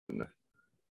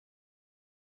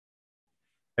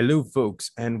Hello,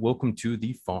 folks, and welcome to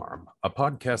The Farm, a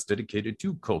podcast dedicated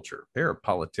to culture,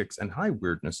 parapolitics, and high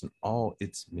weirdness in all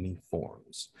its many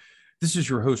forms. This is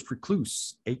your host,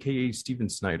 Recluse, aka Stephen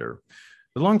Snyder,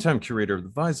 the longtime curator of the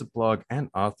Visa blog and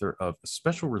author of A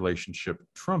Special Relationship,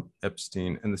 Trump,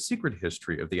 Epstein, and the Secret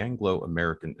History of the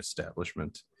Anglo-American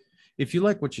Establishment. If you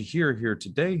like what you hear here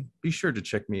today, be sure to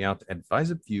check me out at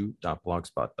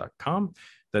visupview.blogspot.com.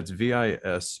 That's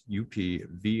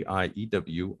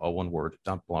VISUPVIEW, all one word,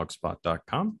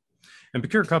 .blogspot.com. And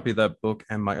procure a copy of that book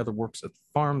and my other works at the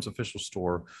Farm's official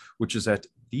store, which is at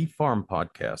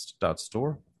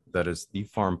thefarmpodcast.store. That is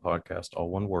thefarmpodcast, all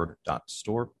one word,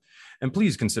 .store. And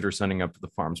please consider signing up for the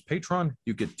Farm's Patreon.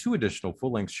 You get 2 additional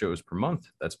full-length shows per month.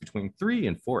 That's between 3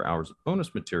 and 4 hours of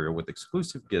bonus material with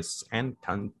exclusive guests and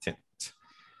content.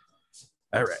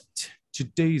 All right,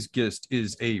 today's guest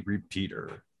is a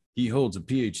repeater. He holds a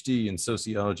PhD in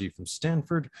sociology from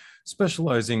Stanford,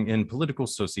 specializing in political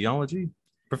sociology.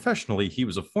 Professionally, he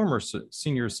was a former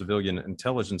senior civilian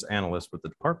intelligence analyst with the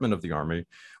Department of the Army,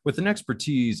 with an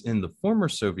expertise in the former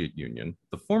Soviet Union,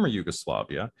 the former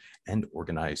Yugoslavia, and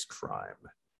organized crime.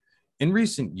 In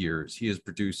recent years, he has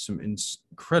produced some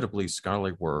incredibly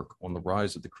scholarly work on the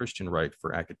rise of the Christian right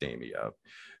for academia.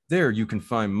 There, you can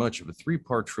find much of a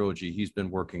 3-part trilogy he's been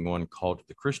working on called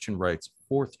The Christian Right's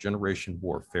Fourth Generation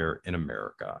Warfare in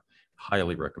America.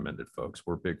 Highly recommended, folks.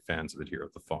 We're big fans of it here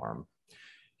at the Farm.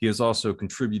 He has also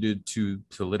contributed to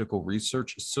Political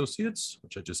Research Associates,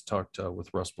 which I just talked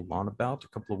with Russ Ballon about a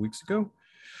couple of weeks ago,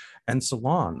 and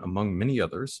Salon, among many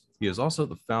others. He is also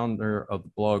the founder of the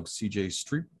blog CJ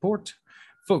Street Report.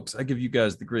 Folks, I give you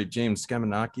guys the great James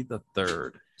Scaminaci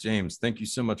III. James, thank you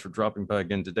so much for dropping by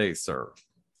again today, sir.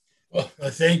 Well,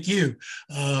 thank you.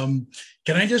 Can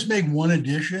I just make one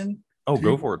addition? Oh,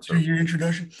 go for it, sir. To your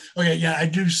introduction? Okay, yeah, I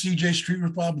do CJ Street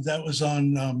Report, but that was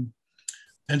on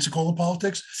Pensacola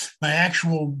politics. My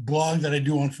actual blog that I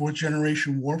do on fourth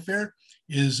generation warfare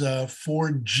is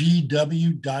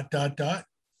 4GW ...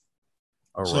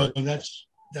 All so right.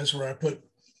 that's where I put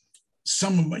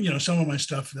some of my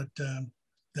stuff that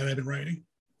I've been writing.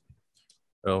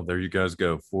 Well, there you guys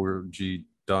go. 4G ...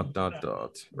 or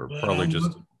probably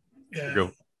just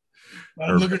go.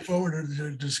 I'm looking forward to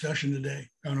the discussion today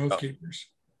on Oath Keepers.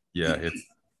 Yeah,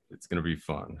 it's going to be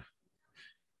fun.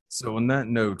 So on that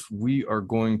note, we are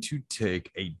going to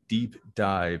take a deep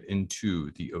dive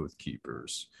into the Oath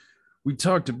Keepers. We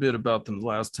talked a bit about them the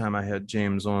last time I had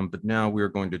James on, but now we are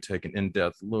going to take an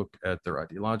in-depth look at their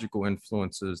ideological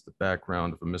influences, the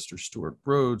background of a Mr. Stewart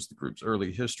Rhodes, the group's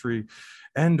early history,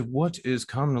 and what is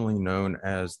commonly known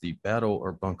as the Battle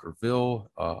or Bunkerville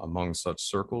among such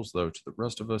circles, though to the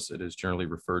rest of us, it is generally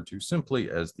referred to simply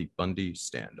as the Bundy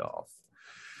standoff.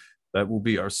 That will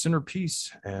be our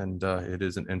centerpiece, and it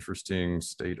is an interesting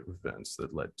state of events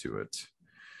that led to it.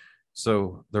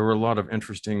 So there were a lot of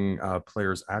interesting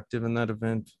players active in that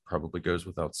event, probably goes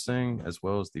without saying, as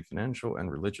well as the financial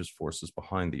and religious forces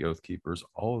behind the Oath Keepers.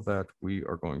 All of that we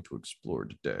are going to explore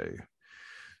today.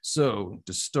 So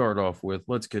to start off with,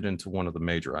 let's get into one of the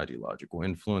major ideological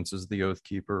influences of the Oath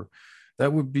Keeper.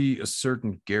 That would be a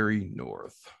certain Gary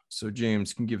North. So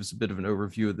James can give us a bit of an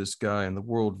overview of this guy and the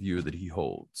worldview that he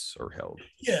holds or held.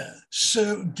 Yeah,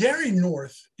 so Gary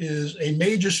North is a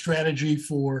major strategy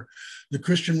for the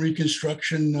Christian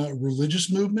Reconstruction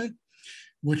religious movement,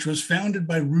 which was founded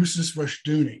by Rousas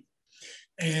Rushdoony.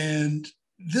 And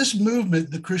this movement,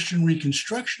 the Christian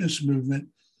Reconstructionist movement,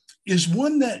 is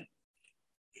one that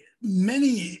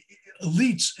many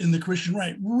elites in the Christian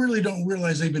right really don't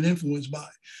realize they've been influenced by.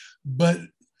 But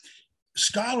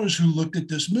scholars who looked at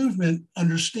this movement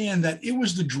understand that it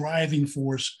was the driving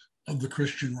force of the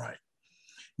Christian right.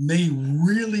 And they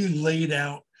really laid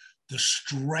out the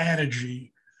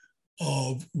strategy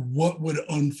of what would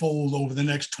unfold over the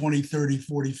next 20, 30,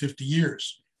 40, 50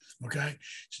 years. Okay.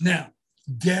 So now,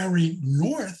 Gary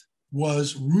North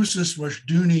was Rousas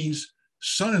Rushdoony's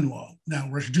son-in-law. Now,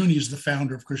 Rushdoony is the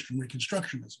founder of Christian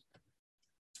Reconstructionism.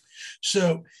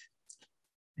 So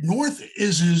North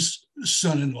is his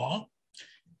son-in-law,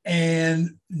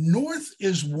 and North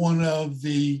is one of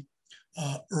the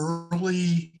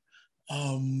early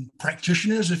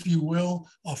practitioners, if you will,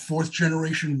 of fourth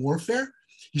generation warfare.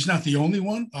 He's not the only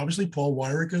one. Obviously, Paul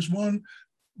Weyrich is one,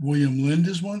 William Lind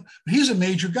is one, but he's a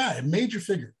major guy, a major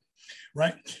figure,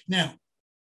 right? Now,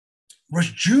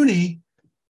 Rushdoony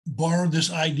borrowed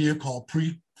this idea called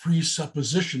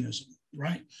presuppositionism,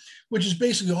 right? Which is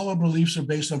basically all our beliefs are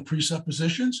based on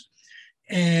presuppositions.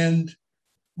 And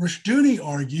Rushdoony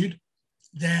argued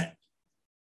that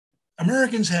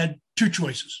Americans had 2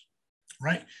 choices,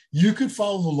 right? You could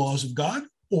follow the laws of God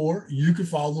or you could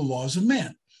follow the laws of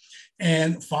man.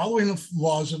 And following the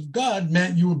laws of God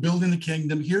meant you were building the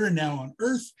kingdom here and now on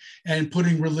earth and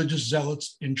putting religious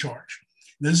zealots in charge.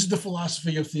 This is the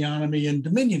philosophy of theonomy and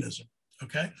dominionism,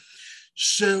 okay?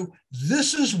 So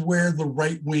this is where the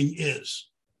right wing is.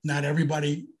 Not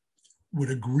everybody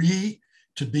would agree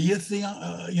to be a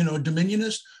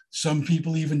dominionist. Some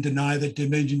people even deny that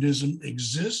dominionism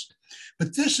exists.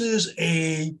 But this is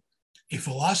a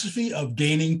philosophy of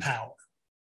gaining power,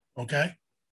 okay?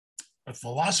 A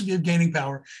philosophy of gaining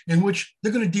power in which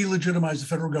they're going to delegitimize the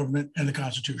federal government and the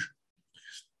Constitution.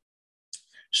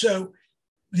 So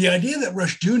the idea that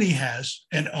Rushdoony has,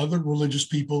 and other religious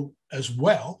people as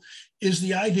well, is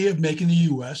the idea of making the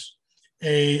U.S.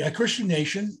 a Christian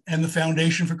nation and the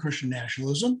foundation for Christian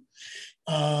nationalism.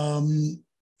 And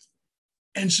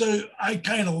so I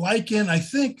kind of liken, I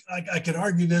think I could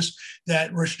argue this,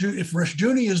 that if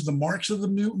Rushdoony is the Marx of the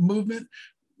movement,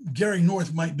 Gary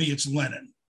North might be its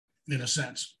Lenin, in a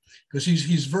sense, because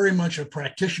he's very much a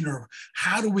practitioner of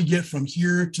how do we get from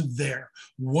here to there?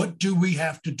 What do we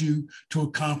have to do to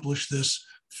accomplish this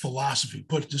philosophy,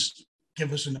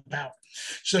 give us in the power?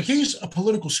 So he's a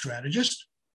political strategist,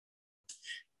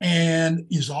 and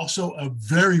is also a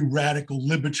very radical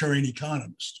libertarian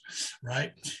economist,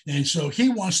 right? And so he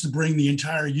wants to bring the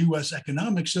entire US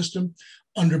economic system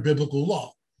under biblical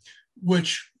law,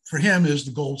 which for him is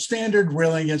the gold standard,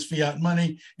 railing against fiat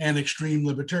money and extreme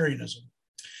libertarianism.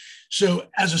 So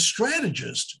as a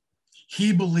strategist,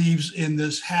 he believes in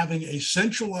this having a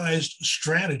centralized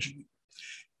strategy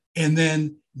and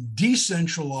then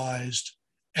decentralized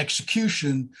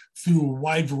execution through a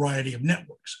wide variety of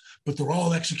networks, but they're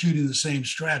all executing the same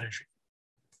strategy.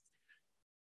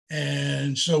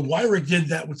 And so Weyrich did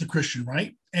that with the Christian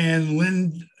right, and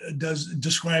Lind does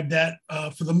describe that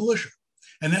for the militia.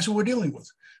 And that's what we're dealing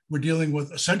with. We're dealing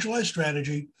with a centralized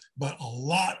strategy, but a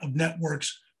lot of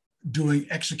networks doing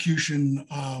execution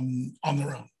on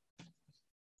their own.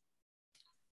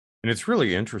 And it's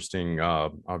really interesting,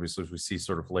 obviously, as we see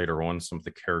sort of later on some of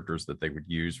the characters that they would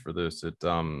use for this. It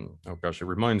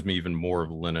reminds me even more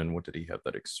of Lenin. What did he have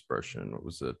that expression? What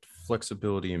was it?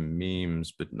 Flexibility in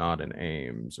memes, but not in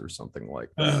aims, or something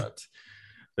like that.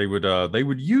 They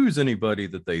would use anybody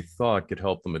that they thought could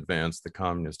help them advance the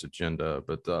communist agenda,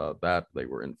 but that they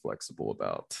were inflexible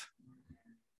about.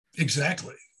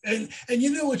 Exactly. And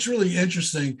you know, it's really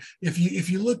interesting.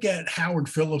 If you look at Howard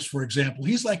Phillips, for example,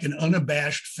 he's like an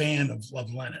unabashed fan of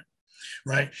Lenin,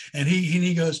 right? And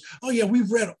he goes, oh yeah,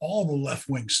 we've read all the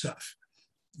left-wing stuff.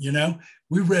 You know,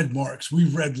 we read Marx,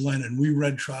 we've read Lenin, we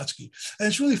read Trotsky. And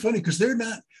it's really funny because they're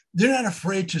not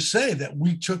afraid to say that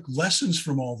we took lessons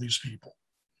from all these people,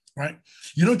 right?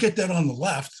 You don't get that on the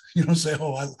left. You don't say,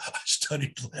 oh, I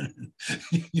studied Lenin.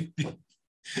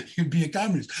 You'd be a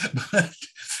communist.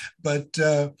 But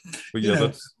yeah,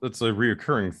 that's a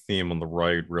reoccurring theme on the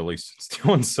right, really, since the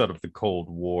onset of the Cold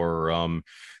War.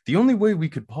 The only way we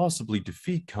could possibly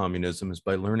defeat communism is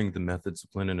by learning the methods of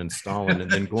Lenin and Stalin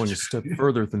and then going a step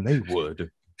further than they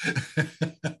would.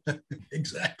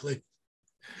 Exactly.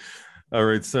 All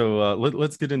right, so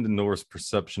let's get into North's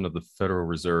perception of the Federal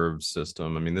Reserve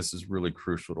System. I mean, this is really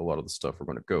crucial to a lot of the stuff we're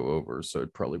going to go over, so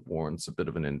it probably warrants a bit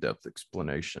of an in-depth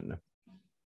explanation.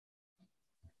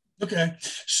 Okay,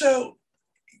 so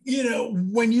you know,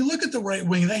 when you look at the right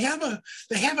wing, they have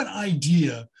an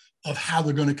idea of how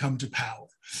they're going to come to power,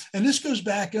 and this goes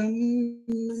back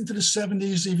into the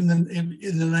 70s, even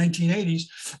in the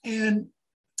 1980s, and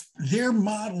their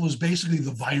model is basically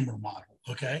the Weimar model.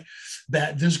 Okay,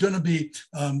 that there's going to be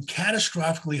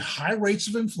catastrophically high rates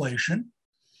of inflation,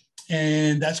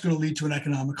 and that's going to lead to an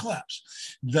economic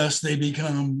collapse. Thus, they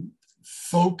become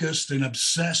focused and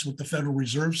obsessed with the Federal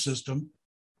Reserve System,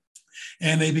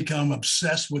 and they become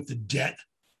obsessed with the debt,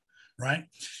 right?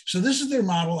 So this is their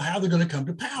model, how they're going to come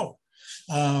to power.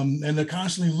 And they're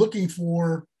constantly looking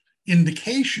for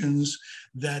indications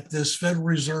that this Federal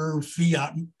Reserve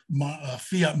fiat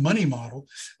money model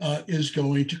is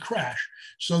going to crash.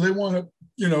 So they want to,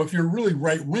 you know, if you're a really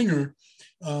right winger,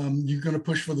 you're going to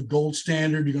push for the gold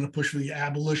standard, you're going to push for the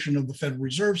abolition of the Federal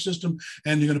Reserve System,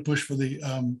 and you're going to push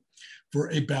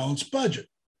for a balanced budget.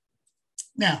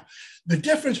 Now, the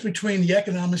difference between the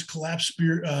economics collapse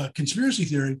conspiracy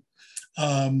theory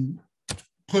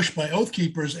pushed by Oath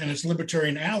Keepers and its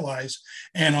libertarian allies,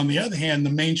 and on the other hand, the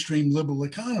mainstream liberal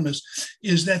economists,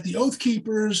 is that the Oath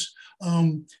Keepers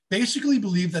basically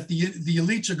believe that the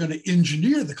elites are going to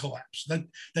engineer the collapse,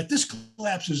 that this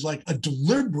collapse is like a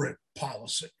deliberate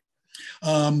policy.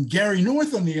 Gary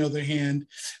North, on the other hand,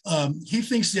 he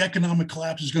thinks the economic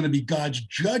collapse is going to be God's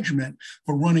judgment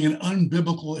for running an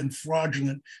unbiblical and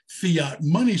fraudulent fiat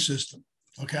money system,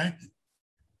 okay?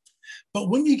 But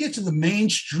when you get to the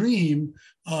mainstream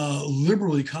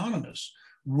liberal economists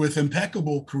with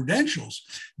impeccable credentials,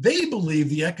 they believe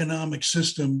the economic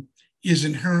system is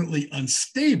inherently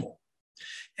unstable.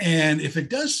 And if it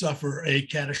does suffer a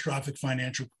catastrophic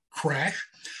financial crash,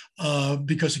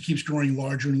 because it keeps growing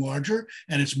larger and larger,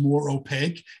 and it's more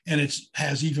opaque, and it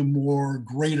has even more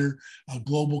greater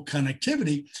global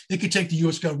connectivity, it could take the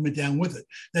US government down with it.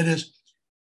 That is,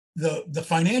 the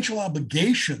financial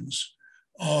obligations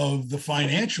of the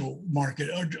financial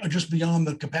market are just beyond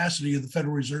the capacity of the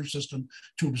Federal Reserve System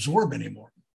to absorb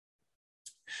anymore.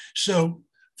 So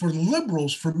for the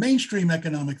liberals, for mainstream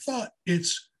economic thought,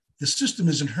 it's the system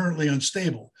is inherently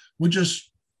unstable.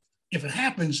 If it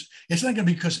happens, it's not going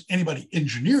to be because anybody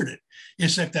engineered it.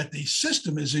 It's that the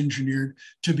system is engineered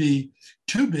to be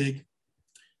too big,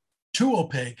 too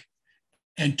opaque,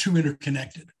 and too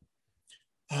interconnected.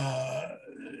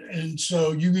 And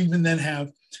so you even then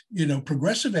have,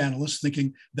 progressive analysts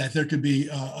thinking that there could be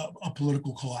a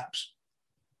political collapse.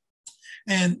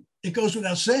 And it goes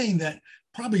without saying that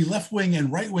probably left-wing and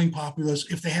right-wing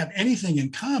populists, if they have anything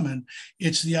in common,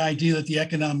 it's the idea that the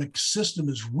economic system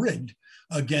is rigged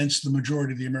against the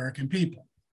majority of the American people,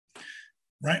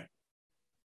 right?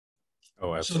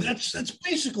 Oh, absolutely. So that's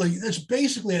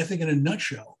basically, I think, in a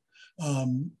nutshell,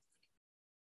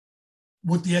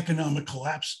 what the economic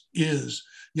collapse is.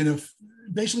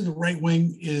 Basically the right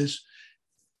wing is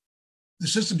the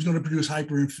system's going to produce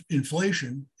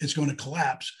hyperinflation. It's going to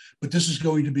collapse, but this is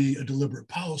going to be a deliberate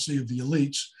policy of the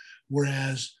elites,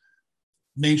 whereas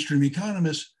mainstream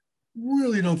economists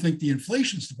really don't think the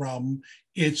inflation's the problem.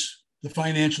 It's the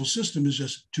financial system is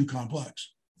just too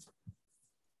complex.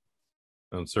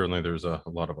 And certainly there's a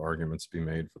lot of arguments to be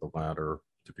made for the latter,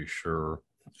 to be sure.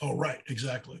 Oh, right,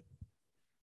 exactly.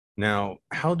 Now,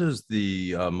 how does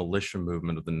the militia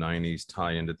movement of the 90s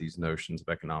tie into these notions of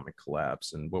economic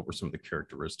collapse, and what were some of the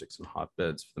characteristics and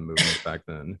hotbeds for the movement back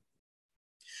then?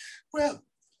 Well,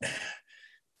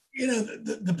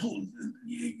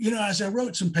 as I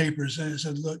wrote some papers, and I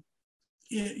said, look,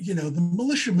 the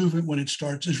militia movement, when it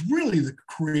starts, is really the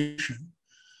creation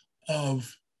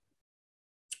of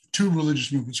two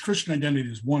religious movements. Christian identity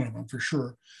is one of them, for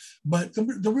sure. But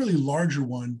the really larger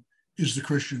one is the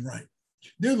Christian right.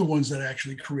 They're the ones that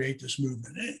actually create this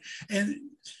movement. And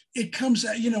it comes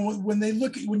out, when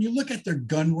you look at their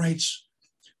gun rights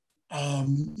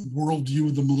worldview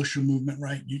of the militia movement,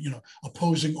 right?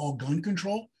 Opposing all gun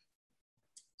control.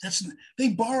 They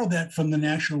borrow that from the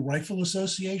National Rifle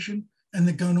Association and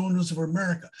the Gun Owners of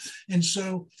America. And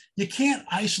so you can't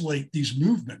isolate these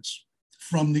movements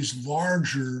from these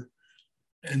larger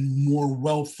and more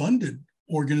well-funded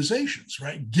organizations,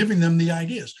 right? Giving them the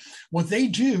ideas. What they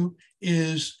do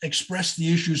is express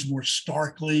the issues more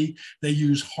starkly. They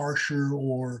use harsher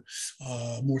or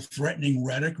more threatening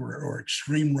rhetoric or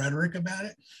extreme rhetoric about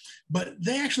it, but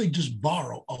they actually just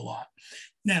borrow a lot.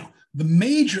 Now, the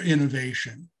major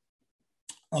innovation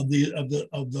of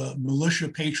the militia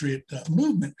patriot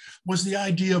movement was the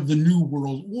idea of the New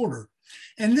World Order.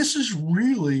 And this is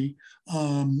really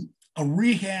a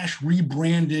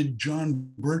rebranded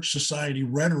John Birch Society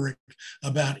rhetoric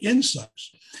about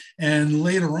insiders. And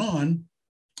later on,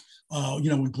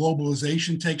 when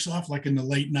globalization takes off, like in the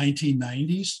late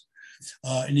 1990s,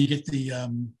 and you get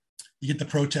the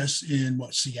protests in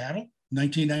Seattle,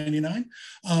 1999,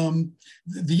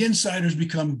 the insiders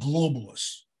become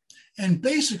globalists. And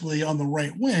basically on the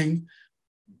right wing,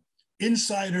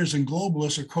 insiders and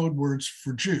globalists are code words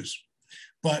for Jews.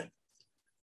 But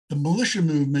the militia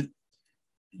movement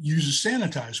uses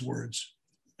sanitized words,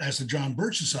 as the John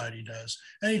Birch Society does,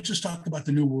 and he just talked about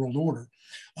the New World Order.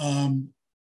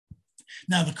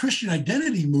 Now, the Christian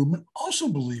identity movement also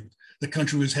believed the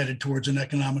country was headed towards an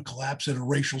economic collapse and a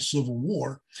racial civil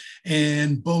war,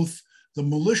 and both the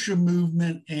militia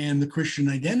movement and the Christian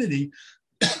identity,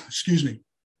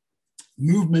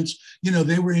 movements,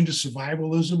 they were into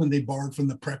survivalism and they borrowed from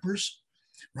the preppers,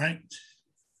 right?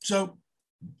 So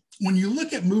when you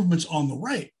look at movements on the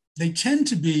right, they tend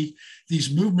to be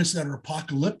these movements that are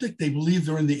apocalyptic. They believe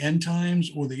they're in the end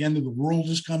times or the end of the world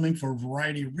is coming for a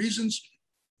variety of reasons.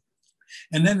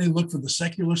 And then they look for the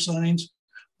secular signs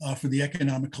for the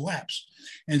economic collapse.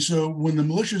 And so when the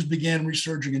militias began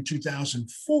resurging in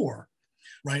 2004,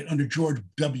 right, under George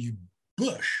W.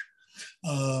 Bush,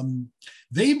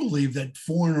 they believed that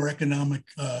foreign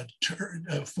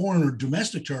or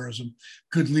domestic terrorism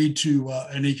could lead to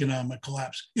an economic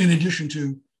collapse, in addition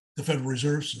to the Federal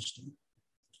Reserve System.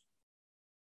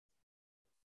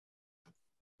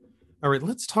 All right,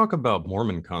 let's talk about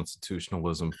Mormon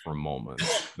constitutionalism for a moment.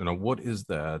 What is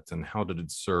that, and how did it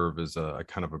serve as a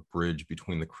kind of a bridge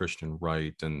between the Christian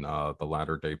right and the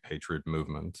latter-day patriot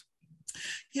movement?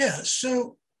 Yeah,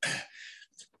 so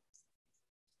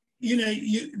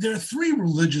there are three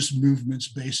religious movements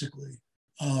basically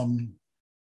on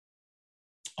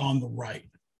the right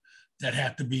that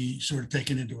have to be sort of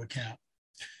taken into account,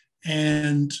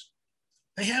 and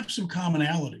they have some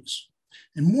commonalities.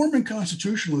 And Mormon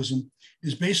constitutionalism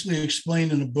is basically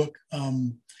explained in a book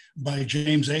by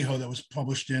James Aho that was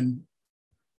published in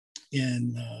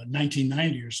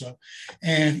 1990 or so.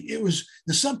 And it was,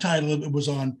 the subtitle of it was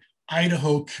on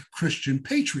Idaho Christian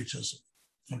patriotism.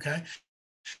 Okay.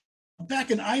 Back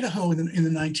in Idaho in the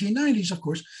 1990s, of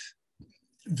course,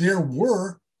 there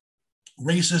were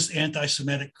racist,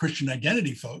 anti-Semitic Christian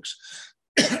identity folks,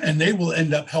 and they will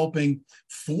end up helping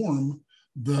form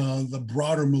the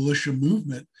broader militia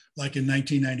movement like in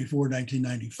 1994,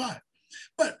 1995.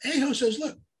 But Aho says,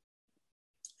 look,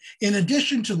 in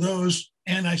addition to those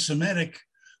anti-Semitic,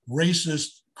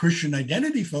 racist Christian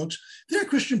identity folks, there are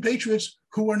Christian patriots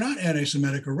who are not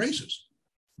anti-Semitic or racist.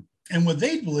 And what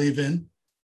they believe in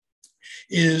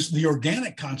is the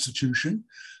organic constitution,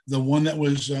 the one that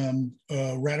was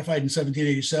ratified in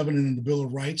 1787 and in the Bill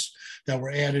of Rights that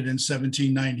were added in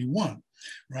 1791,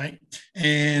 right?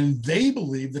 And they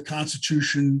believe the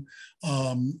Constitution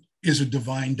is a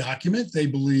divine document. They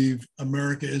believe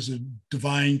America is a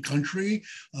divine country.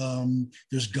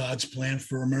 There's God's plan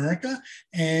for America.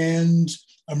 And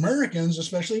Americans,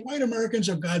 especially white Americans,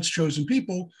 are God's chosen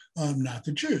people, not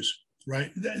the Jews,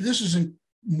 right? This is in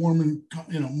Mormon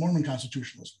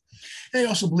constitutionalism. They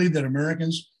also believe that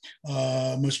Americans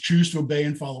must choose to obey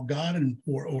and follow God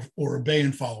or obey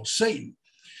and follow Satan.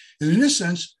 And in this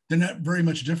sense, they're not very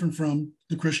much different from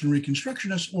the Christian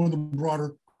Reconstructionists or the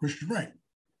broader Christian right.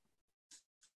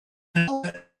 Now,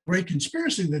 that great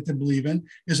conspiracy that they believe in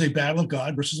is a battle of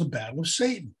God versus a battle of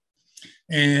Satan.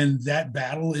 And that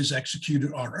battle is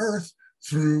executed on earth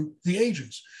through the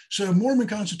ages. So Mormon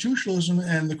constitutionalism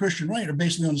and the Christian right are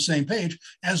basically on the same page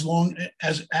as long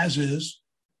as is,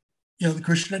 the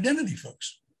Christian identity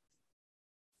folks.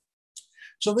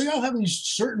 So they all have these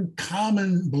certain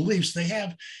common beliefs. They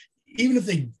have, even if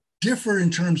they differ in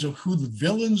terms of who the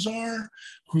villains are,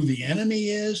 who the enemy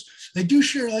is, they do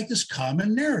share like this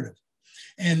common narrative.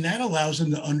 And that allows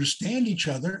them to understand each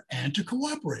other and to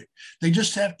cooperate. They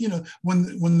just have, when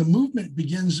the movement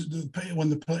begins, when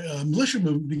the militia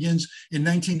movement begins in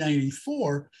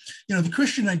 1994, the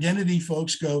Christian identity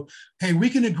folks go, hey, we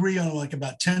can agree on like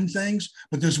about 10 things,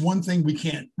 but there's one thing we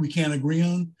can't agree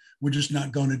on. We're just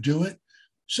not going to do it.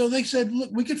 So they said, look,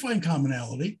 we could find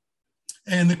commonality.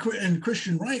 And the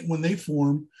Christian right, when they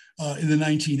form in the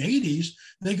 1980s,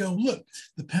 they go, look,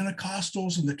 the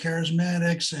Pentecostals and the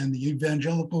Charismatics and the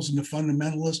Evangelicals and the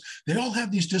Fundamentalists, they all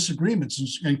have these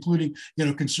disagreements, including,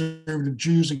 conservative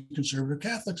Jews and conservative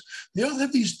Catholics. They all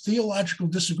have these theological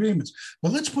disagreements.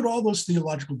 But let's put all those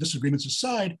theological disagreements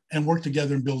aside and work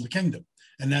together and build a kingdom.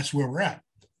 And that's where we're at.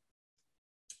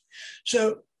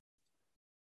 So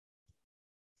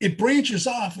it branches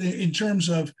off in terms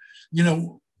of,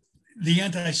 the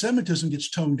anti-Semitism gets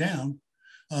toned down.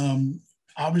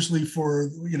 Obviously for,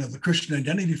 the Christian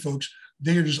identity folks,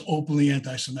 they are just openly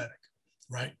anti-Semitic,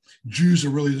 right? Jews are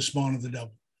really the spawn of the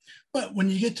devil. But when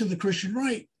you get to the Christian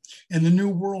right and the New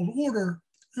World Order,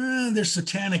 they're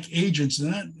satanic agents.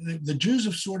 And the Jews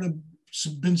have sort of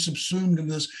been subsumed in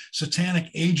this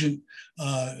satanic agent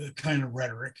kind of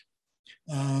rhetoric.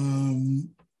 And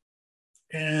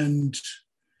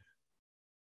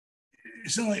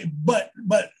so, but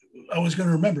I was going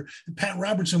to remember, Pat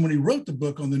Robertson, when he wrote the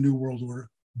book on the New World Order,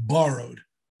 borrowed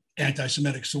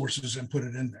anti-Semitic sources and put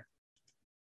it in there.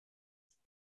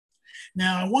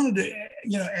 Now, I wanted to,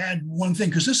 add one thing,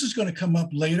 because this is going to come up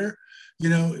later,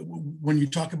 when you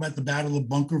talk about the Battle of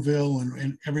Bunkerville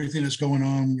and everything that's going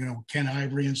on, Ken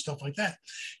Ivory and stuff like that,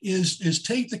 is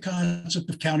take the concept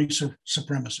of county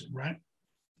supremacy, right?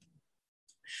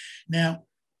 Now,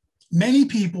 many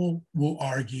people will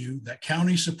argue that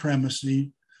county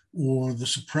supremacy or the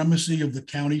supremacy of the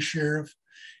county sheriff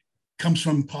comes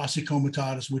from posse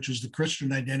comitatus, which is the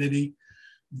Christian identity,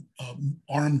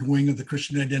 armed wing of the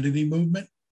Christian identity movement.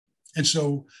 And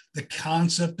so the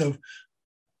concept of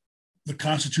the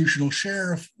constitutional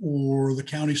sheriff or the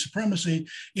county supremacy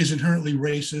is inherently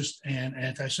racist and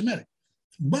anti-Semitic.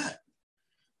 But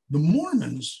the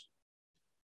Mormons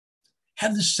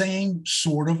have the same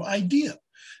sort of idea.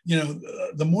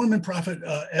 The Mormon prophet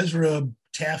Ezra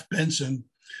Taft Benson,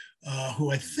 who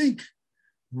I think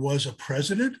was a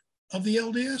president of the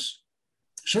LDS,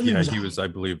 Certainly Yeah, was he was, I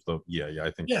believe,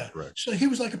 I think yeah. correct. So he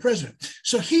was like a president.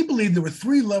 So he believed there were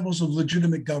three levels of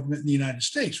legitimate government in the United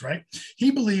States, right?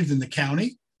 He believed in the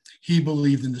county, he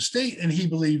believed in the state, and he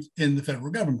believed in the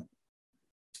federal government.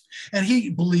 And he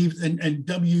believed, and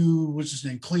what's his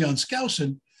name, Cleon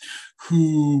Skousen,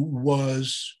 who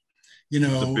was,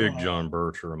 The big John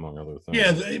Bircher, among other things.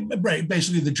 Yeah, right.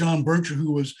 Basically, the John Bircher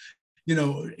who was,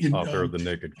 author of The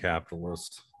Naked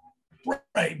Capitalist.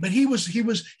 Right, but he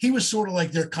was sort of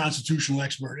like their constitutional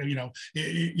expert,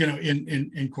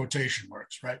 in quotation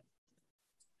marks, right?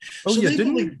 Oh, so yeah,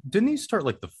 didn't he start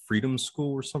like the Freedom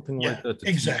School or something like that?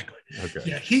 Exactly. Okay.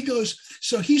 Yeah,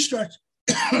 he starts.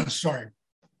 Sorry.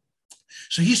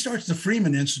 So he starts the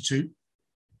Freeman Institute,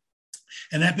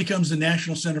 and that becomes the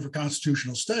National Center for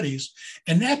Constitutional Studies,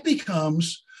 and that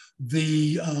becomes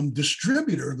the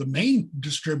the main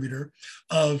distributor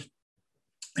of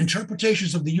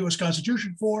interpretations of the U.S.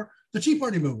 Constitution for the Tea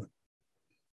Party movement,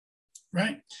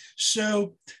 right?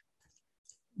 So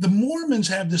the Mormons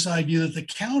have this idea that the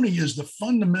county is the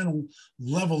fundamental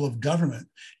level of government.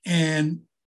 And,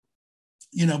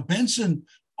 Benson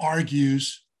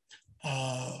argues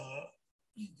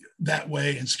that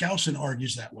way, and Skousen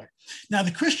argues that way. Now,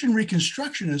 the Christian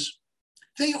Reconstructionists,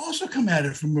 they also come at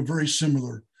it from a very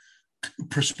similar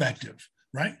perspective,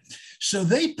 right? So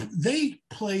they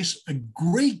place a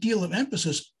great deal of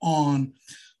emphasis on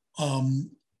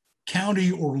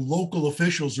county or local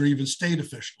officials or even state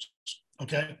officials,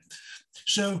 okay?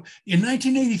 So in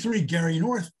 1983, Gary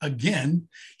North, again,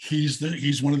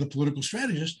 he's one of the political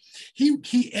strategists,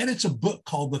 he edits a book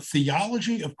called The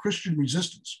Theology of Christian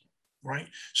Resistance, right?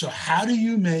 So how do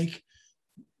you make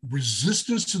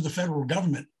resistance to the federal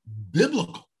government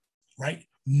biblical, right?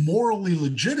 Morally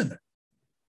legitimate.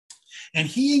 And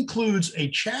he includes a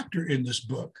chapter in this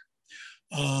book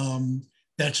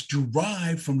that's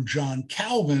derived from John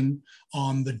Calvin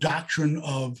on the doctrine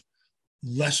of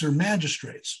lesser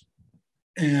magistrates.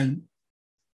 And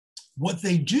what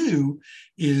they do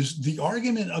is the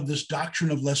argument of this doctrine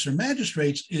of lesser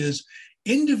magistrates is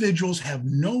individuals have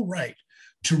no right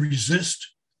to resist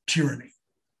tyranny,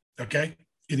 okay,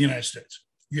 in the United States.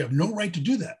 You have no right to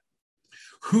do that.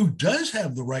 Who does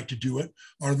have the right to do it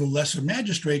are the lesser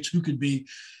magistrates, who could be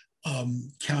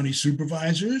county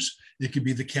supervisors, it could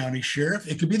be the county sheriff,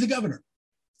 it could be the governor.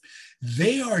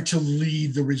 They are to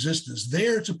lead the resistance. They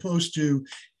are supposed to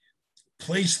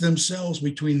place themselves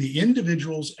between the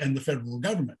individuals and the federal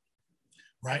government,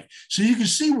 right? So you can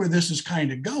see where this is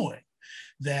kind of going,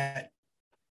 that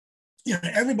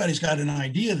everybody's got an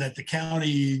idea that the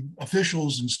county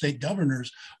officials and state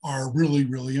governors are really,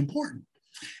 really important.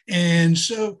 And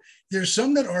so there's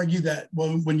some that argue that,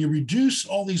 well, when you reduce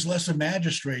all these lesser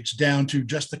magistrates down to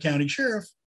just the county sheriff,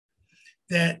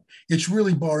 that it's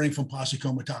really borrowing from posse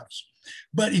comitatus.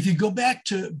 But if you go back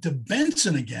to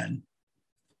Benson again,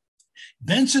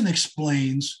 Benson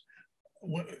explains,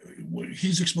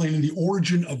 he's explaining the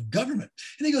origin of government.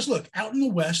 And he goes, look, out in the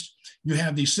West, you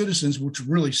have these citizens, which are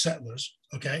really settlers,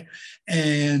 okay?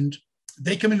 And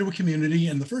they come into a community,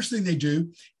 and the first thing they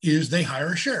do is they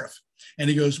hire a sheriff. And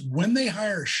he goes, when they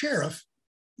hire a sheriff,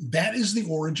 that is the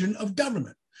origin of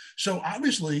government. So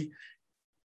obviously,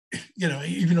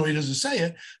 even though he doesn't say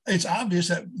it, it's obvious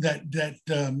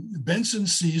that Benson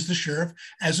sees the sheriff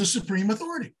as a supreme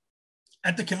authority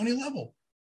at the county level,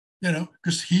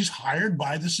 because he's hired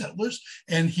by the settlers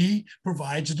and he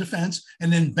provides a defense.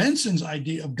 And then Benson's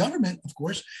idea of government, of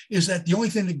course, is that the only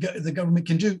thing that the government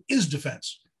can do is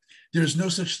defense. There's no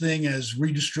such thing as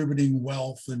redistributing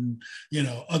wealth and,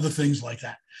 other things like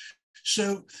that.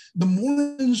 So the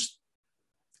Mormons,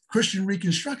 Christian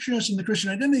Reconstructionists, and the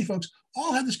Christian identity folks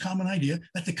all have this common idea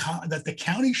that the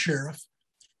county sheriff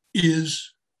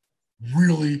is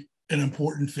really an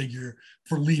important figure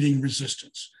for leading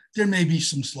resistance. There may be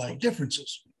some slight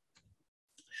differences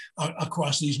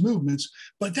across these movements,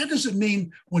 but that doesn't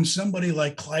mean when somebody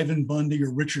like Cliven Bundy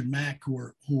or Richard Mack,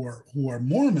 who are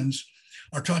Mormons,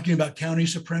 are talking about county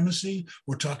supremacy,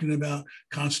 or talking about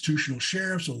constitutional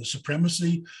sheriffs or the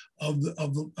supremacy of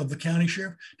the county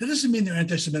sheriff. That doesn't mean they're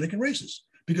anti-Semitic and racist,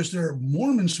 because there are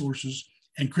Mormon sources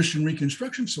and Christian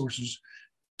Reconstruction sources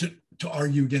to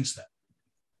argue against that.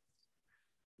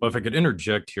 Well, if I could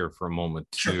interject here for a moment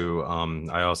too,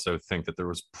 Sure. I also think that there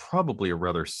was probably a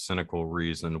rather cynical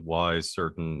reason why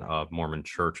certain Mormon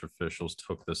church officials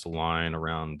took this line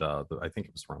around, I think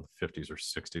it was around the 50s or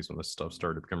 60s when this stuff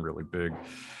started to become really big.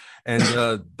 And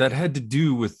that had to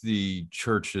do with the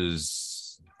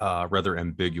church's rather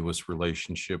ambiguous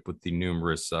relationship with the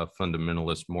numerous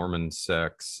fundamentalist Mormon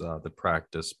sects that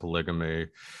practice polygamy.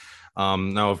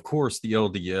 Now, of course, the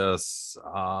LDS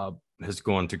has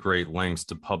gone to great lengths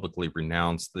to publicly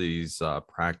renounce these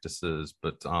practices,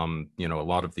 but a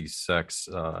lot of these sects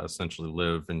essentially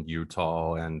live in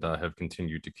Utah and have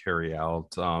continued to carry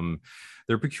out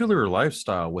their peculiar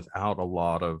lifestyle without a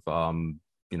lot of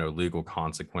legal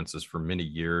consequences for many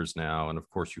years now. And of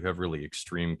course, you have really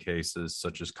extreme cases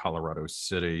such as Colorado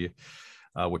City,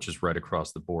 which is right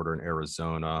across the border in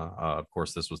Arizona. Of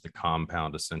course, this was the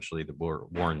compound essentially that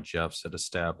Warren Jeffs had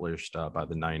established by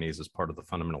the 90s as part of the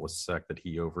fundamentalist sect that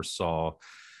he oversaw.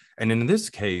 And in this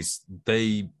case,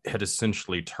 they had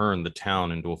essentially turned the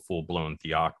town into a full-blown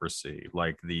theocracy.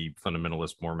 Like the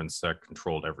fundamentalist Mormon sect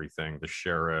controlled everything: the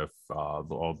sheriff,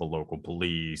 all the local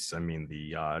police. I mean,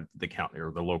 the county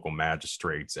or the local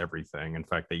magistrates, everything. In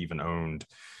fact, they even owned,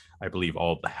 I believe,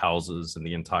 all of the houses in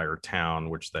the entire town,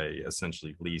 which they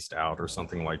essentially leased out or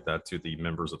something like that to the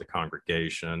members of the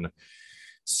congregation.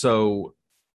 So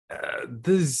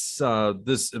this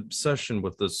obsession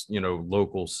with this,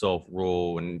 local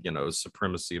self-rule and,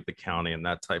 supremacy of the county and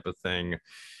that type of thing,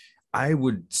 I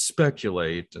would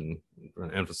speculate, and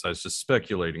emphasize just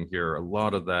speculating here, a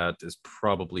lot of that is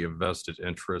probably a vested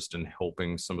interest in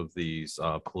helping some of these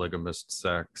polygamist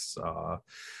sects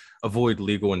avoid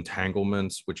legal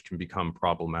entanglements, which can become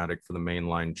problematic for the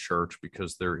mainline church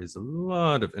because there is a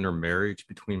lot of intermarriage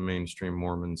between mainstream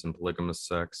Mormons and polygamous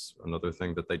sects, another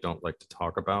thing that they don't like to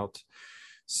talk about.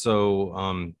 So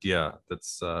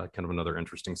that's kind of another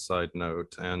interesting side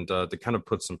note. And to kind of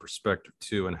put some perspective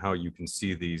too, and how you can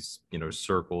see these,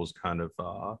 circles kind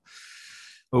of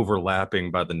overlapping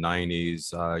by the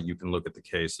 90s. You can look at the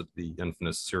case of the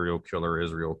infamous serial killer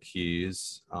Israel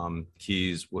Keyes.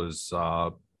 Keyes was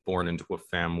born into a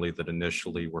family that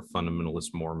initially were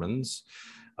fundamentalist Mormons.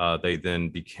 They then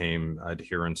became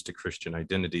adherents to Christian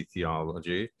identity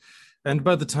theology. And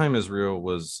by the time Israel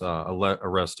was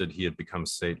arrested, he had become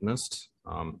Satanist.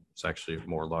 It's actually a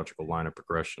more logical line of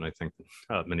progression, I think,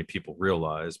 many people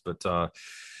realize. But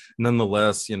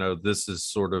nonetheless, this is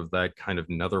sort of that kind of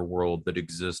netherworld that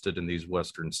existed in these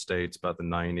Western states by the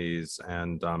 90s.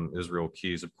 And Israel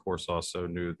Keyes, of course, also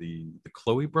knew the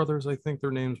Chloe brothers, I think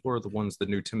their names were, the ones that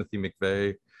knew Timothy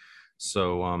McVeigh.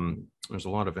 So there's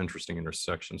a lot of interesting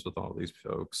intersections with all these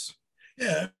folks.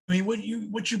 Yeah, I mean,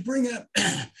 what you bring up,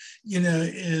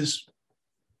 is,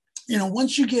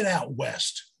 once you get out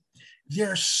west,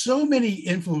 there are so many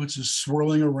influences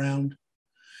swirling around,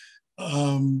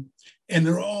 and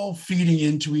they're all feeding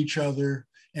into each other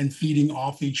and feeding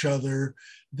off each other,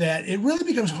 that it really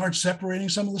becomes hard separating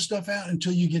some of the stuff out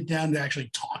until you get down to actually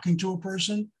talking to a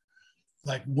person,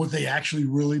 like what they actually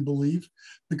really believe,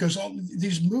 because all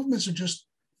these movements are just,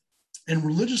 and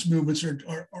religious movements are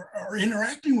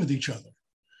interacting with each other,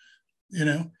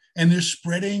 and they're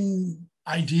spreading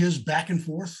ideas back and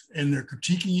forth, and they're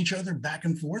critiquing each other back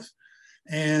and forth,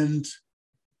 and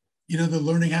they're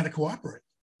learning how to cooperate,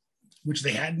 which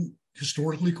they hadn't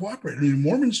historically cooperated. I mean,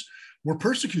 Mormons were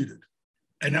persecuted,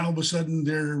 and now all of a sudden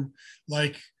they're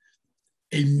like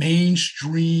a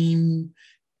mainstream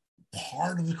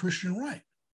part of the Christian right,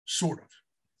 sort of.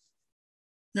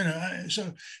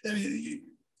 So I mean,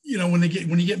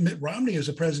 when you get Mitt Romney as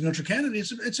a presidential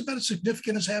candidate, it's about as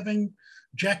significant as having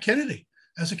Jack Kennedy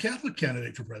as a Catholic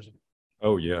candidate for president.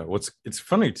 Oh yeah, it's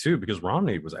funny too, because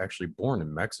Romney was actually born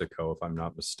in Mexico, if I'm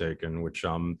not mistaken, which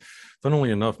funnily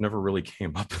enough never really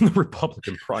came up in the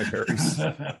Republican primaries.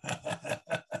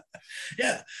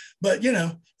 Yeah, but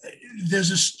there's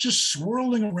this just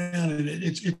swirling around, and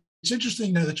it's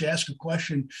interesting that you ask a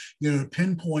question, to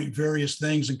pinpoint various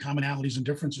things and commonalities and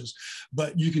differences.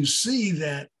 But you can see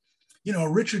that,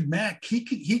 Richard Mack, he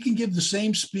can give the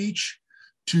same speech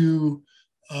to,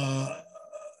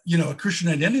 a Christian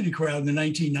identity crowd in the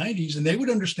 1990s, and they would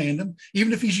understand him,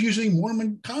 even if he's using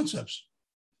Mormon concepts.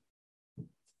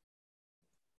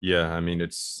 Yeah, I mean,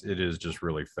 it is just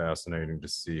really fascinating to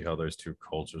see how those two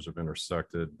cultures have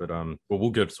intersected. But we'll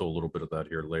get to a little bit of that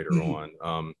here later on.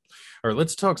 All right,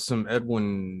 let's talk some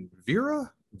Edwin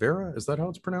Vieira. Vera, is that how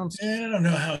it's pronounced? I don't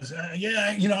know how it's,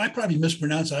 I probably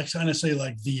mispronounce it. I kind of say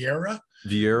like Vieira.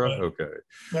 Vieira, okay.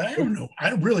 But I don't know.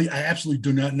 I absolutely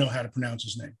do not know how to pronounce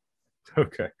his name.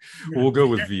 Okay, well, we'll go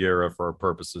with Vieira for our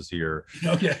purposes here.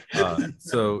 Okay.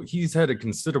 So he's had a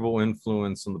considerable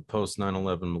influence on the post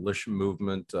 9/11 militia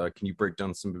movement. Can you break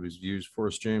down some of his views for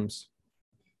us, James?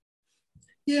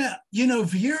 Yeah,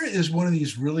 Vieira is one of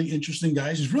these really interesting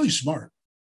guys. He's really smart.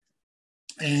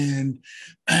 And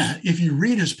if you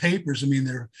read his papers, I mean,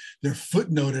 they're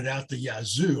footnoted out the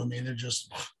yazoo. I mean, they're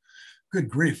just, good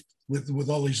grief, with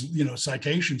all these,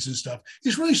 citations and stuff.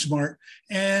 He's really smart.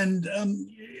 And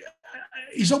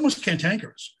he's almost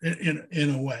cantankerous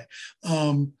in a way,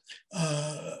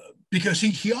 because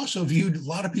he also viewed a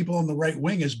lot of people on the right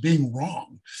wing as being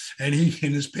wrong, and he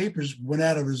in his papers went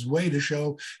out of his way to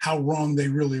show how wrong they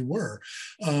really were.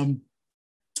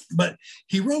 But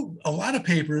he wrote a lot of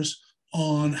papers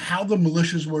on how the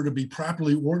militias were to be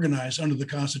properly organized under the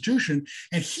Constitution,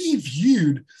 and he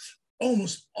viewed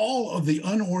almost all of the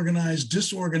unorganized,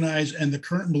 disorganized, and the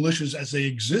current militias as they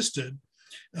existed.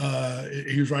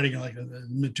 He was writing in like the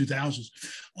mid 2000s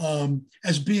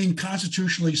as being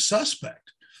constitutionally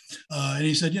suspect. And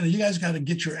he said, you guys got to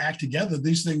get your act together.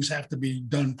 These things have to be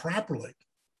done properly.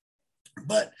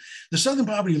 But the Southern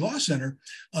Poverty Law Center,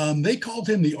 they called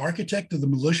him the architect of the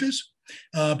militias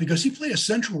because he played a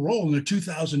central role in the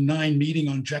 2009 meeting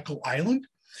on Jekyll Island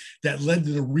that led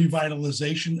to the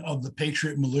revitalization of the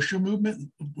patriot militia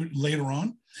movement later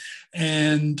on.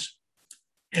 And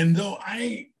though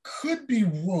I could be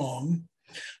wrong,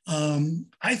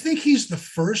 I think he's the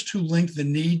first who linked the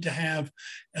need to have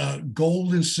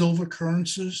gold and silver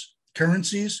currencies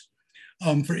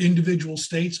for individual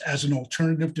states as an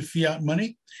alternative to fiat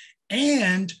money,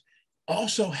 and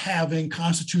also having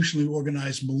constitutionally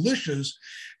organized militias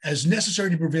as necessary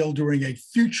to prevail during a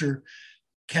future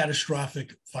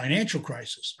catastrophic financial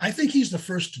crisis. I think he's the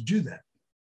first to do that.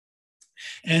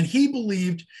 And he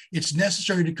believed it's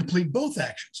necessary to complete both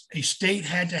actions. A state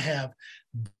had to have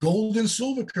gold and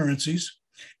silver currencies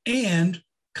and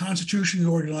constitutionally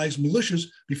organized militias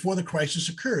before the crisis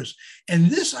occurs. And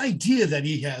this idea that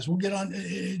he has, we'll get on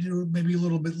maybe a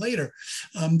little bit later,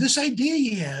 this idea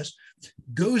he has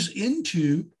goes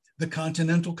into the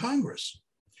Continental Congress.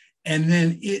 And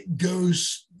then it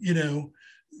goes,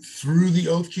 through the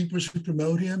Oath Keepers who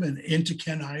promote him and into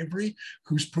Ken Ivory,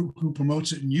 who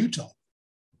promotes it in Utah.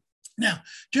 Now,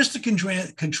 just to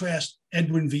contrast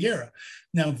Edwin Vieira.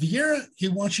 Now, Vieira, he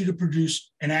wants you to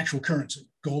produce an actual currency,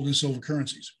 gold and silver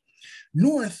currencies.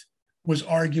 North was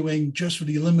arguing just for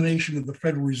the elimination of the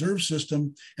Federal Reserve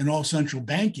System and all central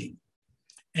banking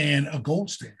and a gold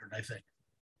standard, I think.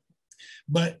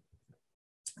 But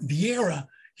Vieira,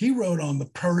 he wrote on the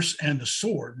purse and the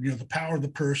sword, the power of the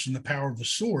purse and the power of the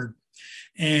sword.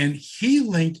 And he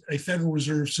linked a Federal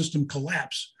Reserve System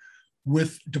collapse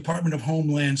with Department of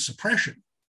Homeland suppression.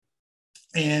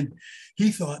 And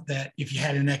he thought that if you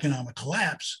had an economic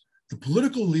collapse, the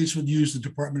political elites would use the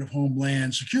Department of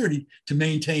Homeland Security to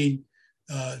maintain,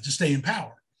 to stay in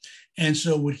power. And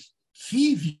so what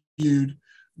he viewed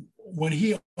when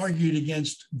he argued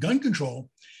against gun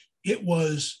control,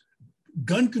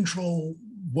 gun control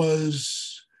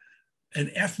was an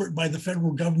effort by the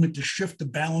federal government to shift the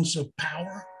balance of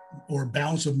power or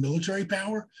balance of military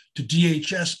power to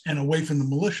DHS and away from the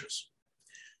militias.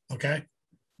 Okay,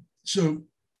 so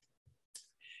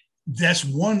that's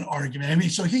one argument. I mean,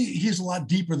 so he's a lot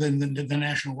deeper than the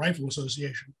National Rifle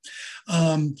Association.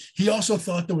 He also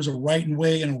thought there was a right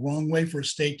way and a wrong way for a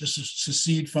state to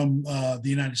secede from the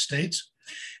United States.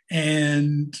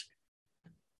 And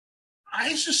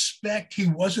I suspect he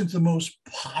wasn't the most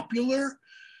popular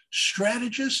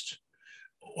strategist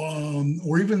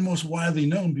or even most widely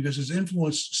known, because his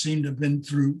influence seemed to have been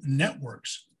through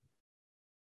networks.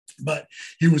 But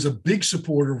he was a big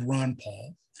supporter of Ron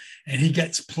Paul, and he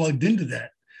gets plugged into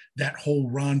that whole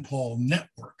Ron Paul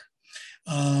network.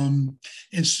 And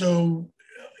so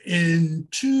in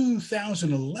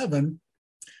 2011,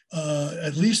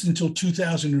 at least until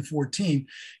 2014,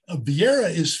 Vieira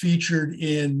is featured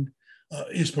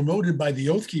is promoted by the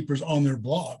Oath Keepers on their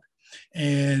blog.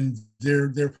 And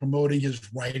they're promoting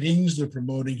his writings, they're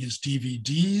promoting his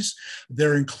DVDs,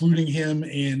 they're including him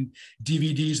in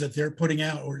DVDs that they're putting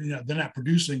out, or they're not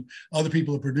producing, other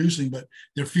people are producing, but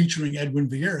they're featuring Edwin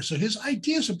Vieira. So his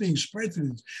ideas are being spread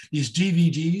through these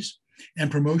DVDs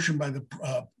and promotion by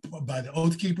the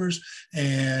Oath Keepers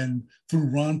and through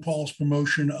Ron Paul's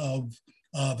promotion of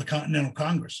the Continental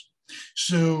Congress.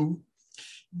 So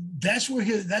that's where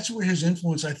his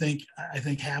influence, I think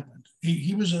happened.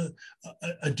 He was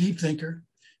a deep thinker,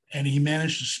 and he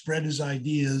managed to spread his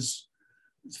ideas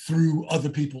through other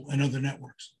people and other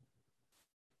networks.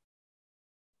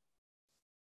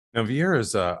 Now,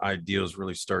 Vieira's ideals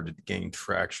really started to gain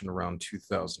traction around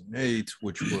 2008,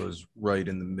 which was right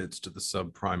in the midst of the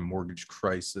subprime mortgage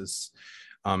crisis.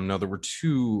 Now, there were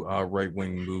two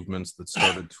right-wing movements that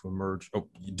started to emerge. Oh,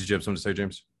 did you have something to say,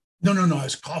 James? No, I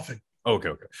was coughing.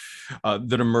 Okay.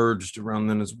 That emerged around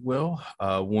then as well.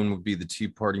 One would be the Tea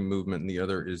Party movement, and the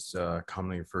other is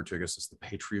commonly referred to, I guess, as the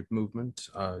Patriot movement.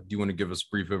 Do you want to give us a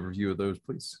brief overview of those,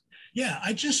 please? Yeah,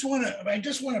 I just want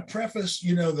to preface,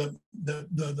 the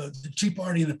Tea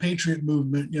Party and the Patriot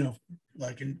movement,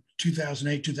 like in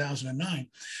 2008, 2009,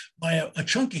 by a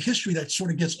chunk of history that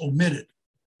sort of gets omitted.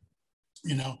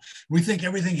 You know, we think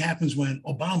everything happens when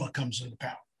Obama comes into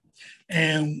power.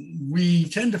 And we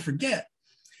tend to forget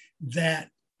that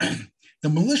the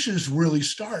militias really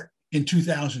start in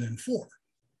 2004.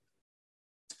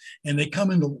 And they come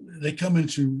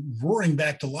into roaring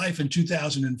back to life in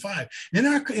 2005.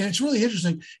 And it's really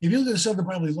interesting. If you look at the Southern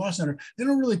Poverty Law Center, they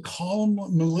don't really call them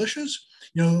militias,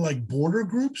 you know, like border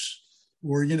groups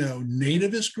or, you know,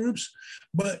 nativist groups.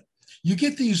 But you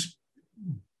get these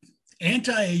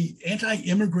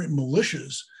anti-immigrant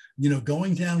militias, you know,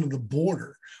 going down to the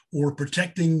border or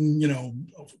protecting, you know,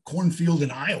 cornfield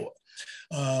in Iowa,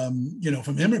 you know,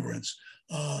 from immigrants.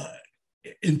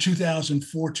 In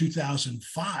 2004,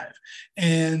 2005,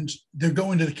 and they're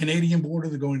going to the Canadian border,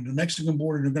 they're going to the Mexican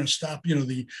border, and they're going to stop, you know,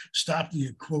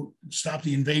 stop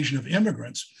the invasion of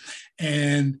immigrants.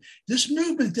 And this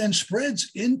movement then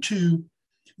spreads into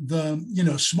the, you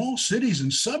know, small cities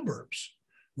and suburbs,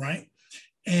 right?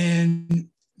 And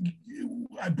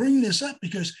I bring this up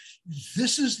because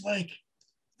this is like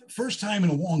the first time in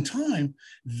a long time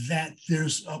that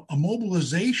there's a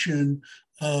mobilization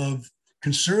of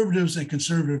conservatives and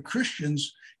conservative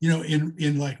Christians, you know,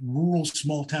 in like rural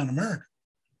small town America.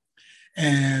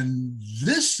 And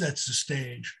this sets the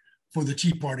stage for the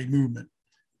Tea Party movement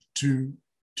to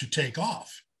take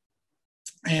off.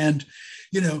 And,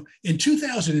 you know, in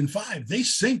 2005, they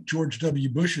synced George W.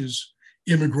 Bush's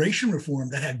immigration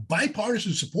reform that had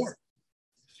bipartisan support.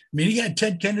 I mean, he had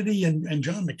Ted Kennedy and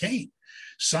John McCain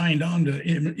signed on to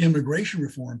immigration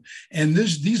reform. And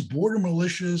these border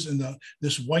militias and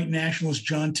this white nationalist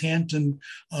John Tanton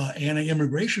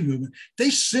anti-immigration movement, they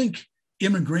sink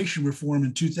immigration reform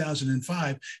in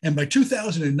 2005. And by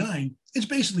 2009, it's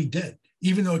basically dead,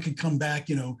 even though it can come back,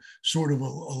 you know, sort of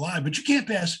alive. But you can't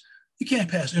pass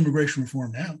immigration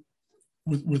reform now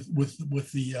with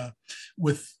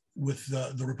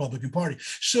the Republican Party.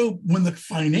 So when the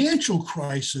financial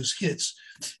crisis hits,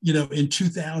 you know, in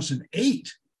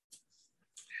 2008,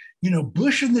 you know,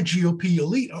 Bush and the GOP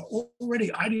elite are already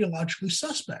ideologically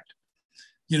suspect,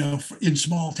 you know, in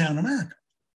small town America.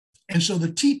 And so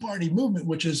the Tea Party movement,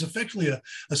 which is effectively a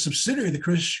subsidiary of the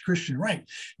Christian right,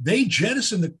 they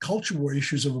jettison the culture war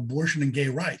issues of abortion and gay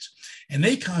rights. And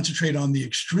they concentrate on the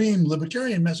extreme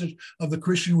libertarian message of the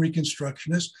Christian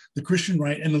Reconstructionists, the Christian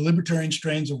right, and the libertarian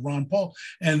strains of Ron Paul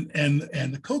and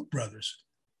the Koch brothers.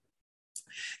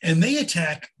 And they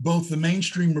attack both the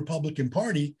mainstream Republican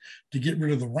Party to get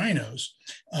rid of the rhinos,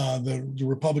 the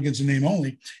Republicans in name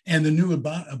only, and the new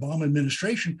Obama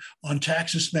administration on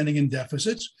taxes, spending, and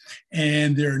deficits.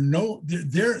 And their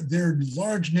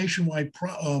large nationwide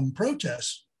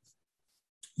protests,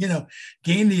 you know,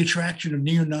 gain the attraction of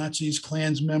neo-Nazis,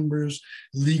 Klans members,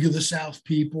 League of the South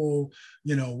people,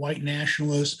 you know, white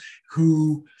nationalists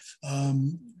who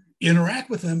interact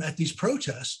with them at these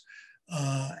protests.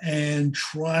 And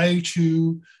try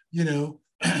to, you know,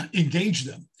 engage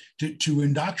them, to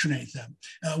indoctrinate them,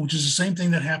 which is the same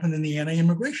thing that happened in the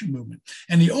anti-immigration movement.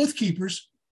 And the Oath Keepers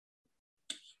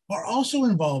are also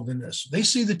involved in this. They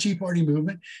see the Tea Party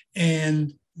movement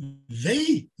and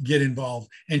they get involved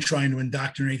in trying to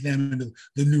indoctrinate them into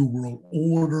the New World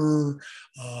Order,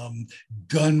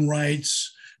 gun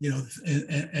rights, you know,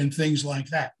 and things like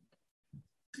that.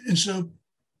 And so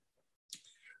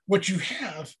what you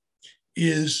have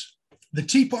is the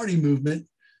Tea Party movement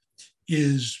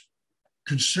is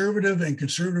conservative and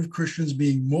conservative Christians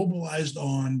being mobilized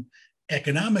on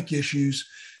economic issues.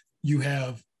 You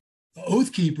have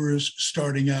Oath Keepers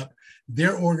starting up.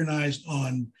 They're organized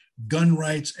on gun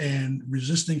rights and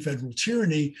resisting federal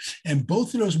tyranny. And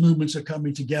both of those movements are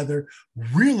coming together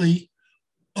really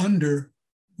under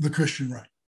the Christian right.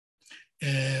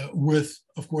 With,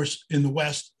 of course, in the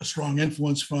West, a strong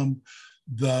influence from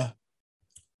the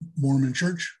Mormon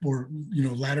Church, or, you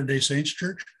know, Latter-day Saints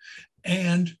Church,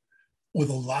 and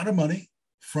with a lot of money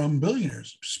from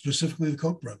billionaires, specifically the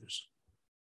Koch brothers.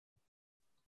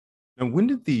 And when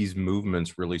did these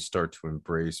movements really start to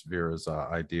embrace Vieira's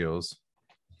ideals?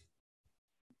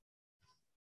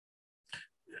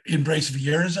 Embrace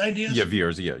Vieira's ideas? Yeah,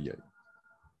 Vieira's, yeah.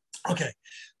 Okay,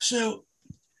 so,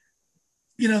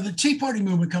 you know, the Tea Party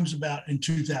movement comes about in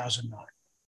 2009,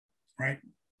 right?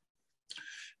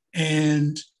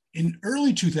 And in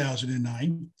early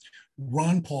 2009,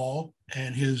 Ron Paul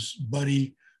and his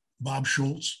buddy Bob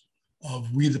Schultz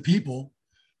of We the People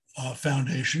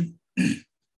Foundation,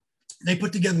 they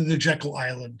put together the Jekyll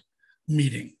Island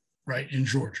meeting, right, in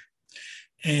Georgia.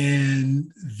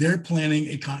 And they're planning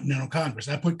a Continental Congress.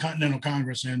 I put Continental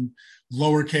Congress in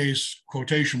lowercase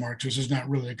quotation marks. This is not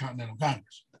really a Continental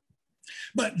Congress.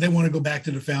 But they want to go back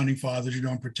to the founding fathers,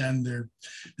 and pretend they're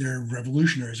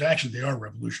revolutionaries. Actually, they are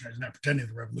revolutionaries, not pretending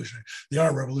they're revolutionaries. They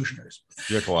are revolutionaries.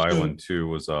 Jekyll Island, too,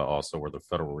 was also where the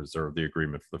Federal Reserve, the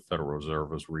agreement for the Federal Reserve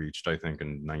was reached, I think,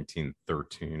 in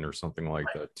 1913 or something like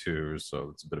that, too. So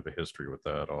it's a bit of a history with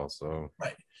that also.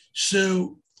 Right.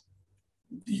 So,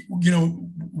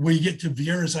 where you get to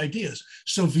Vieira's ideas.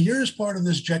 So Vieira is part of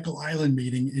this Jekyll Island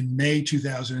meeting in May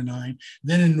 2009.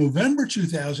 Then in November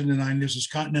 2009, there's this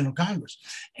Continental Congress.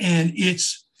 And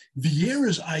it's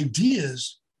Vieira's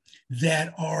ideas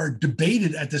that are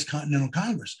debated at this Continental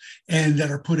Congress and that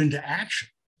are put into action.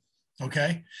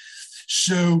 Okay.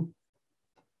 So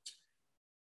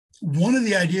one of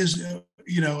the ideas,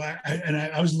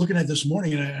 I was looking at this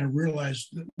morning and I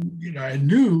realized, I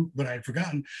knew, but I had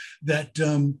forgotten that,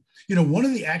 one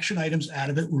of the action items out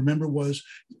of it, remember, was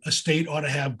a state ought to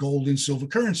have gold and silver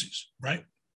currencies, right?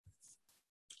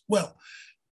 Well,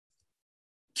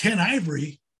 Ken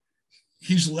Ivory,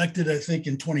 he's elected, I think,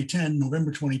 in 2010,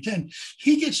 November 2010,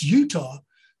 he gets Utah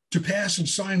to pass and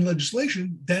sign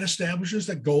legislation that establishes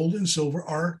that gold and silver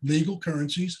are legal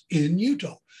currencies in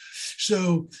Utah.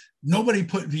 So nobody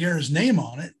put Vieira's name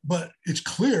on it, but it's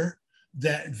clear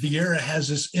that Vieira has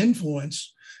this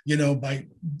influence,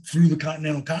 through the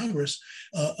Continental Congress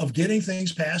of getting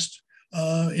things passed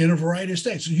in a variety of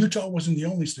states. So Utah wasn't the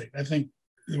only state. I think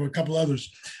there were a couple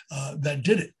others that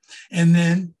did it. And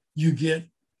then you get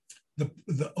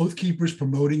the Oath Keepers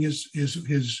promoting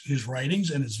his writings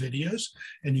and his videos,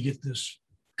 and you get this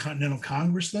Continental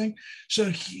Congress thing.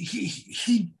 So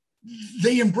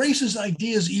they embrace his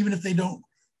ideas even if they don't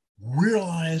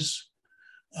realize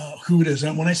who it is.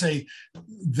 And when I say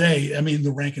they, I mean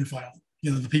the rank and file.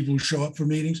 The people who show up for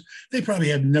meetings, they probably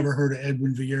have never heard of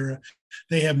Edwin Vieira.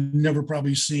 They have never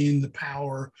probably seen the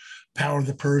power of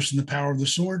the purse and the power of the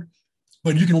sword.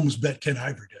 But you can almost bet Ken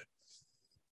Ivory did.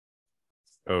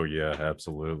 Oh, yeah,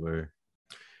 absolutely.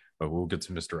 But we'll get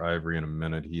to Mr. Ivory in a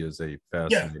minute. He is a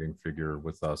fascinating figure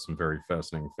with some very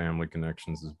fascinating family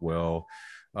connections as well.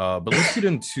 But let's get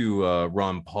into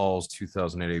Ron Paul's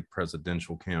 2008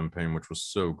 presidential campaign, which was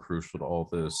so crucial to all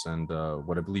this, and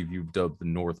what I believe you've dubbed the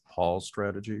North Paul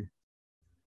strategy.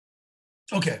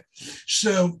 Okay.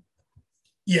 So,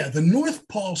 the North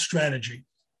Paul strategy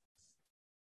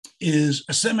is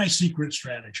a semi-secret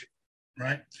strategy,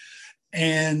 right?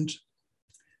 And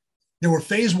there were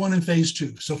phase 1 and phase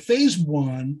 2. So phase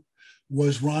 1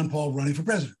 was Ron Paul running for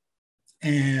president.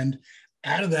 And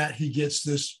out of that, he gets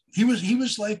this, he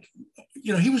was like,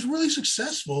 he was really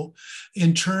successful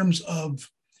in terms of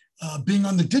being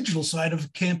on the digital side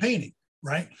of campaigning,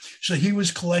 right? So he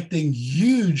was collecting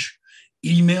huge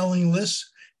emailing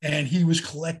lists, and he was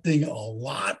collecting a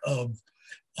lot of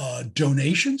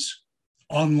donations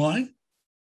online.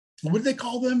 What did they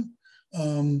call them?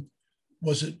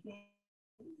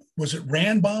 Was it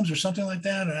Rand bombs or something like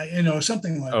that?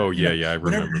 Something like. Oh yeah, I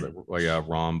remember that. Well, yeah,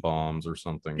 Ron bombs or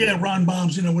something. Yeah, Ron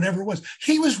bombs. Whatever it was.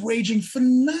 He was raging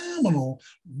phenomenal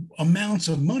amounts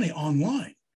of money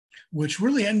online, which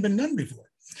really hadn't been done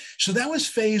before. So that was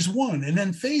phase 1, and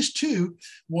then phase 2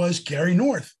 was Gary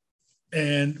North,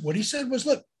 and what he said was,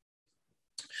 look,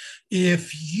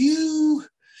 if you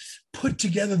put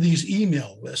together these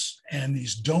email lists and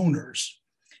these donors,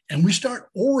 and we start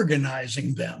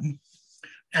organizing them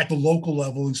at the local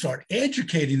level and start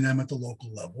educating them at the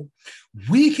local level,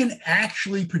 we can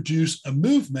actually produce a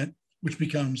movement which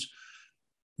becomes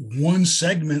one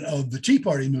segment of the Tea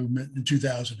Party movement in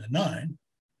 2009.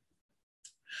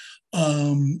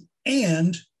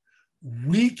 And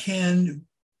we can,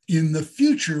 in the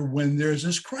future, when there's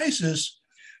this crisis,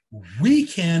 we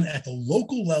can, at the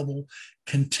local level,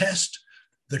 contest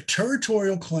the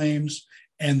territorial claims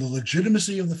and the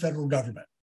legitimacy of the federal government.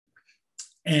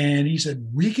 And he said,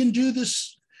 we can do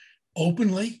this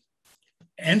openly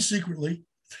and secretly,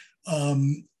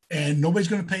 and nobody's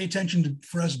going to pay attention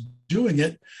for us doing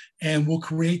it. And we'll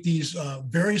create these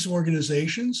various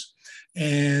organizations,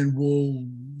 and we'll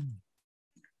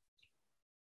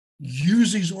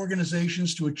use these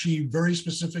organizations to achieve very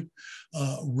specific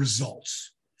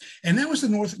results. And that was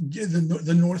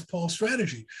the North Paul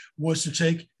strategy, was to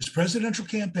take his presidential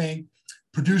campaign,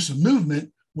 produce a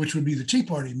movement, which would be the Tea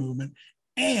Party movement,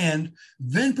 and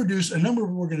then produce a number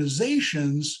of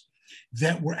organizations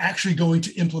that were actually going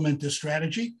to implement this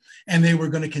strategy, and they were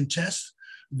going to contest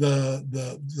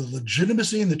the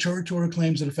legitimacy and the territorial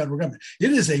claims of the federal government.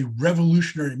 It is a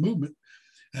revolutionary movement,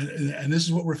 and this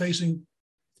is what we're facing,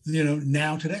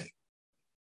 now today.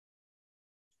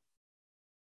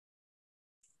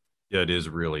 Yeah, it is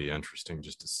really interesting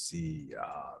just to see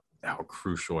how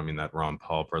crucial, I mean, that Ron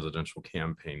Paul presidential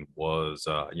campaign was.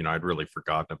 I'd really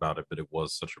forgotten about it, but it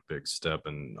was such a big step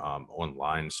in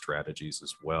online strategies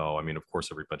as well. I mean, of course,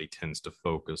 everybody tends to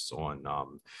focus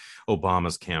on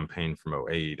Obama's campaign from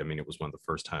 '08. I mean, it was one of the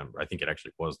first time, I think it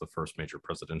actually was the first major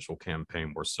presidential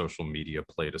campaign where social media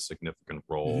played a significant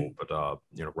role. Mm-hmm. But,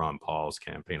 Ron Paul's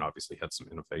campaign obviously had some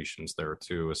innovations there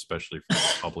too, especially for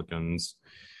Republicans.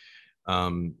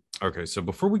 Okay, so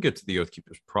before we get to the Oath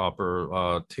Keepers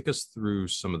proper, take us through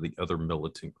some of the other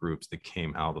militant groups that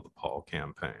came out of the Paul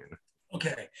campaign.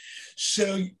 Okay,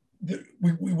 so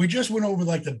we just went over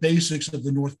like the basics of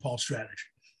the North Paul strategy.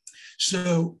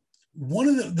 So one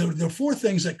of the four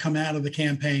things that come out of the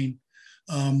campaign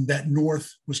that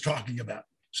North was talking about.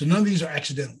 So none of these are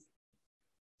accidental,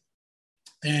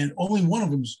 and only one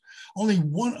of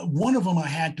them I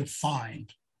had to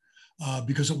find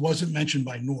because it wasn't mentioned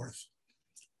by North.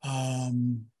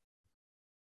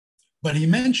 But he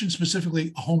mentioned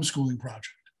specifically a homeschooling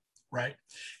project, right?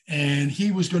 And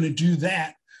he was going to do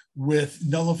that with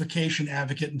nullification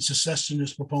advocate and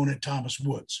secessionist proponent Thomas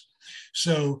Woods.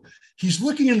 So he's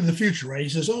looking into the future, right? He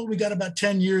says, oh, we got about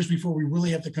 10 years before we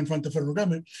really have to confront the federal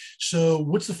government. So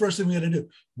what's the first thing we got to do?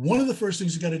 One of the first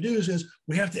things we got to do is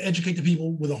we have to educate the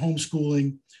people with a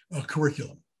homeschooling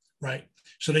curriculum, right?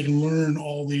 So they can learn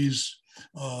all these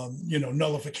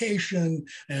nullification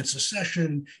and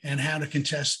secession and how to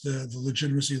contest the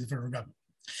legitimacy of the federal government.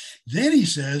 Then he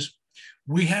says,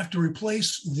 we have to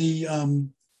replace the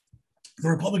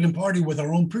Republican Party with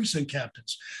our own precinct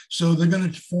captains. So they're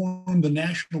going to form the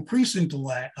National Precinct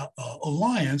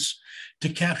Alliance to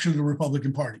capture the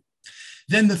Republican Party.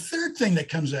 Then the third thing that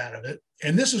comes out of it,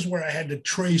 and this is where I had to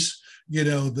trace,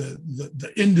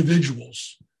 the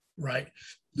individuals, right?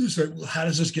 So how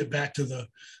does this get back to the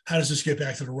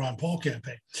Ron Paul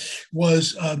campaign?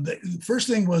 Was the first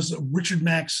thing was Richard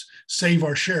Mack's Save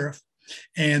Our Sheriff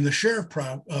and the Sheriff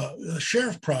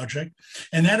Project,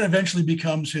 and that eventually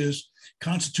becomes his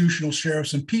Constitutional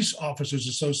Sheriffs and Peace Officers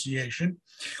Association,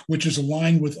 which is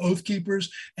aligned with Oath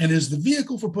Keepers and is the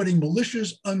vehicle for putting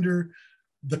militias under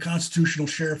the Constitutional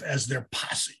Sheriff as their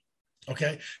posse.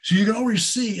 Okay, so you can already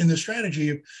see in the strategy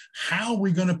of how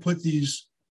we're going to put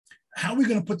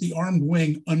the armed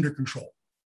wing under control,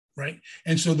 right?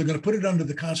 And so they're going to put it under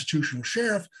the constitutional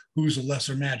sheriff, who's a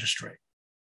lesser magistrate.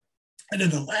 And then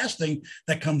the last thing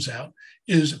that comes out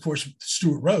is, of course,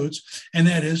 Stewart Rhodes, and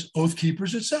that is Oath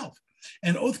Keepers itself.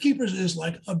 And Oath Keepers is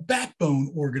like a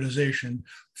backbone organization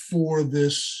for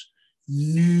this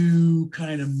new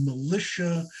kind of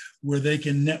militia where they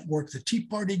can network the Tea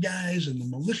Party guys and the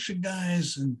militia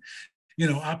guys and,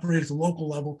 operate at the local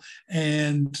level.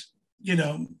 And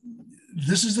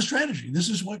this is the strategy. This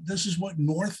is what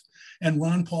North and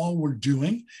Ron Paul were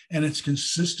doing, and it's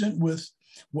consistent with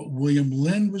what William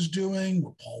Lind was doing,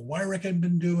 what Paul Weyrich had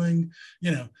been doing.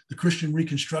 The Christian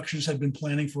Reconstructionists had been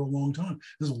planning for a long time.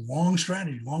 This is a long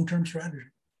strategy, long-term strategy.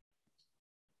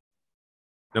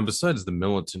 Now, besides the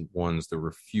militant ones, there were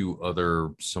a few other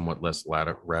somewhat less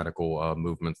radical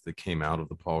movements that came out of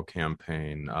the Paul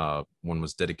campaign. One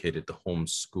was dedicated to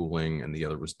homeschooling, and the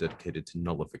other was dedicated to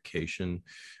nullification.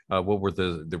 What were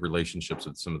the relationships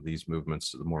of some of these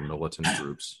movements to the more militant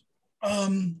groups?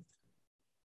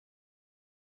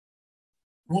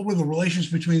 What were the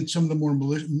relations between some of the more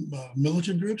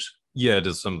militant groups? Yeah,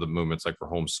 to some of the movements like for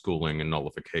homeschooling and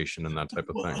nullification and that type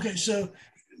of thing. Okay, so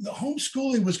the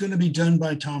homeschooling was going to be done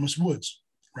by Thomas Woods,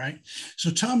 right? So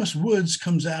Thomas Woods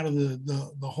comes out of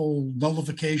the whole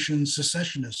nullification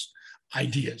secessionist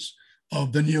ideas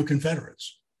of the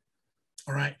neo-Confederates,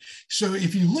 all right? So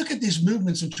if you look at these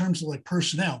movements in terms of like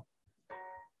personnel,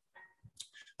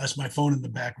 that's my phone in the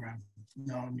background.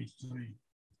 No, let me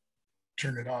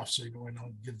turn it off so you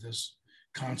don't get this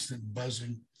constant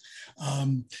buzzing.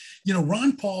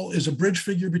 Ron Paul is a bridge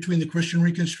figure between the Christian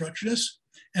Reconstructionists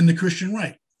and the Christian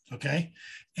right, okay?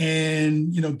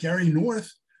 And, Gary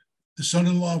North, the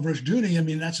son-in-law of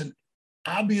Rushdoony, that's an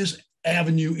obvious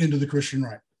avenue into the Christian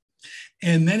right.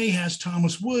 And then he has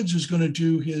Thomas Woods, who's going to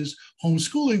do his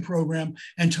homeschooling program.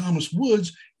 And Thomas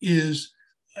Woods is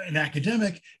an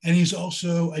academic, and he's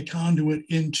also a conduit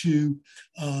into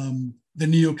the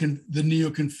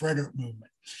neo-Confederate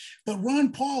movement. But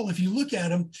Ron Paul, if you look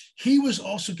at him, he was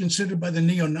also considered by the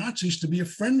neo-Nazis to be a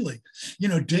friendly.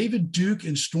 David Duke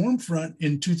and Stormfront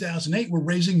in 2008 were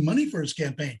raising money for his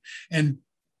campaign. And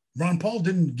Ron Paul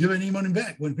didn't give any money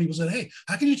back when people said, hey,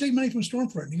 how can you take money from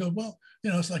Stormfront? And he goes, well,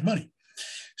 it's like money.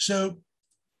 So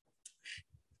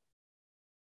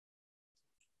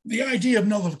the idea of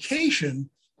nullification,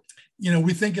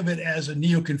 we think of it as a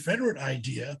neo-Confederate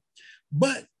idea,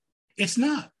 but it's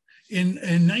not. In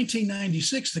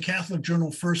 1996, the Catholic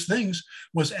journal First Things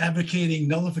was advocating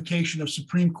nullification of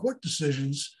Supreme Court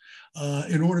decisions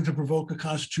in order to provoke a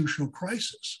constitutional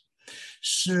crisis.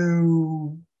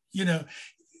 So, you know,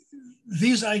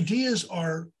 these ideas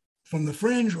are from the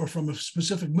fringe or from a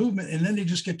specific movement, and then they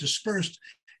just get dispersed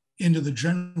into the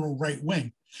general right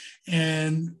wing.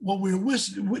 And what we're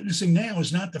witnessing now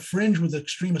is not the fringe with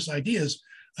extremist ideas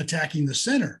attacking the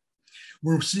center.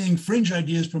 We're seeing fringe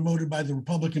ideas promoted by the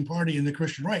Republican Party and the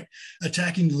Christian right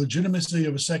attacking the legitimacy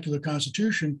of a secular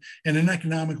constitution and an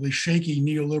economically shaky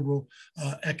neoliberal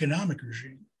economic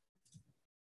regime.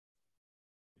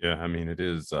 Yeah, I mean,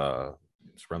 it's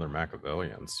rather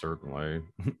Machiavellian, certainly.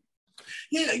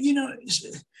 Yeah, you know,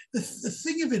 the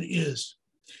thing of it is,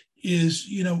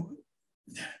 you know,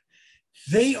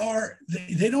 they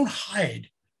don't hide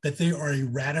that they are a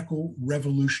radical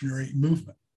revolutionary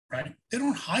movement, right? They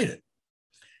don't hide it.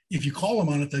 If you call them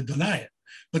on it, they deny it,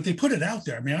 but they put it out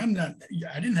there. I mean,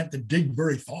 I didn't have to dig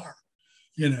very far,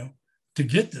 you know, to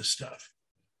get this stuff,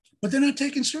 but they're not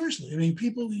taken seriously. I mean,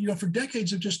 people, you know, for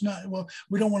decades have just not, well,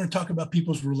 we don't want to talk about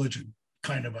people's religion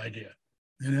kind of idea,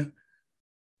 you know?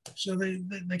 So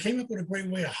they came up with a great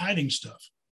way of hiding stuff.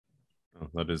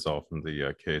 That is often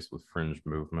the case with fringe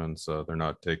movements. They're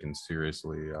not taken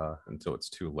seriously until it's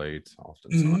too late,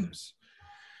 oftentimes.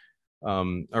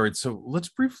 All right, so let's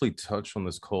briefly touch on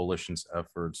this coalition's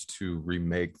efforts to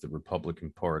remake the Republican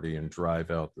Party and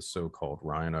drive out the so-called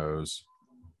rhinos.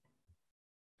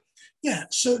 Yeah,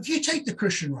 so if you take the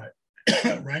Christian right,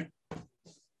 right?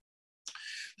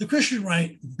 The Christian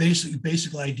right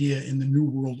basic idea in the New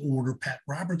World Order, Pat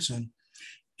Robertson,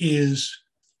 is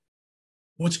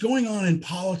what's going on in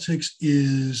politics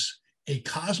is a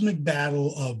cosmic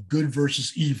battle of good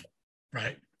versus evil,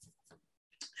 right?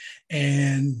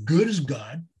 And good is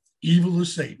God, evil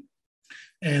is Satan.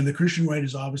 And the Christian right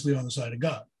is obviously on the side of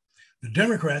God. The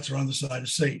Democrats are on the side of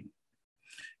Satan.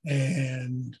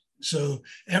 And so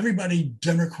everybody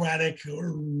Democratic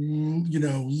or, you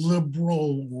know,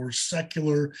 liberal or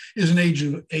secular is an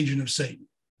agent of Satan,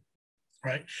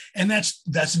 right? And that's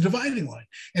a dividing line.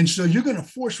 And so you're going to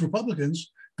force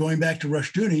Republicans, going back to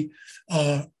Rushdoony,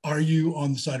 are you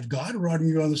on the side of God or are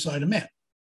you on the side of man?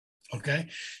 Okay.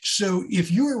 So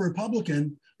if you're a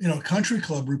Republican, you know, a country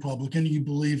club Republican, you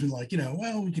believe in, like, you know,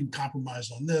 well, we can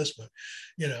compromise on this, but,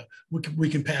 you know, we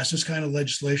can pass this kind of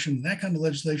legislation and that kind of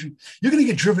legislation, you're going to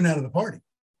get driven out of the party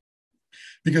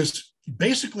because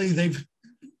basically they've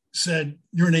said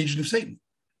you're an agent of Satan.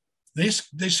 They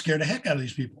scare the heck out of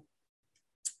these people.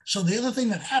 So the other thing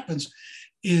that happens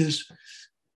is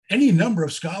any number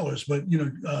of scholars, but, you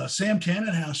know, Sam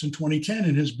Tannenhouse in 2010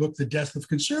 in his book, The Death of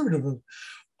Conservatism,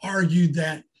 argued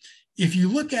that if you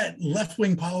look at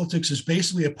left-wing politics as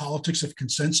basically a politics of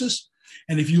consensus,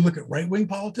 and if you look at right-wing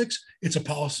politics, it's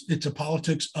a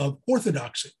politics of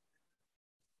orthodoxy.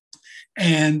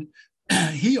 And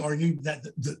he argued that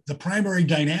the primary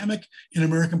dynamic in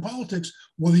American politics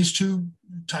were these two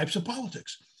types of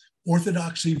politics,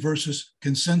 orthodoxy versus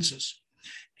consensus.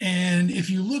 And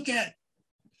if you look at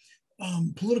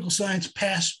political science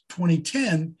past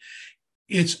 2010,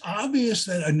 it's obvious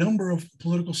that a number of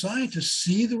political scientists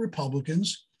see the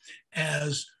Republicans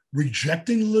as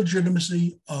rejecting the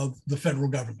legitimacy of the federal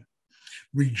government,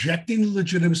 rejecting the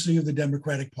legitimacy of the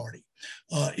Democratic Party,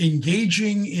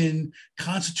 engaging in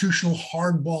constitutional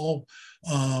hardball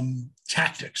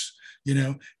tactics, you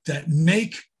know, that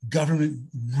make government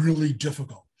really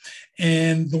difficult.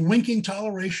 And the winking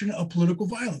toleration of political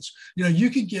violence. You know, you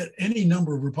could get any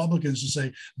number of Republicans to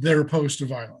say they're opposed to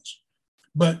violence,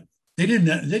 but they did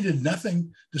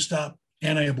nothing to stop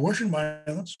anti-abortion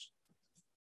violence.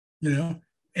 You know,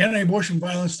 anti-abortion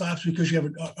violence stops because you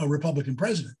have a Republican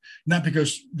president, not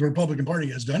because the Republican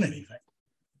Party has done anything.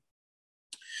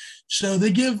 So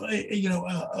they give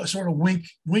a sort of wink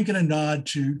and a nod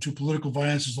to political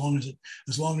violence as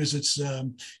long as it's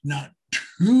not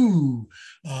too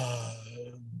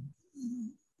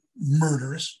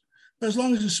murderous. But as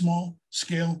long as it's small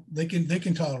scale, they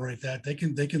can tolerate that. They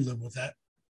can live with that.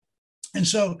 And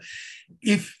so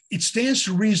if it stands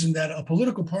to reason that a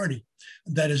political party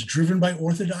that is driven by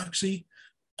orthodoxy,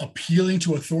 appealing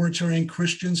to authoritarian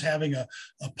Christians, having an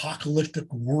apocalyptic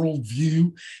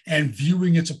worldview, and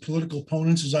viewing its political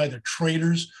opponents as either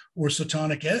traitors or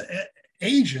satanic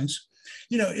agents,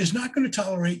 you know, is not going to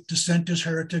tolerate dissenters,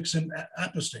 heretics, and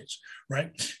apostates,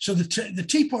 right? So the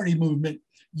Tea Party movement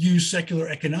used secular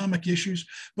economic issues,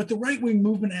 but the right-wing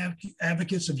movement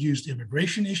advocates have used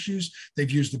immigration issues, they've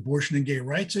used abortion and gay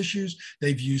rights issues,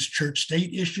 they've used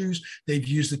church-state issues, they've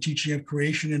used the teaching of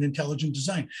creation and intelligent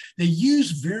design. They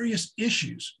use various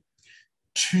issues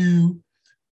to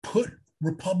put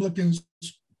Republicans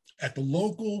at the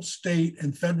local, state,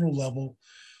 and federal level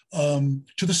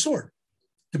to the sword,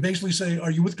 to basically say,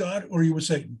 are you with God or are you with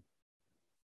Satan?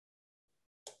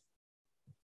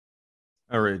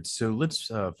 All right, so let's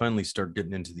finally start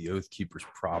getting into the Oath Keepers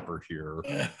proper here.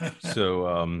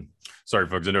 So, sorry,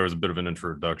 folks, I know it was a bit of an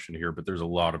introduction here, but there's a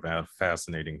lot of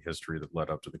fascinating history that led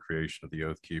up to the creation of the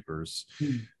Oath Keepers.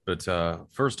 But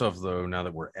first off, though, now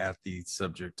that we're at the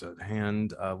subject at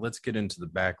hand, let's get into the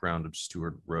background of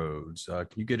Stewart Rhodes. Can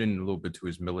you get in a little bit to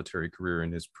his military career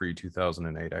and his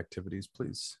pre-2008 activities,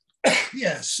 please?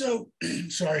 Yeah, so,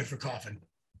 sorry for coughing.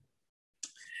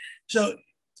 So,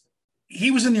 he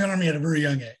was in the Army at a very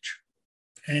young age,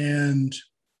 and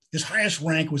his highest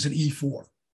rank was an E4,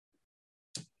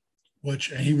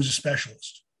 and he was a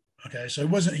specialist. Okay, so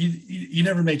he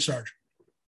never made sergeant.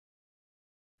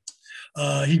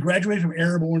 He graduated from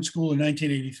Airborne School in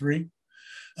 1983.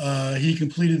 He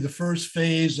completed the first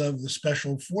phase of the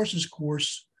Special Forces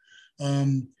course,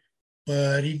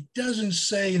 but he doesn't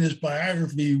say in his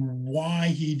biography why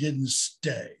he didn't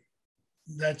stay.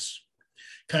 That's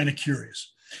kind of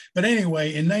curious. But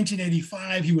anyway, in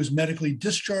 1985, he was medically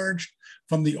discharged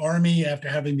from the Army after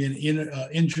having been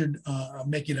injured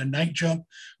making a night jump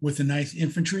with the 9th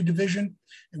Infantry Division,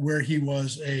 where he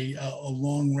was a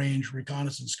long-range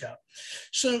reconnaissance scout.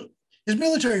 So his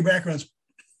military background's,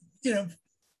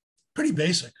 pretty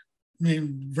basic. I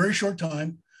mean, very short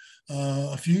time,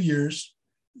 a few years,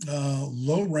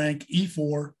 low rank,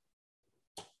 E4,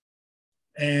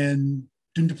 and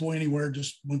didn't deploy anywhere,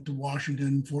 just went to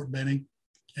Washington, Fort Benning.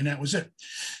 And that was it.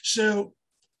 So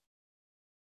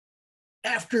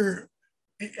after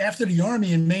the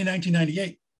Army in May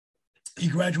 1998, he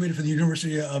graduated from the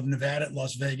University of Nevada at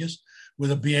Las Vegas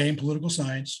with a BA in political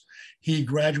science. He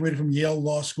graduated from Yale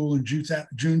Law School in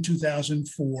June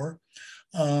 2004.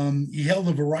 He held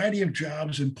a variety of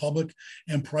jobs in public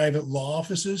and private law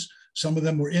offices. Some of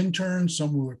them were interns,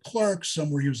 some were clerks, some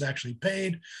where he was actually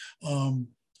paid.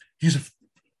 He's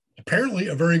apparently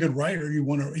a very good writer. He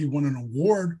won an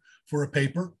award for a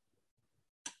paper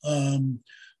on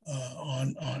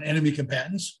enemy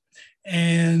combatants.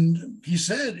 And he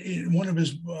said in one of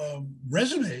his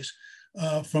resumes,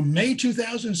 from May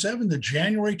 2007 to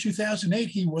January 2008,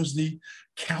 he was the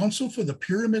counsel for the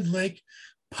Pyramid Lake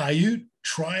Paiute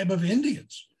tribe of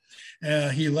Indians.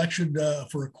 He lectured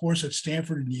for a course at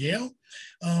Stanford and Yale.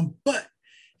 But,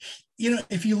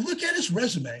 if you look at his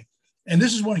resume, and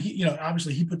this is one he,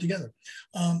 obviously he put together.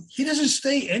 He doesn't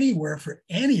stay anywhere for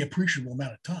any appreciable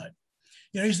amount of time.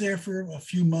 He's there for a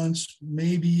few months,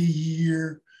 maybe a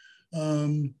year,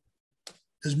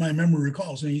 as my memory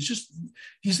recalls. And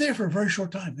he's there for a very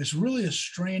short time. It's really a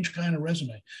strange kind of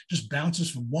resume. Just bounces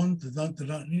from one to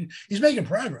the. He's making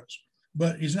progress,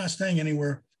 but he's not staying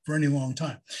anywhere for any long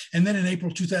time. And then in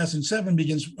April 2007,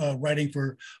 begins writing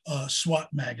for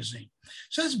SWAT magazine.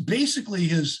 So that's basically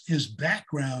his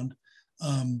background.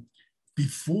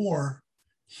 Before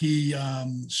he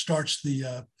starts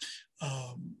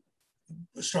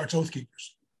Oath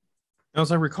Keepers. Now,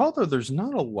 as I recall, though, there's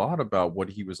not a lot about what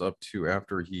he was up to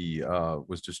after he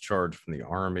was discharged from the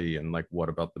Army, and what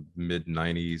about the mid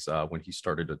 90s when he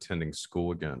started attending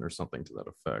school again or something to that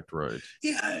effect, right?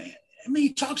 Yeah, I mean,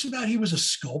 he talks about he was a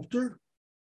sculptor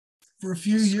for a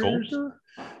few years.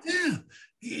 Yeah.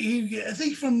 I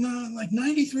think from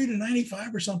 93 to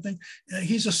 95 or something,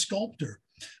 he's a sculptor.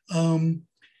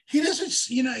 He doesn't,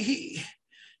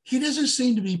 he doesn't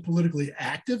seem to be politically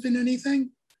active in anything.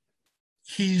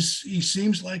 He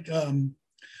seems like, a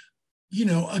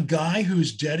guy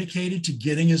who's dedicated to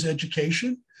getting his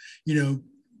education,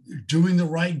 doing the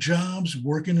right jobs,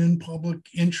 working in public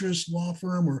interest law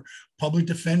firm or public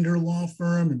defender law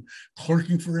firm and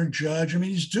clerking for a judge. I mean,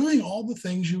 he's doing all the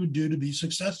things you would do to be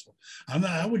successful.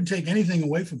 I wouldn't take anything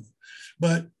away from him,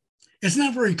 but it's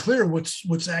not very clear what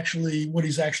he's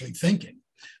actually thinking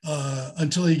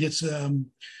until he gets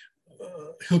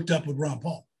hooked up with Ron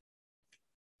Paul.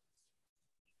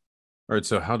 All right,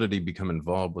 so how did he become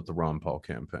involved with the Ron Paul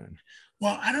campaign?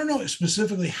 Well, I don't know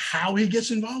specifically how he gets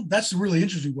involved. That's a really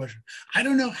interesting question. I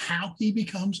don't know how he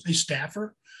becomes a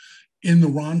staffer in the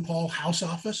Ron Paul House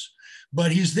office,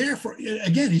 but he's there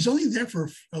he's only there for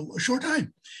a short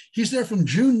time. He's there from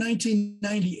June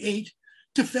 1998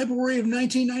 to February of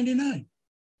 1999.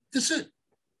 That's it.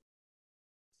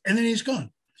 And then he's gone.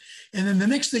 And then the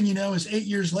next thing you know is 8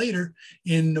 years later,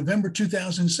 in November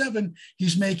 2007,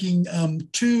 he's making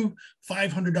two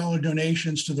 $500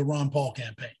 donations to the Ron Paul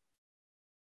campaign.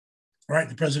 Right,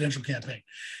 the presidential campaign.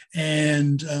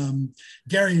 And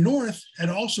Gary North had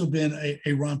also been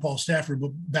a Ron Paul staffer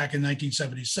back in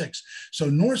 1976. So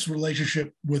North's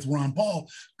relationship with Ron Paul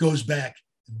goes back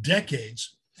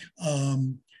decades.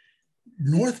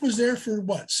 North was there for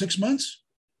what, 6 months?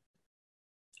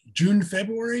 June to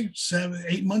February,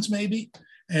 8 months maybe.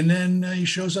 And then he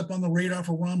shows up on the radar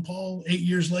for Ron Paul 8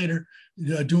 years later,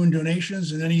 doing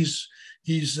donations. And then he's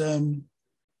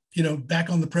back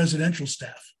on the presidential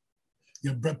staff,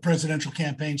 presidential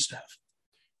campaign staff.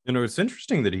 It's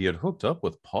interesting that he had hooked up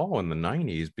with Paul in the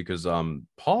 90s because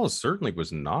Paul certainly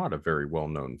was not a very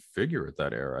well-known figure at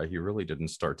that era. He really didn't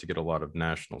start to get a lot of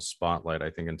national spotlight, I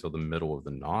think, until the middle of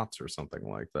the noughts or something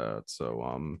like that.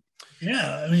 So,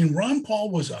 yeah, I mean, Ron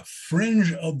Paul was a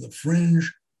fringe of the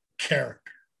fringe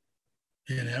character,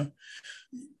 And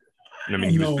I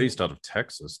mean, he was based out of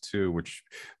Texas too, which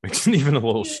makes it even a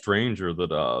little stranger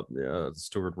that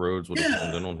Stewart Rhodes would have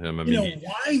honed in on him. I mean,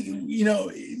 why?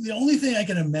 The only thing I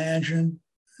can imagine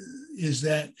is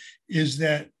that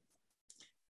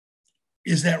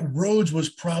Rhodes was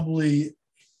probably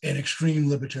an extreme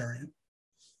libertarian,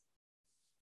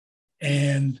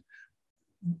 and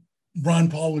Ron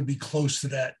Paul would be close to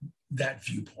that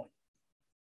viewpoint.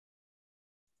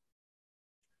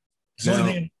 It's the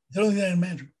only thing I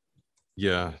imagine.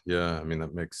 Yeah. I mean,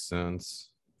 that makes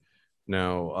sense.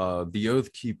 Now, the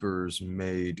Oath Keepers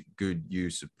made good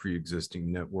use of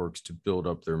pre-existing networks to build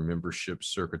up their membership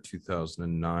circa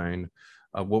 2009.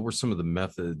 What were some of the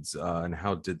methods and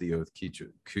how did the Oath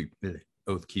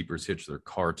Keepers hitch their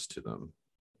carts to them?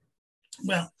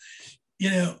 Well,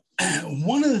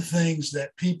 one of the things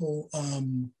that people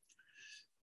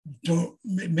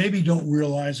don't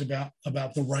realize about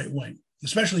the right wing,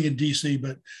 especially in DC,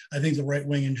 but I think the right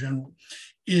wing in general,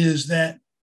 is that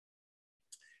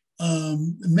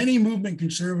many movement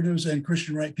conservatives and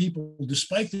Christian right people,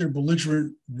 despite their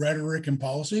belligerent rhetoric and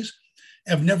policies,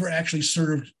 have never actually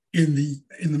served in the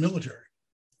military,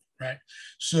 right?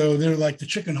 So they're like the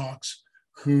chicken hawks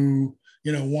who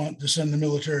want to send the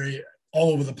military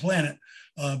all over the planet,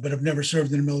 but have never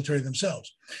served in the military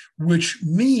themselves, which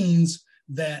means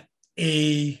that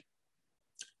a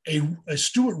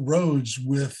Stewart Rhodes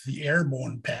with the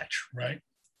airborne patch, right?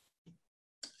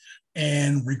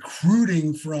 And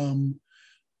recruiting from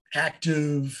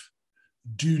active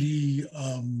duty,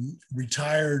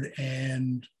 retired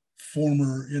and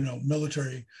former,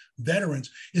 military veterans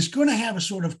is going to have a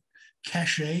sort of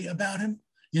cachet about him,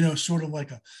 sort of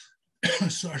like a,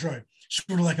 sort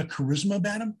of like a charisma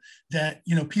about him that,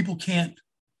 people can't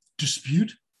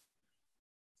dispute.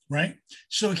 Right.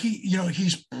 So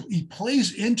he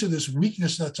plays into this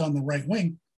weakness that's on the right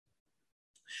wing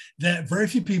that very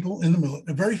few people on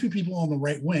the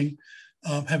right wing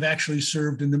have actually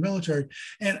served in the military.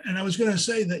 And I was going to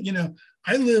say that,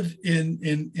 I live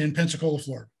in Pensacola,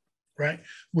 Florida, right,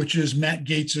 which is Matt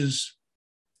Gaetz's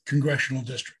congressional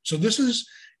district. So this is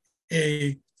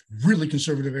a really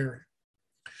conservative area.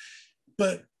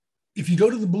 But if you go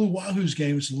to the Blue Wahoos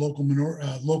game, it's a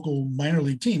local minor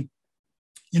league team,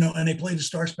 and they play the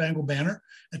Star Spangled Banner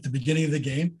at the beginning of the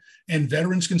game, and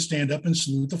veterans can stand up and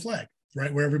salute the flag,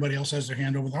 right, where everybody else has their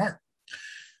hand over the heart.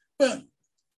 But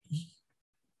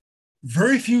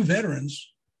very few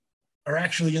veterans are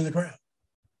actually in the crowd.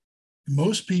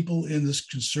 Most people in this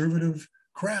conservative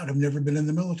crowd have never been in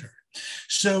the military.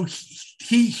 So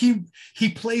he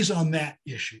plays on that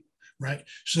issue, right?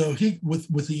 So he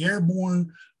with the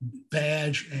airborne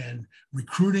badge and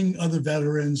recruiting other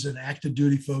veterans and active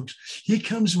duty folks, he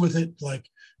comes with it like,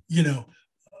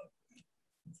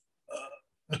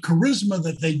 a charisma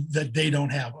that they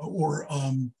don't have, or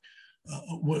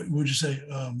what would you say,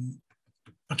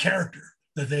 a character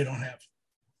that they don't have.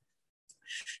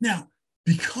 Now,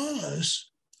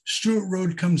 because Stewart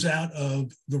Rhodes comes out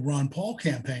of the Ron Paul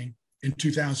campaign in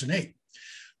 2008,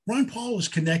 Ron Paul is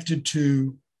connected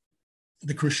to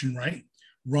the Christian right.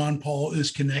 Ron Paul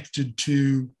is connected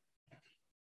to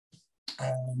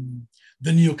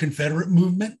the Neo-Confederate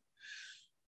movement.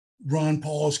 Ron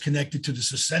Paul is connected to the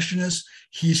secessionists.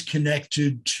 He's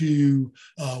connected to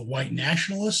white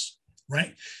nationalists,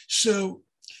 right? So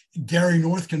Gary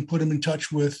North can put him in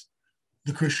touch with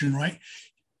the Christian right.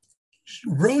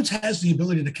 Rhodes has the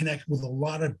ability to connect with a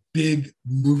lot of big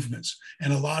movements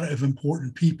and a lot of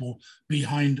important people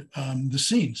behind the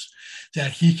scenes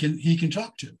that he can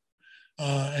talk to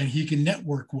and he can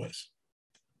network with.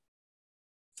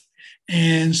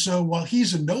 And so while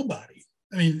he's a nobody,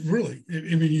 I mean, really,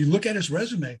 you look at his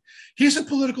resume, he's a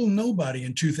political nobody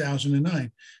in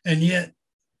 2009, and yet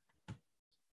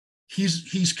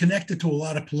he's connected to a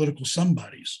lot of political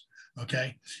somebodies,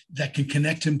 okay, that can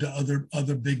connect him to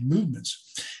other big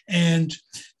movements. And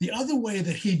the other way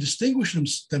that he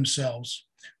distinguished themselves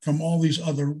from all these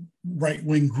other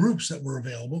right-wing groups that were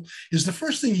available is the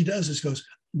first thing he does is goes,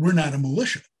 we're not a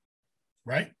militia,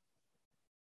 right?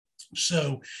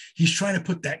 So he's trying to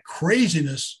put that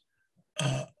craziness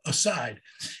aside.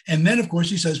 And then, of course,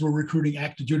 he says we're recruiting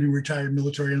active duty retired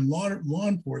military and law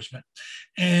enforcement.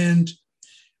 And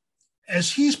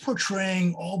as he's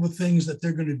portraying all the things that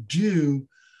they're going to do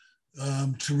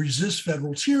to resist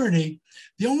federal tyranny,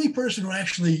 the only person who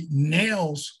actually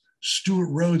nails Stewart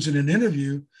Rhodes in an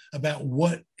interview about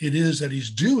what it is that he's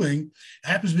doing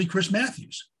happens to be Chris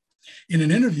Matthews in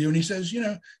an interview. And he says,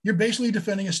 you're basically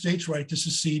defending a state's right to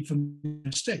secede from the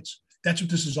United States. That's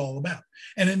what this is all about.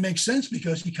 And it makes sense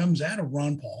because he comes out of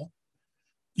Ron Paul,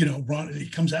 he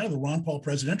comes out of the Ron Paul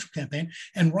presidential campaign,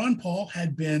 and Ron Paul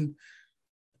had been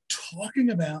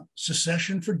talking about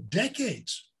secession for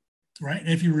decades, right? And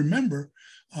if you remember,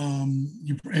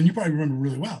 you probably remember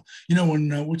really well, when,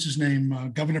 what's his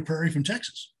name, Governor Perry from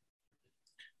Texas,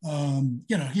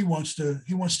 he wants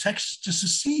Texas to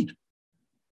secede,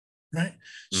 right?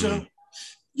 So,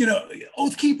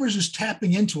 Oath Keepers is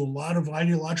tapping into a lot of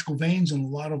ideological veins and a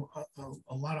lot of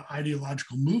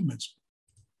ideological movements.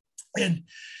 And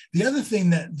the other thing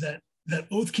that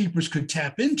Oath Keepers could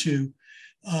tap into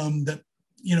that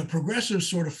progressives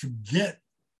sort of forget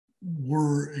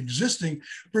were existing.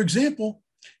 For example,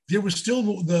 there was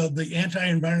still the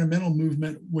anti-environmental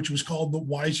movement, which was called the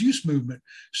Wise Use movement,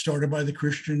 started by the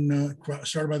Christian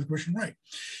right.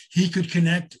 He could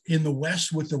connect in the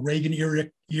West with the Reagan era,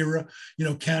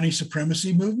 county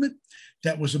supremacy movement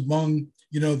that was among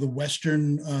the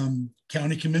Western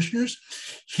county commissioners.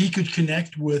 He could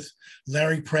connect with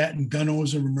Larry Pratt and Gun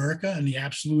Owners of America and the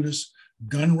absolutist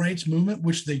gun rights movement,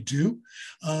 which they do.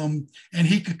 And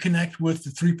he could connect with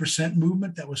the 3%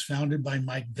 movement that was founded by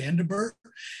Mike Vandenberg.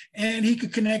 And he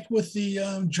could connect with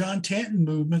the John Tanton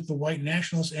movement, the white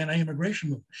nationalist anti-immigration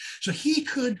movement. So he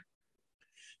could,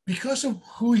 because of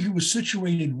who he was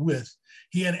situated with,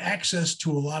 he had access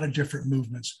to a lot of different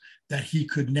movements that he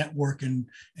could network and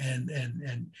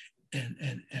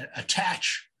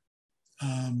attach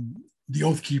the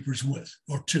Oath Keepers with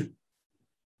or to.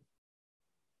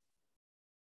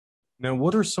 Now,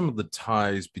 what are some of the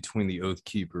ties between the Oath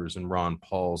Keepers and Ron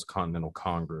Paul's Continental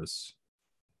Congress?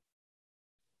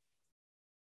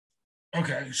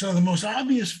 Okay, so the most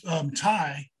obvious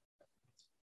tie,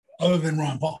 other than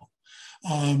Ron Paul,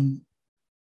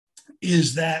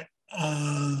 is that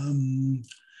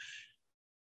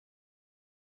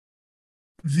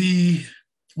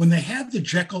when they had the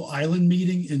Jekyll Island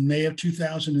meeting in May of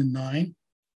 2009,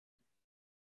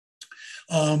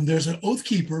 there's an Oath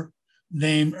Keeper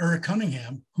named Eric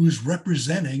Cunningham who's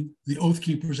representing the Oath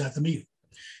Keepers at the meeting.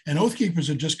 And Oath Keepers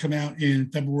had just come out in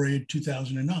February of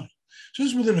 2009. So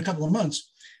this is within a couple of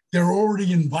months. They're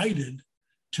already invited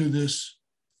to this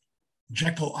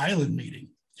Jekyll Island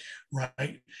meeting,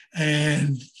 right?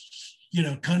 And,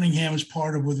 Cunningham is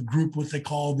part of a group, what they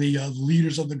call the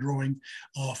leaders of the growing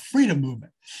freedom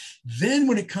movement. Then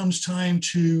when it comes time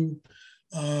to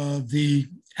the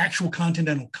actual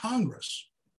Continental Congress,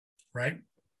 right?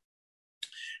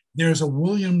 There's a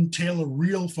William Taylor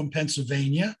Reel from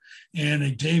Pennsylvania and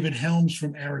a David Helms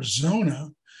from Arizona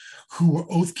who were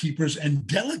Oath Keepers and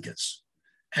delegates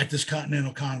at this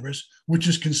Continental Congress, which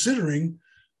is considering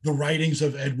the writings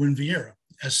of Edwin Vieira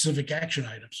as civic action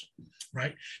items,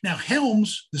 right? Now,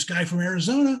 Helms, this guy from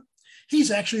Arizona, he's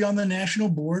actually on the national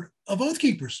board of Oath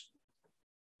Keepers.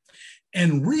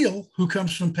 And Reel, who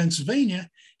comes from Pennsylvania,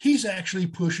 he's actually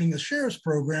pushing a sheriff's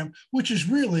program, which is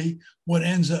really what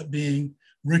ends up being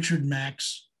Richard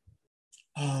Mack's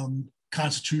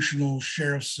Constitutional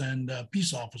Sheriffs and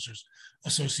Peace Officers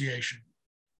Association,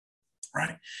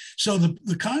 right? So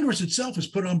the Congress itself is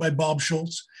put on by Bob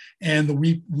Schultz and the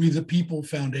We the People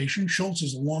Foundation. Schultz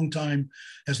is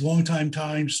has longtime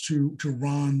ties to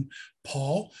Ron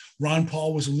Paul. Ron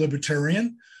Paul was a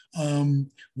libertarian.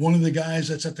 One of the guys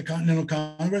that's at the Continental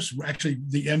Congress, actually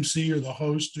the MC or the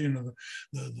host, the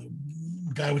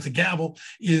guy with the gavel,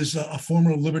 is a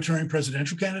former libertarian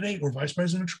presidential candidate or vice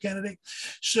presidential candidate.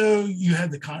 So you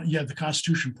have the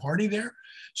Constitution Party there.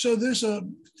 So there's a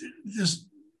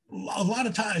lot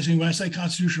of ties. And when I say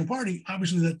Constitutional Party,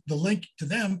 obviously the link to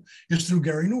them is through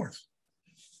Gary North.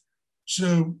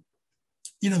 So,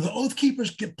 the Oath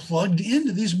Keepers get plugged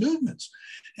into these movements.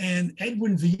 And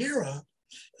Edwin Vieira,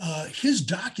 his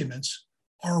documents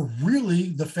are really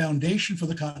the foundation for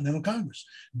the Continental Congress.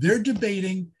 They're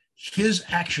debating his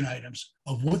action items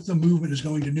of what the movement is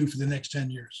going to do for the next 10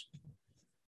 years.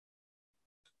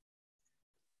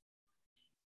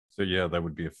 So yeah, that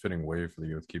would be a fitting way for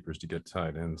the Oath Keepers to get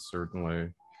tied in, certainly.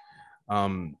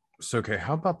 Okay,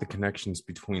 how about the connections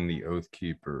between the Oath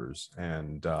Keepers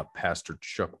and Pastor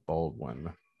Chuck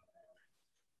Baldwin?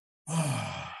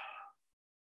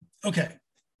 Okay.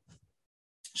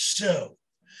 So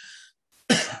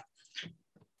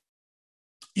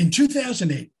In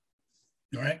 2008,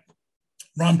 all right,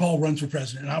 Ron Paul runs for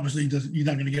president, and obviously he's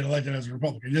not going to get elected as a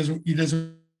Republican. He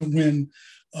doesn't win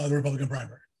the Republican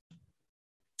primary.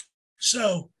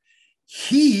 So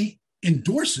he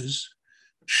endorses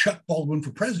Chuck Baldwin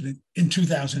for president in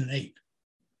 2008.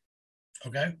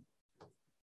 Okay.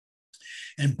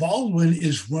 And Baldwin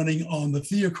is running on the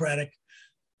theocratic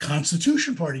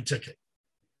Constitution Party ticket.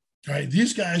 All right.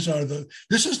 These guys are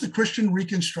this is the Christian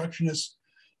Reconstructionist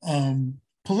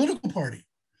political party.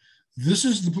 This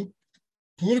is the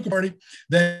political party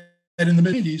that in the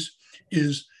mid-80s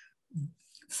is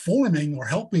forming or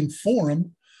helping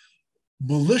form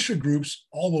militia groups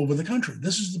all over the country.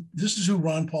 This is who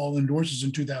Ron Paul endorses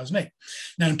in 2008.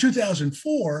 Now, in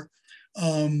 2004,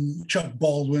 Chuck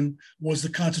Baldwin was the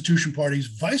Constitution Party's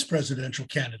vice presidential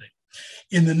candidate.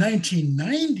 In the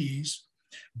 1990s,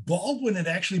 Baldwin had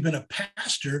actually been a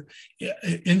pastor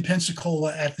in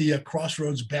Pensacola at the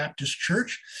Crossroads Baptist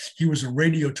Church. He was a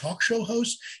radio talk show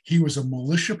host. He was a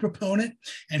militia proponent,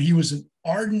 and he was an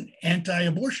ardent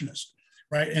anti-abortionist.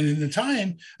 Right. And in the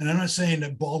time, and I'm not saying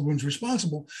that Baldwin's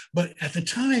responsible, but at the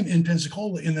time in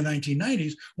Pensacola in the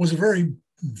 1990s was a very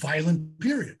violent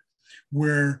period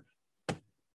where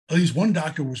at least one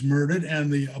doctor was murdered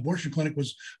and the abortion clinic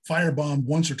was firebombed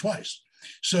once or twice.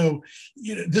 So,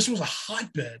 this was a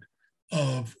hotbed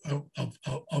of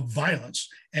violence,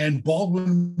 and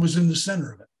Baldwin was in the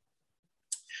center of it.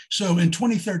 So in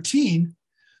 2013,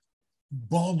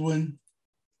 Baldwin,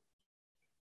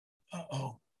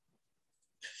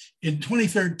 In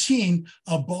 2013,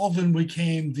 Baldwin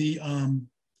became the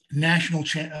national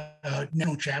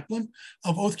chaplain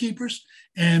of Oath Keepers.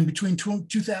 And between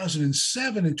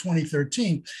 2007 and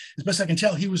 2013, as best I can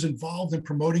tell, he was involved in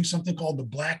promoting something called the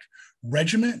Black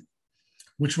Regiment,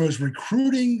 which was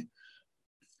recruiting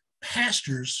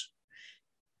pastors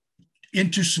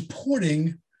into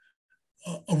supporting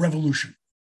a revolution.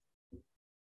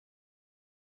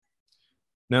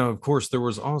 Now, of course, there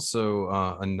was also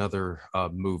another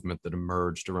movement that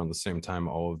emerged around the same time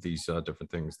all of these different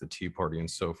things, the Tea Party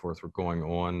and so forth, were going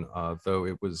on, though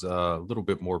it was a little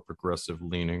bit more progressive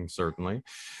leaning, certainly. It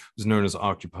was known as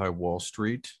Occupy Wall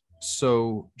Street.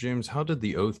 So, James, how did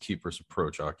the Oath Keepers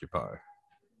approach Occupy?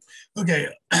 Okay.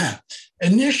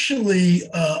 Initially,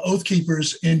 Oath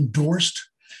Keepers endorsed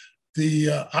the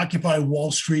Occupy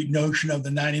Wall Street notion of the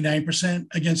 99%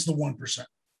 against the 1%.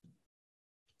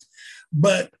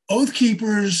 But Oath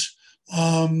Keepers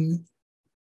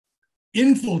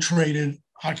infiltrated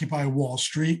Occupy Wall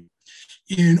Street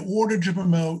in order to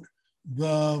promote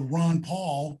the Ron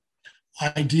Paul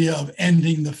idea of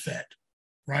ending the Fed,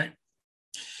 right?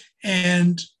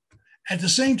 And at the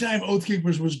same time Oath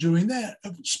Keepers was doing that,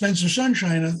 Spencer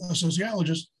Sunshine, a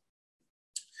sociologist,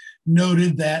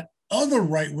 noted that other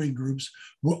right-wing groups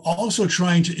were also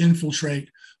trying to infiltrate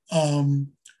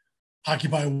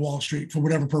Occupy Wall Street for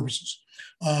whatever purposes,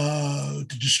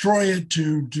 to destroy it,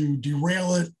 to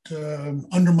derail it,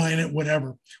 undermine it,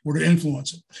 whatever, or to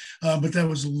influence it. But that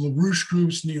was LaRouche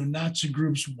groups, neo-Nazi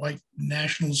groups, white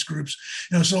nationalist groups.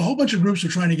 So a whole bunch of groups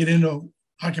were trying to get into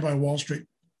Occupy Wall Street.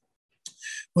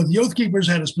 But the Oath Keepers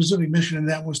had a specific mission, and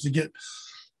that was to get,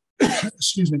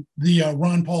 the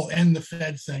Ron Paul and the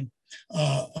Fed thing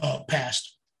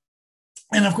passed.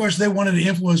 And of course, they wanted to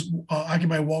influence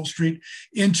Occupy Wall Street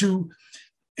into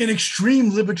an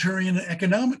extreme libertarian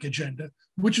economic agenda,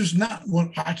 which is not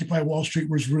what Occupy Wall Street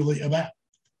was really about.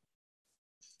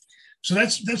 So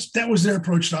that was their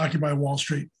approach to Occupy Wall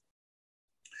Street.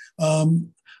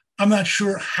 I'm not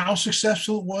sure how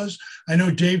successful it was. I know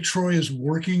Dave Troy is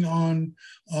working on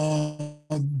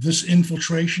this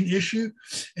infiltration issue.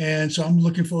 And so I'm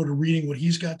looking forward to reading what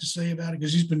he's got to say about it,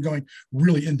 because he's been going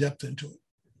really in depth into it.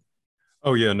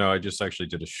 Oh, yeah, no, I just actually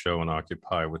did a show on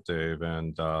Occupy with Dave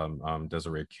and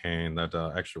Desiree Kane that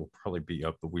actually will probably be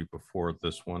up the week before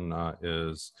this one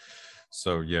is.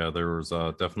 So, yeah, there was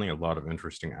definitely a lot of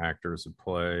interesting actors at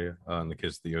play. In the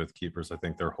case of the Oath Keepers, I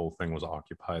think their whole thing was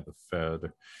Occupy the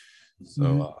Fed.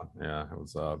 So, yeah, it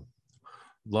was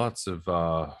lots of,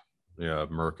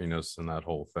 murkiness in that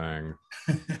whole thing.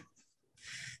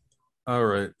 All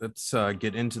right, let's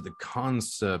get into the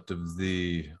concept of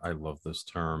I love this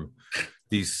term,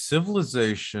 the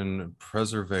civilization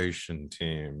preservation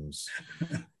teams.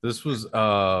 This was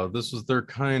their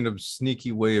kind of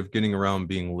sneaky way of getting around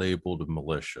being labeled a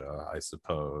militia, I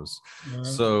suppose.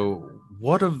 So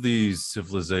what of these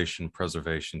civilization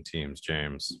preservation teams,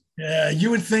 James? Yeah, you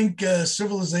would think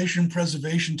civilization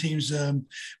preservation teams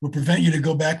would prevent you to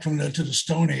go back to the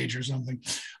Stone Age or something.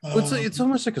 It's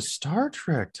almost like a Star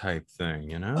Trek type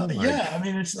thing, Yeah, I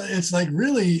mean, it's like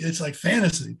really, it's like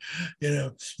fantasy.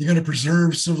 You're going to preserve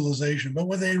preserve civilization. But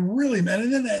what they really meant,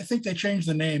 and then I think they changed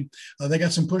the name. They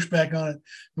got some pushback on it.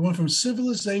 They went from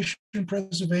civilization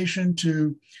preservation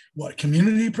to what,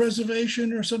 community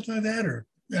preservation or something like that, or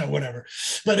yeah, whatever.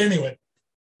 But anyway,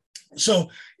 so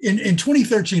in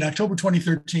 2013, October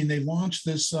 2013, they launched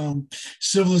this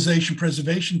civilization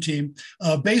preservation team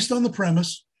based on the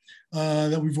premise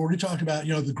that we've already talked about.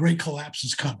 The Great Collapse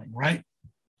is coming, right?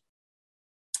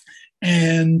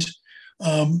 And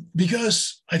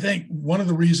because I think one of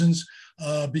the reasons,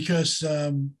 because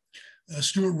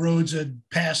Stewart Rhodes had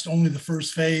passed only the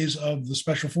first phase of the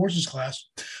Special Forces class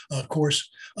course,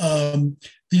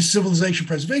 these civilization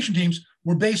preservation teams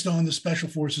were based on the Special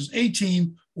Forces A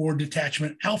team or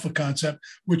detachment alpha concept,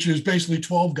 which is basically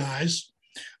 12 guys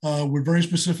with very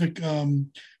specific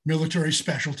military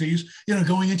specialties,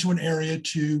 going into an area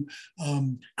to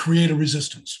create a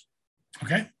resistance.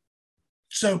 Okay,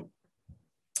 so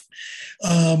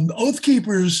Oath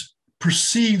Keepers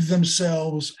perceive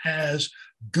themselves as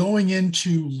going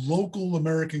into local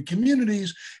American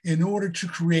communities in order to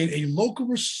create a local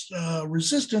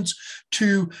resistance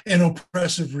to an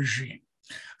oppressive regime.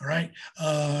 All right,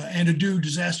 and to do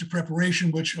disaster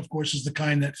preparation, which of course is the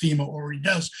kind that FEMA already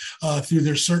does through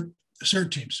their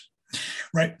CERT teams,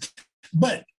 right?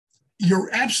 But you're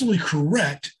absolutely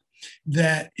correct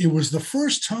that it was the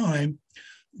first time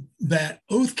that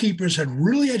Oath Keepers had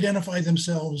really identified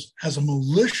themselves as a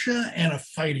militia and a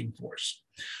fighting force.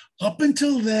 Up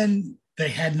until then, they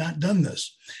had not done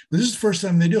this, but this is the first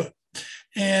time they do it.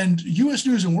 And U.S.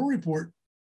 News and World Report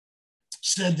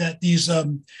said that these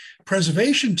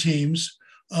preservation teams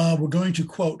were going to,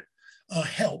 quote,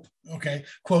 help, okay,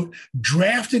 quote,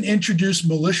 draft and introduce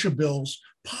militia bills,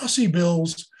 posse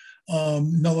bills,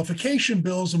 nullification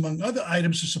bills, among other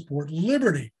items to support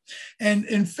liberty. And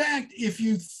in fact, if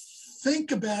you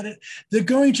think about it, they're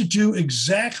going to do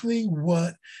exactly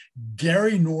what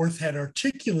Gary North had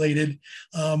articulated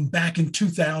back in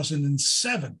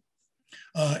 2007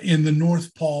 in the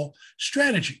North Pole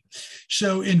strategy.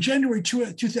 So in January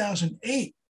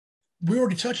 2008, we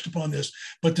already touched upon this,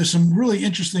 but there's some really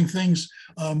interesting things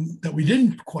that we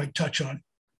didn't quite touch on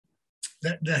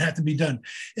that had to be done.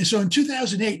 And so in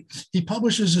 2008, he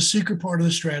publishes a secret part of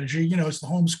the strategy. It's the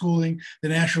homeschooling, the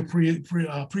National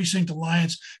Precinct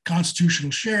Alliance,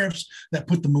 constitutional sheriffs that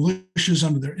put the militias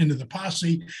into the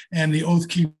posse, and the Oath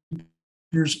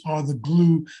Keepers are the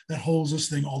glue that holds this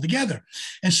thing all together.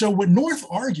 And so what North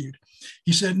argued,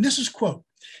 he said, and this is quote,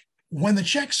 when the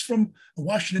checks from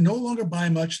Washington no longer buy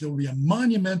much, there will be a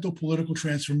monumental political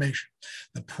transformation.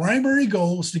 The primary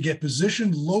goal is to get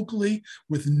positioned locally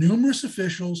with numerous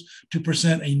officials to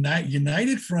present a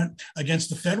united front against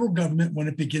the federal government when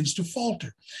it begins to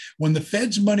falter. When the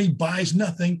Fed's money buys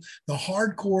nothing, the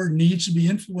hardcore needs to be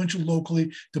influential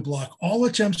locally to block all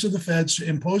attempts of the Feds to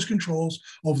impose controls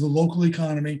over the local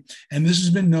economy. And this has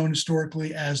been known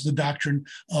historically as the doctrine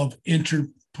of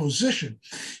interposition.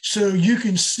 So you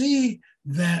can see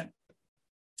that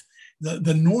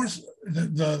the North,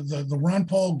 the Ron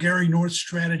Paul, Gary North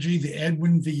strategy, the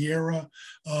Edwin Vieira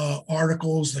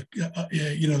articles that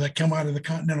that come out of the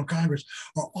Continental Congress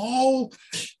are all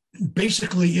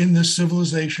basically in this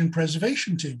civilization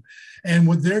preservation team. And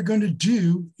what they're going to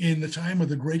do in the time of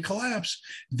the Great Collapse,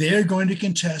 they're going to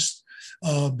contest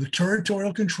the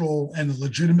territorial control and the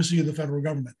legitimacy of the federal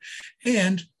government.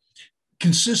 And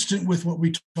consistent with what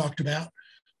we talked about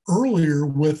earlier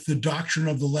with the doctrine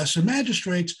of the lesser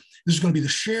magistrates, this is going to be the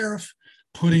sheriff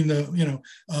putting the,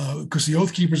 because the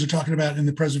Oath Keepers are talking about in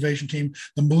the preservation team,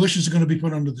 the militias are going to be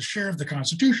put under the sheriff, the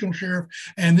constitutional sheriff,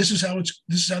 and this is how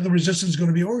the resistance is going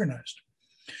to be organized.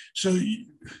 So,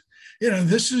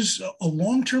 this is a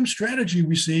long-term strategy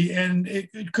we see, and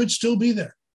it could still be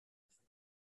there.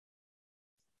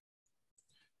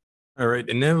 All right.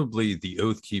 Inevitably, the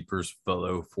Oath Keepers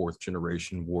follow fourth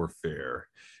generation warfare.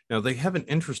 Now, they have an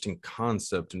interesting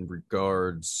concept in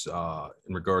regards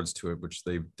to it, which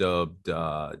they've dubbed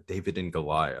David and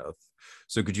Goliath.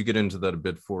 So, could you get into that a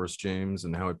bit for us, James,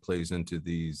 and how it plays into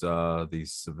these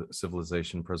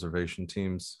civilization preservation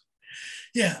teams?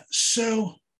 Yeah.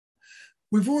 So,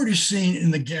 we've already seen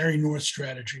in the Gary North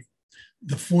strategy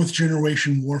the fourth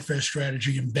generation warfare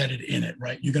strategy embedded in it,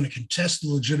 right? You're going to contest the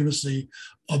legitimacy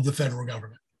of the federal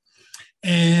government.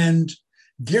 And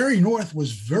Gary North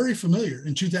was very familiar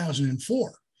in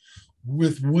 2004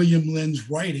 with William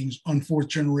Lind's writings on fourth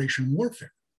generation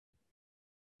warfare,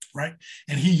 right?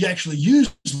 And he actually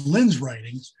used Lind's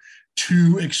writings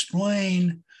to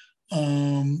explain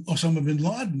Osama bin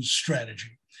Laden's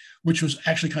strategy, which was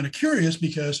actually kind of curious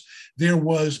because there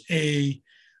was a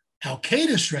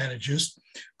al-Qaeda strategist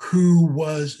who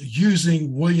was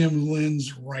using William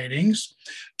Lynd's writings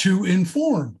to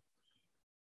inform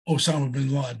Osama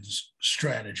bin Laden's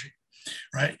strategy,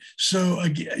 right? So,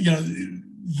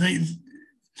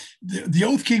 the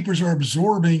Oath Keepers are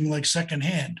absorbing, like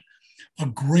secondhand, a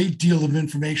great deal of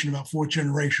information about fourth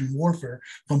generation warfare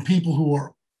from people who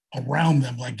are around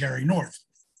them, like Gary North.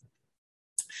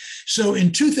 So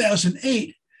in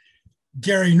 2008,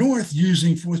 Gary North,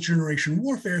 using fourth generation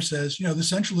warfare, says, the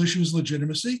central issue is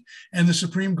legitimacy, and the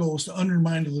supreme goal is to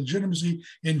undermine the legitimacy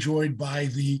enjoyed by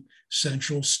the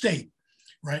central state,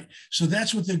 right? So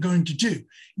that's what they're going to do.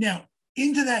 Now,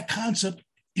 into that concept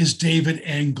is David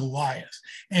and Goliath.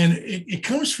 And it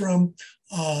comes from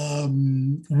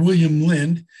William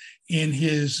Lind in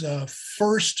his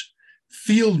first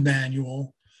field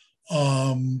manual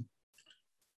on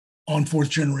fourth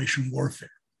generation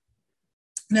warfare.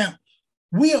 Now,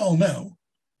 we all know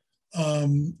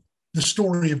the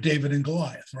story of David and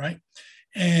Goliath, right?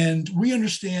 And we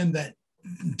understand that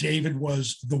David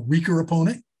was the weaker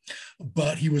opponent,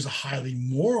 but he was a highly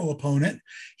moral opponent.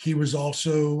 He was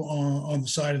also on the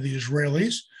side of the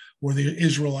Israelis or the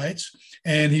Israelites,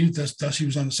 and thus he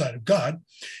was on the side of God.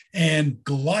 And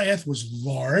Goliath was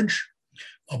large,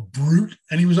 a brute,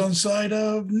 and he was on the side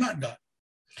of not God.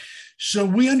 So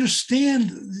we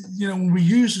understand, when we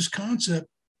use this concept,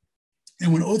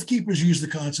 and when Oath Keepers use the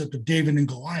concept of David and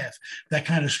Goliath, that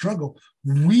kind of struggle,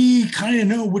 we kind of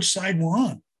know which side we're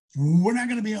on. We're not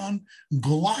going to be on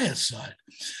Goliath's side.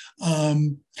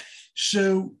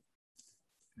 So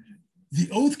the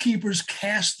Oath Keepers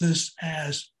cast this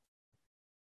as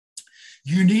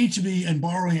you need to be, and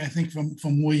borrowing, I think,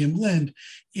 from William Lind,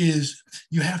 is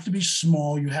you have to be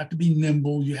small, you have to be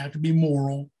nimble, you have to be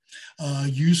moral,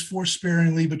 use force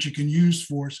sparingly, but you can use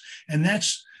force. And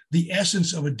that's the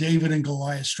essence of a David and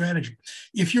Goliath strategy.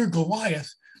 If you're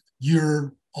Goliath,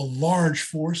 you're a large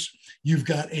force. You've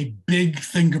got a big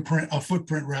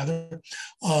footprint rather.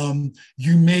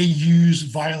 You may use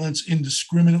violence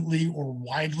indiscriminately or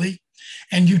widely,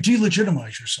 and you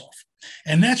delegitimize yourself.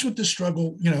 And that's what the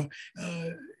struggle,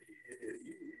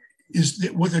 is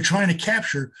what they're trying to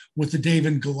capture with the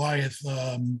David and Goliath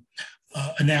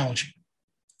analogy.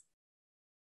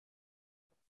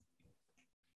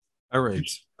 All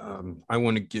right. I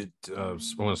want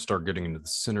to start getting into the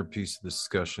centerpiece of the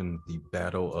discussion, the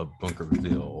Battle of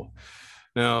Bunkerville.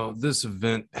 Now, this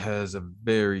event has a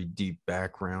very deep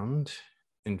background.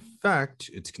 In fact,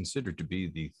 it's considered to be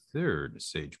the third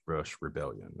Sagebrush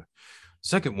Rebellion. The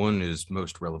second one is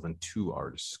most relevant to our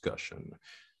discussion.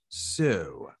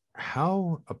 So,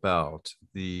 how about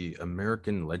the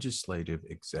American Legislative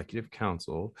Executive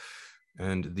Council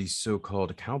and the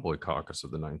so-called Cowboy Caucus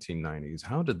of the 1990s?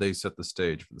 How did they set the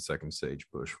stage for the second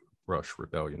Sagebrush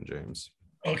Rebellion, James?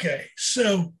 Okay,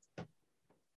 so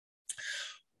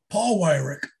Paul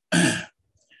Weyrich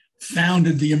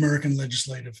founded the American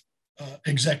Legislative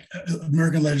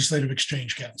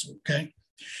Exchange Council, okay?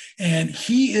 And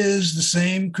he is the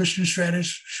same Christian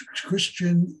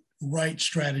right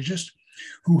strategist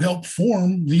who helped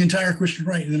form the entire Christian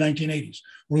right in the 1980s,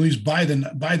 or at least by the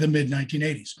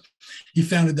mid-1980s. He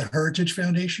founded the Heritage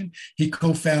Foundation. He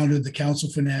co-founded the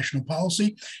Council for National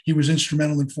Policy. He was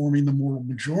instrumental in forming the Moral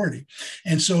Majority.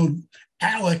 And so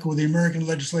ALEC, or the American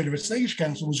Legislative Exchange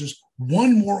Council, was just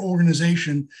one more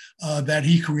organization that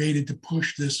he created to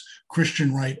push this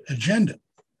Christian right agenda.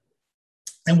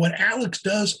 And what ALEC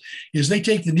does is they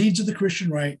take the needs of the Christian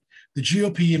right, the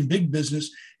GOP and big business,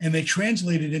 and they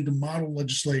translate it into model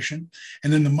legislation.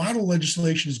 And then the model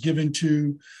legislation is given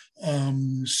to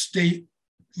state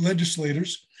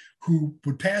legislators who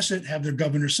would pass it, have their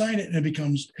governor sign it, and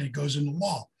it goes into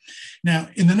law. Now,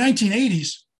 in the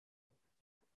 1980s,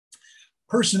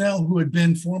 personnel who had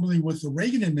been formerly with the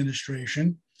Reagan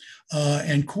administration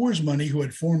and Coors Money, who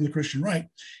had formed the Christian right,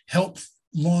 helped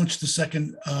launch the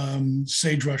second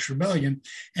Sagebrush Rebellion,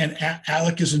 and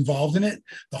ALEC is involved in it.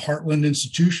 The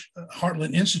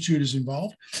Heartland Institute is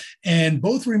involved, and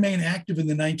both remain active in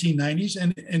the 1990s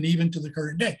and even to the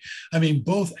current day. I mean,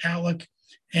 both ALEC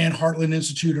and Heartland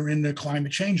Institute are in the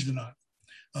climate change denial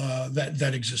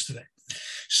that exists today.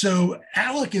 So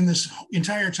ALEC in this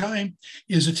entire time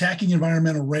is attacking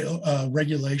environmental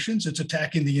regulations. It's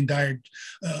attacking the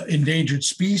Endangered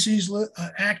Species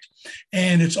Act,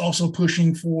 and it's also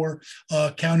pushing for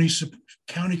county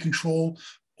control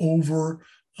over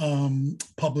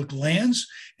public lands,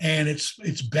 and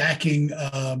it's backing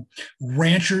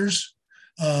ranchers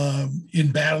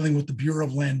in battling with the Bureau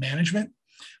of Land Management.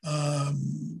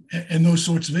 and those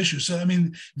sorts of issues. So, I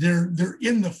mean, they're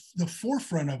in the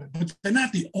forefront of it, but they're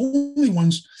not the only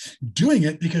ones doing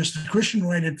it, because the Christian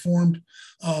right had formed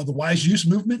the Wise Use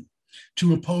movement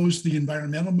to oppose the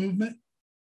environmental movement.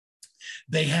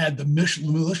 They had the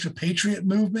militia patriot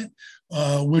movement,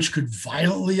 which could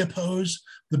violently oppose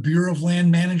the Bureau of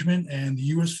Land Management and the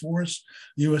U.S. Forest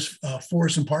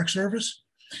and Park Service.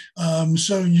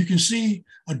 So you can see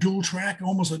a dual track,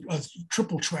 almost a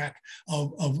triple track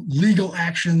of legal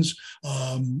actions,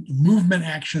 movement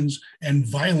actions, and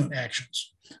violent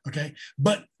actions. Okay,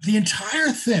 but the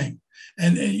entire thing,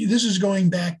 and this is going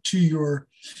back to your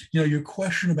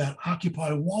question about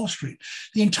Occupy Wall Street.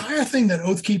 The entire thing that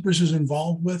Oath Keepers is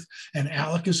involved with and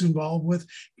ALEC is involved with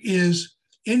is,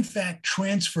 in fact,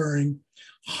 transferring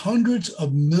hundreds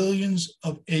of millions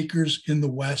of acres in the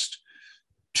West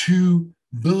to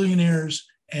billionaires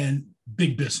and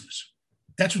big business.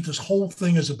 That's what this whole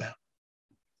thing is about.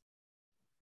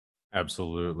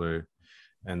 Absolutely.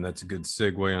 And that's a good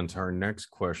segue onto our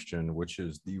next question, which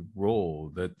is the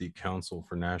role that the Council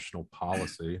for National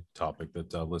Policy, topic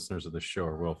that listeners of the show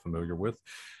are well familiar with,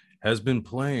 has been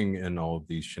playing in all of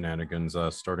these shenanigans,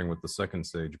 starting with the second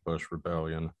Sagebrush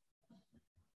Rebellion.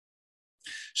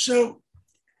 So,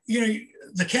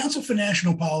 the Council for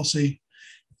National Policy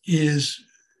is,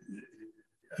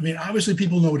 I mean, obviously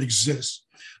people know it exists,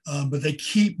 but they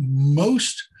keep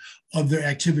most of their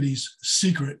activities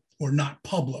secret or not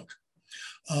public.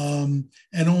 And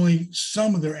only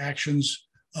some of their actions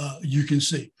you can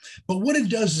see. But what it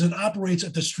does is it operates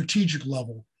at the strategic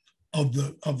level of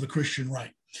the Christian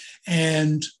right.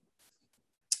 And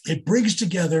it brings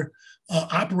together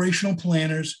operational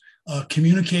planners,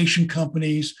 communication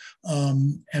companies,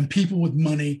 and people with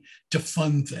money to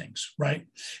fund things, right?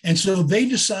 And so they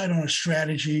decide on a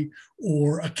strategy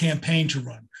or a campaign to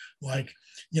run. Like,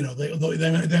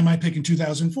 they might pick in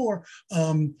 2004,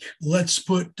 let's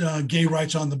put gay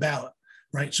rights on the ballot,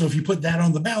 right? So if you put that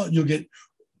on the ballot, you'll get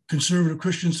conservative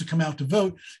Christians to come out to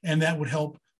vote, and that would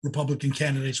help Republican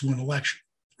candidates win election,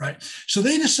 right? So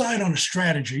they decide on a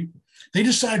strategy. They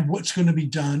decide what's going to be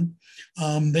done.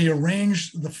 They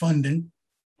arrange the funding,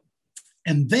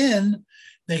 and then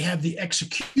they have the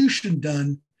execution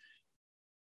done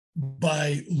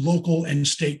by local and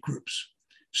state groups.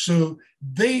 So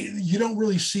you don't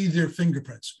really see their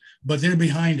fingerprints, but they're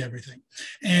behind everything.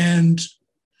 And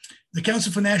the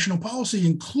Council for National Policy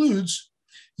includes,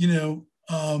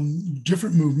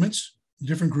 different movements,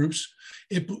 different groups.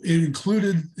 It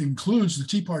includes the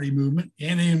Tea Party movement,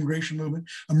 anti-immigration movement,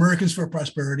 Americans for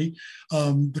Prosperity.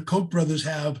 The Koch brothers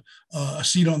have a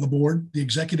seat on the board, the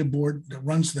executive board that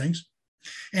runs things.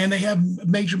 And they have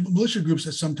major militia groups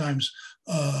that sometimes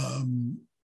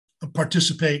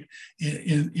participate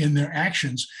in their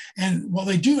actions. And while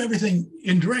they do everything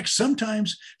indirect,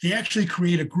 sometimes they actually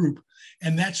create a group.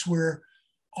 And that's where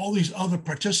all these other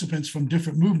participants from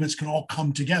different movements can all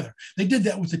come together. They did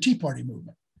that with the Tea Party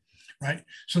movement, right?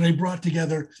 So they brought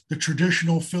together the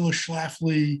traditional Phyllis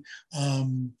Schlafly,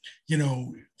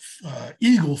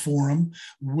 Eagle Forum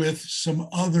with some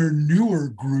other newer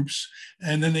groups.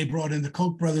 And then they brought in the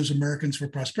Koch brothers, Americans for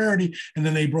Prosperity. And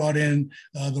then they brought in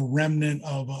the remnant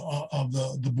of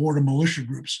the border militia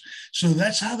groups. So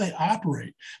that's how they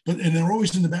operate. And they're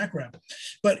always in the background.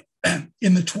 But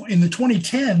in the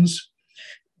 2010s,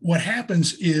 what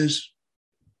happens is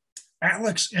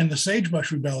ALEC and the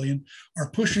Sagebrush Rebellion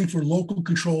are pushing for local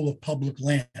control of public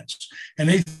lands. And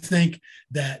they think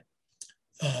that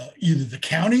either the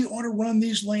county ought to run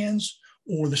these lands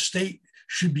or the state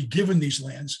should be given these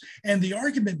lands. And the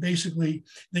argument basically,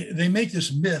 they make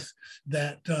this myth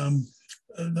that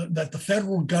that the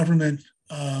federal government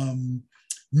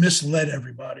misled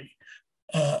everybody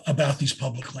about these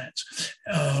public lands,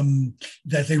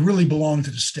 that they really belong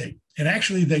to the state. And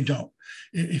actually they don't.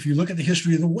 If you look at the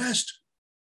history of the West,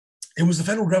 it was the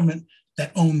federal government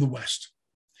that owned the West.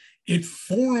 It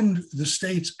formed the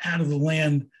states out of the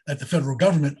land that the federal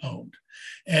government owned.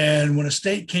 And when a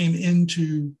state came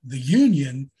into the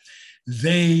Union,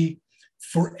 they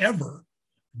forever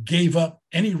gave up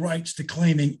any rights to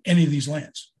claiming any of these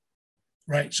lands.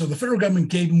 Right. So the federal government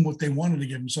gave them what they wanted to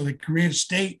give them. So they create a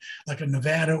state like a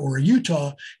Nevada or a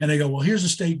Utah, and they go, well, here's the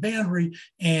state boundary.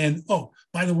 And, oh,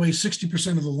 by the way,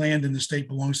 60% of the land in the state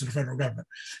belongs to the federal government,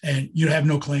 and you have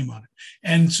no claim on it.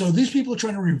 And so these people are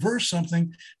trying to reverse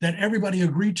something that everybody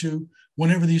agreed to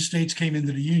whenever these states came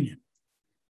into the Union.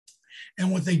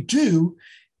 And what they do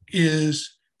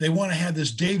is they want to have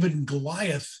this David and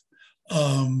Goliath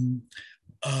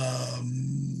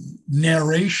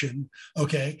narration.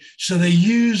 Okay, so they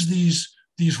use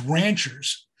these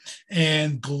ranchers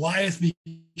and Goliath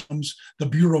becomes the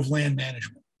Bureau of Land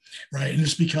Management, right? And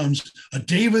this becomes a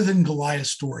David and Goliath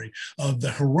story of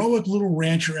the heroic little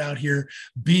rancher out here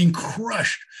being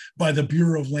crushed by the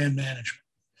Bureau of Land Management.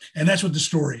 And that's what the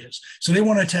story is. So they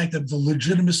want to attack the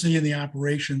legitimacy and the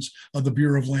operations of the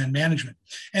Bureau of Land Management.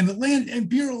 And the land and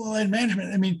Bureau of Land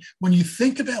Management, I mean, when you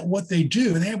think about what they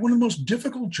do, and they have one of the most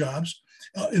difficult jobs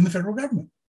in the federal government.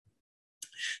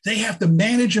 They have to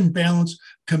manage and balance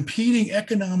competing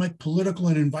economic, political,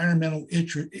 and environmental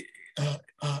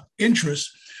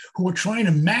interests who are trying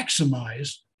to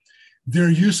maximize their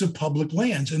use of public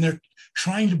lands. And they're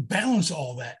trying to balance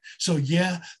all that. So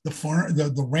yeah,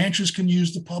 the ranchers can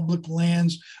use the public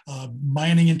lands,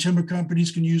 mining and timber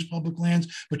companies can use public lands,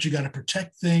 but you got to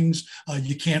protect things.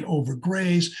 You can't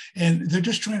overgraze, and they're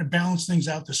just trying to balance things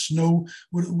out. The snow,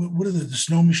 what are the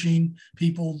snow machine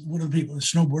people? What are the people? The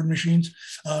snowboard machines?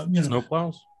 Snow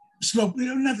plows. Snow,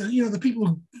 not the people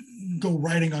who go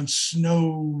riding on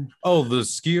snow. Oh, the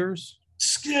skiers.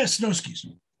 Yeah, snow skis.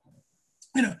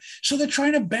 So they're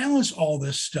trying to balance all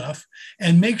this stuff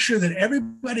and make sure that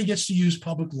everybody gets to use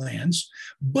public lands,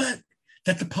 but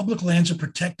that the public lands are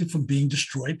protected from being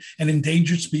destroyed and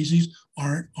endangered species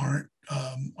aren't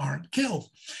killed.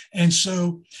 And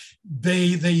so they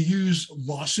use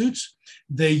lawsuits,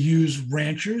 they use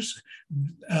ranchers,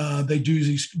 they do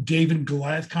these David and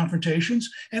Goliath confrontations,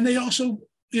 and they also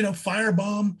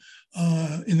firebomb.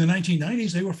 In the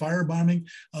 1990s, they were firebombing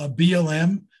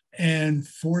BLM and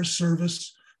Forest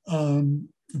Service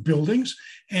buildings.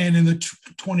 And in the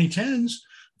 2010s,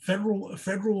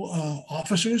 federal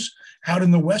officers out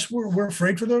in the West were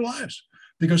afraid for their lives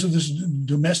because of this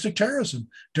domestic terrorism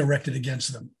directed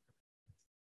against them.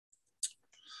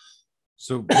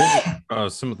 So what were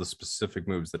some of the specific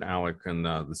moves that ALEC and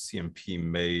the CMP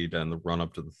made in the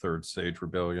run-up to the Third Sage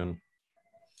Rebellion?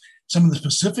 Some of the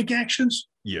specific actions?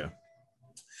 Yeah.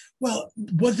 Well,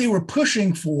 what they were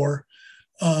pushing for,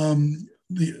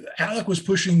 the ALEC was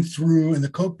pushing through, and the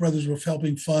Koch brothers were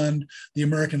helping fund the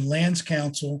American Lands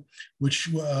Council, which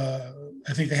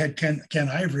I think they had Ken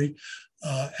Ivory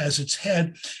as its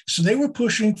head. So they were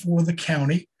pushing for the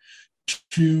county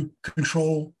to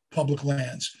control public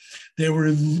lands. They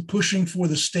were pushing for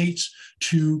the states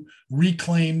to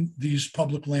reclaim these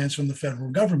public lands from the federal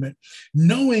government,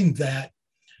 knowing that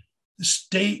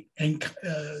state and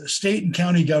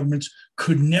county governments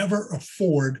could never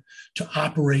afford to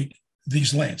operate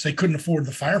these lands. They couldn't afford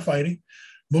the firefighting.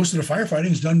 Most of the firefighting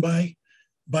is done by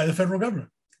the federal government,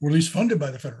 or at least funded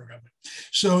by the federal government.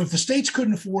 So if the states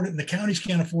couldn't afford it and the counties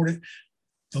can't afford it,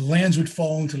 the lands would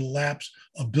fall into the laps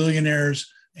of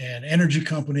billionaires and energy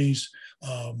companies,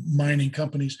 mining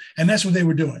companies, and that's what they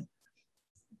were doing.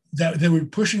 That they were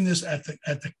pushing this at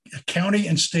the county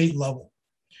and state level.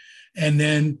 And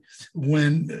then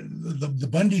when the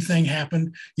Bundy thing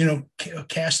happened,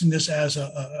 casting this as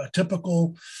a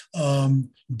typical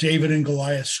David and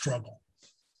Goliath struggle.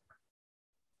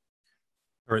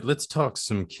 All right, let's talk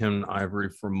some Ken Ivory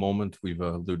for a moment. We've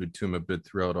alluded to him a bit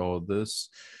throughout all of this.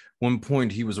 One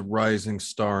point, he was a rising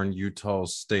star in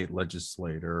Utah's state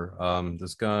legislature.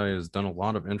 This guy has done a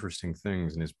lot of interesting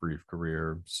things in his brief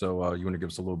career. So you want to give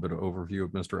us a little bit of overview of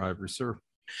Mr. Ivory, sir?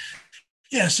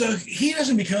 Yeah, so he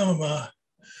doesn't become a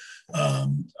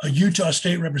Utah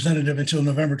state representative until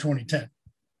November 2010.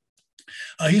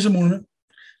 He's a Mormon,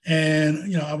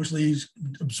 and obviously he's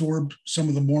absorbed some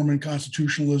of the Mormon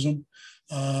constitutionalism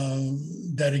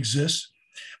that exists.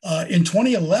 In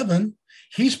 2011,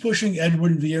 he's pushing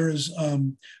Edwin Vieira's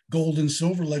gold and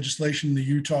silver legislation in the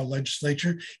Utah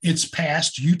legislature. It's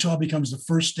passed. Utah becomes the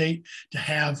first state to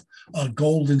have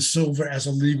gold and silver as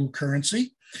a legal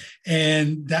currency.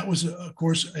 And that was, of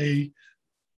course, a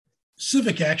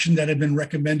civic action that had been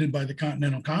recommended by the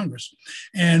Continental Congress.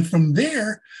 And from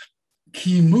there,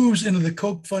 he moves into the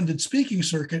Koch-funded speaking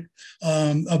circuit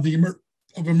of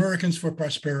Americans for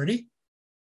Prosperity.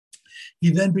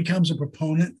 He then becomes a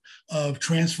proponent of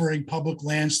transferring public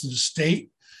lands to the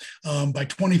state. By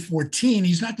 2014,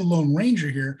 he's not the Lone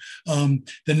Ranger here.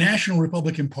 The National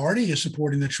Republican Party is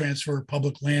supporting the transfer of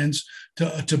public lands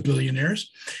to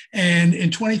billionaires. And in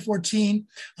 2014,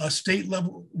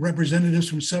 state-level representatives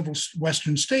from several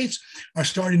Western states are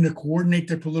starting to coordinate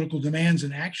their political demands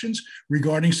and actions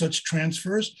regarding such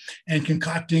transfers and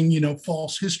concocting,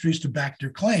 false histories to back their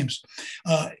claims.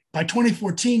 By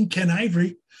 2014, Ken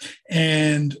Ivory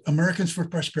and Americans for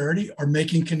Prosperity are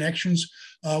making connections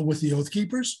with the Oath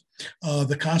Keepers,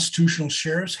 the constitutional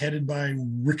sheriffs headed by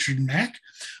Richard Mack,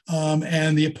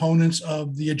 and the opponents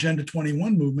of the Agenda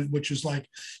 21 movement, which is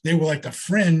they were like the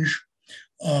fringe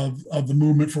of the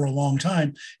movement for a long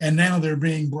time. And now they're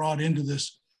being brought into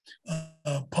this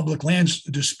public lands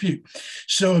dispute.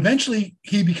 So eventually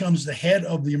he becomes the head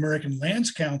of the American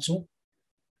Lands Council,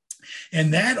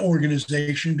 and that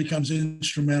organization becomes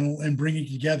instrumental in bringing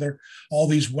together all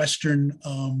these Western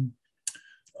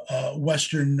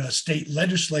state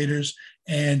legislators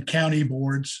and county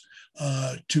boards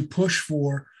to push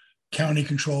for county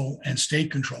control and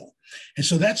state control. And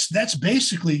so that's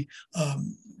basically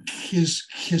his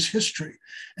history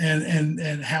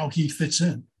and how he fits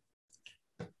in.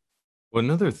 Well,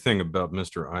 another thing about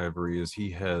Mr. Ivory is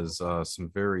he has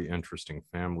some very interesting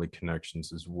family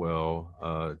connections as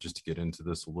well. Just to get into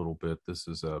this a little bit, this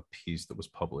is a piece that was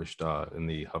published in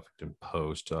the Huffington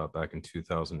Post back in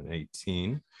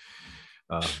 2018.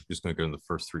 I'm just going to go in the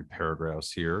first 3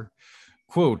 paragraphs here.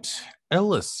 Quote,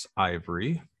 Ellis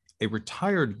Ivory, a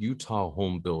retired Utah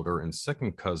home builder and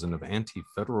second cousin of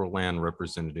anti-federal land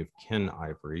representative Ken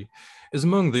Ivory, is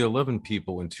among the 11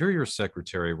 people Interior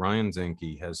Secretary Ryan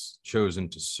Zinke has chosen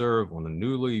to serve on the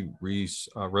newly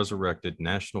resurrected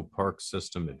National Park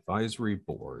System Advisory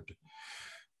Board.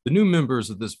 The new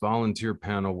members of this volunteer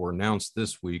panel were announced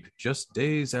this week, just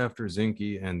days after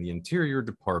Zinke and the Interior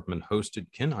Department hosted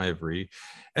Ken Ivory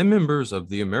and members of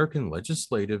the American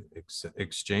Legislative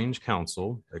Exchange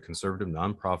Council, a conservative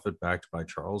nonprofit backed by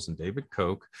Charles and David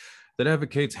Koch that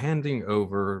advocates handing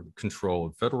over control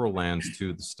of federal lands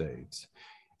to the states.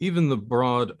 Even the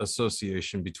broad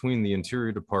association between the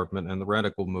Interior Department and the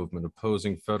radical movement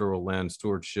opposing federal land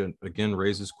stewardship again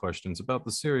raises questions about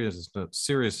the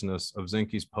seriousness of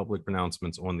Zinke's public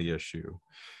pronouncements on the issue.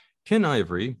 Ken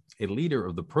Ivory, a leader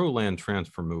of the pro-land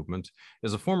transfer movement,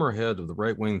 is a former head of the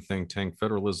right-wing think tank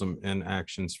Federalism in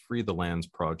Action's Free the Lands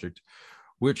Project,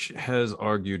 which has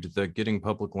argued that getting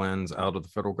public lands out of the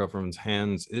federal government's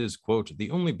hands is, quote, the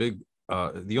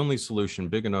only solution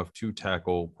big enough to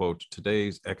tackle, quote,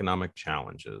 today's economic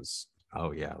challenges.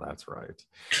 Oh, yeah, that's right.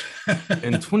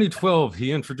 In 2012,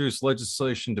 he introduced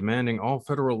legislation demanding all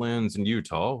federal lands in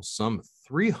Utah, some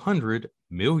 300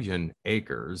 million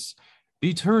acres,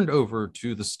 be turned over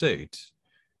to the state.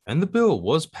 And the bill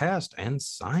was passed and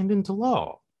signed into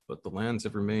law, but the lands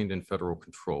have remained in federal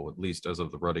control, at least as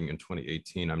of the writing in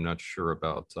 2018. I'm not sure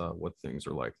about what things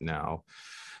are like now.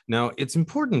 Now, it's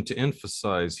important to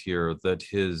emphasize here that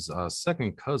his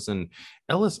second cousin,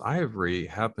 Ellis Ivory,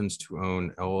 happens to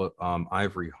own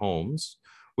Ivory Homes,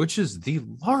 which is the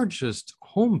largest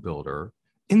home builder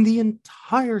in the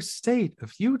entire state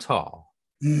of Utah.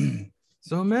 Mm.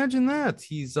 So imagine that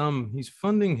he's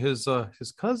funding his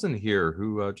cousin here,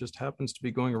 who just happens to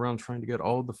be going around trying to get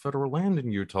all of the federal land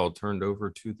in Utah turned over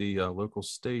to the local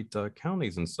state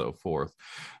counties and so forth.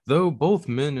 Though both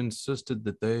men insisted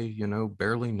that they,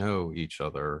 barely know each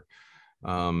other.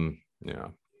 Yeah,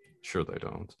 sure they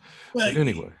don't. But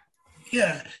anyway.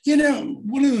 Yeah,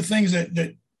 one of the things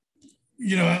that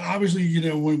obviously,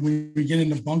 when we get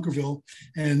into Bunkerville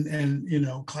and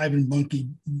Clive and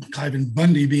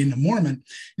Bundy being the Mormon,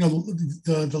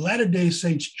 the Latter-day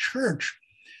Saints Church,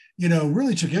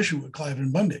 really took issue with Clive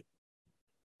and Bundy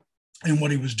and what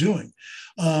he was doing.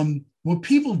 What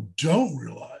people don't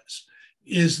realize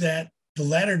is that the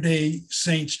Latter-day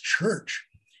Saints Church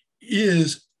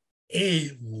is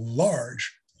a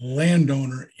large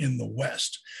landowner in the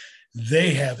West.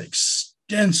 They have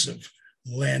extensive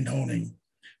landowning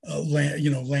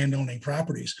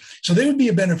properties. So they would be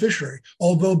a beneficiary,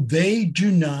 although they do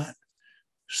not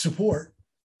support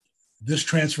this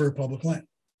transfer of public land.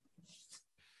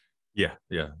 Yeah.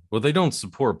 Well, they don't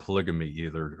support polygamy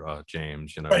either,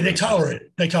 James. Right, they tolerate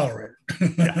it.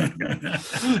 Yeah.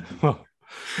 Well,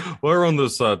 while we're on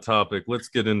this topic, let's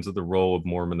get into the role of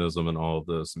Mormonism in all of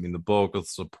this. I mean, the bulk of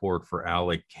support for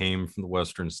ALEC came from the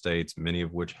Western states, many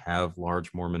of which have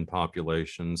large Mormon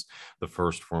populations. The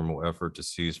first formal effort to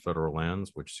seize federal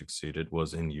lands, which succeeded,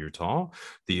 was in Utah.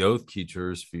 The Oath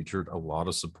Keepers featured a lot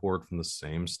of support from the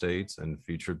same states and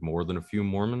featured more than a few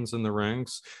Mormons in the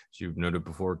ranks. As you've noted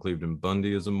before, Cleveland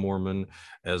Bundy is a Mormon,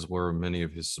 as were many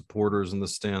of his supporters in the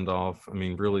standoff. I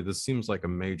mean, really, this seems like a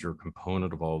major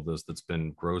component of all of this that's been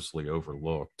grossly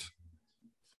overlooked.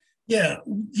 Yeah,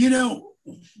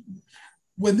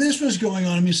 when this was going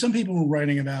on, I mean, some people were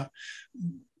writing about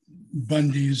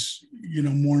Bundy's,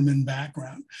 Mormon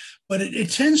background, but it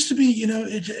tends to be,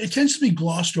 it tends to be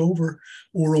glossed over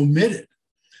or omitted.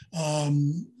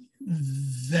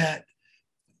 That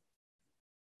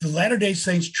the Latter-day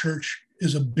Saints Church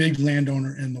is a big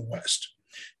landowner in the West.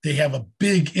 They have a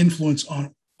big influence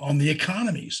on the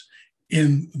economies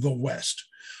in the West.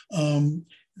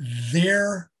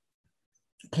 Their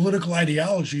political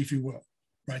ideology, if you will,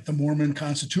 right, the Mormon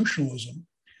Constitutionalism,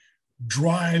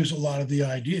 drives a lot of the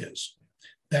ideas.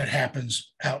 that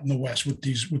happens out in the West with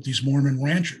these Mormon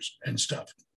ranchers and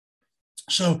stuff.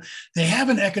 So they have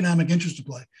an economic interest to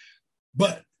play,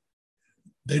 but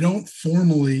they don't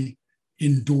formally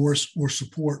endorse or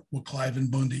support what Clive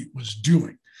and Bundy was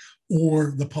doing,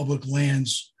 or the public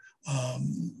lands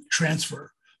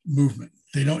transfer movement.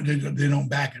 They don't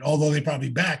back it, although they probably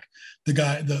back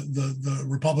the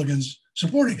Republicans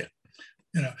supporting it.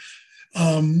 You know,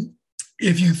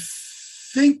 if you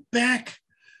think back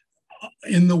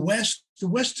in the West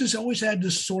has always had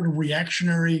this sort of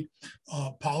reactionary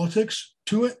politics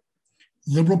to it,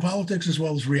 liberal politics as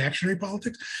well as reactionary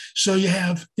politics. So you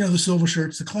have, the Silver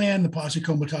Shirts, the Klan, the Posse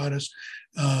Comitatus,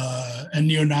 and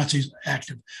neo-Nazis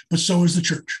active. But so is the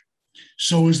church.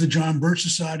 So is the John Birch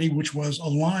Society, which was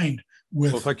aligned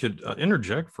with... Well, if I could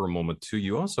interject for a moment too,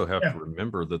 you also have to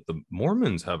remember that the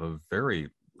Mormons have a very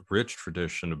rich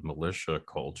tradition of militia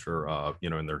culture,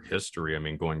 in their history. I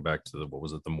mean, going back to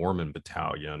the Mormon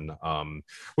Battalion,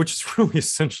 which is really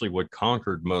essentially what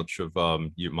conquered much of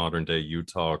modern day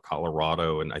Utah,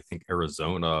 Colorado, and I think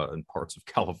Arizona and parts of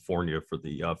California for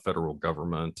the federal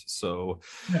government. So,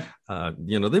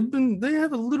 they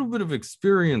have a little bit of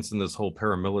experience in this whole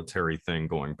paramilitary thing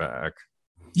going back.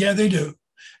 Yeah, they do.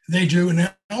 They do. And they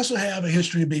also have a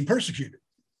history of being persecuted.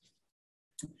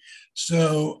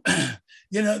 So,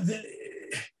 they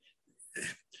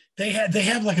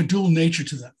have like a dual nature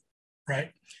to them,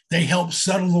 right? They help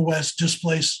settle the West,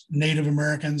 displace Native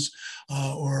Americans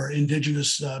or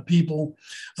indigenous people,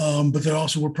 but they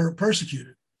also were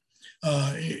persecuted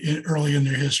early in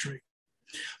their history.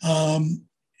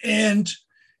 And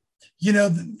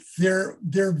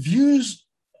their views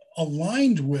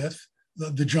aligned with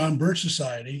the John Birch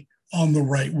Society on the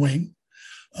right wing,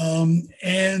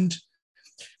 and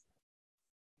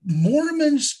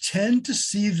Mormons tend to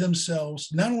see themselves,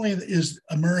 not only is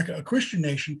America a Christian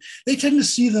nation, they tend to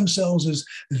see themselves as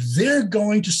they're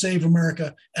going to save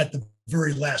America at the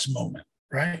very last moment,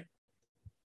 right?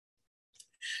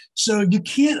 So you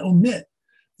can't omit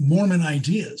Mormon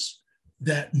ideas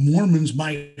that Mormons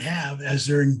might have as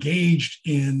they're engaged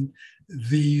in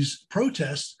these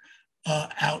protests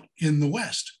out in the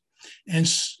West. And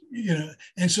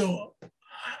so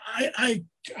I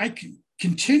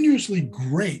continuously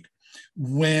great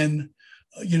when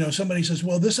somebody says,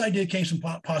 well, this idea came from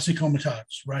Posse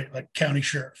Comitatus, right? Like county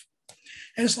sheriff.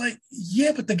 And it's like,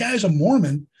 yeah, but the guy's a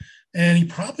Mormon, and he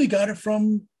probably got it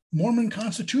from Mormon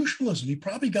Constitutionalism. He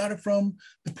probably got it from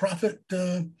the prophet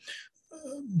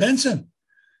Benson.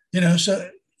 So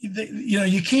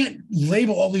you can't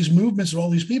label all these movements or all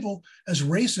these people as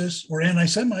racist or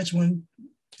anti-Semites when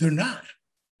they're not.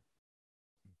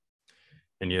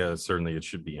 And yeah, certainly it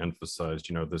should be emphasized,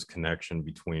 this connection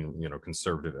between,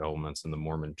 conservative elements in the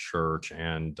Mormon church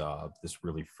and this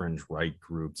really fringe right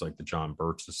groups like the John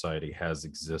Birch Society has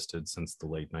existed since the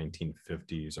late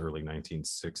 1950s, early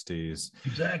 1960s.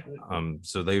 Exactly.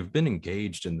 So they've been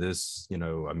engaged in this,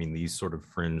 these sort of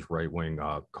fringe right-wing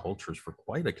cultures for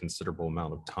quite a considerable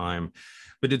amount of time.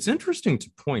 But it's interesting to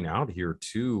point out here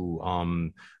too,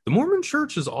 the Mormon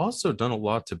church has also done a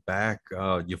lot to back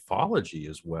ufology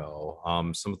as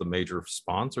well. Some of the major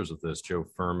sponsors of this, Joe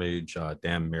Firmage,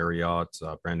 Dan Marriott,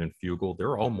 Brandon Fugel,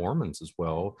 they're all Mormons as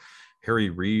well. Harry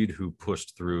Reid, who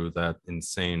pushed through that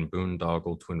insane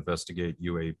boondoggle to investigate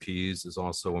UAPs, is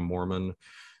also a Mormon.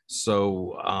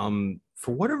 So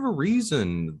for whatever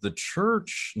reason, the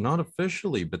church, not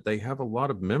officially, but they have a lot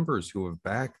of members who have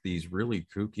backed these really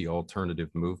kooky alternative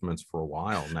movements for a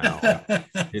while now.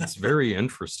 It's very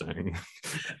interesting.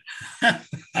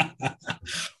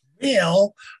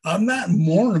 Well, I'm not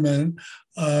Mormon,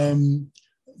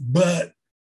 but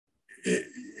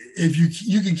if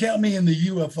you can count me in the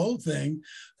UFO thing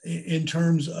in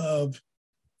terms of,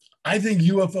 I think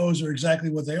UFOs are exactly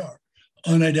what they are,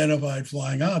 unidentified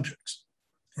flying objects,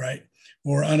 right?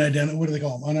 Or what do they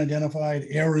call them? Unidentified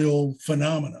aerial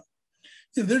phenomena.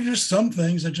 They're just some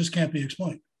things that just can't be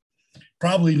explained.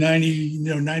 Probably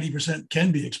 90%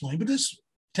 can be explained, but this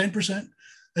 10%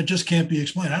 that just can't be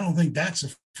explained. I don't think that's a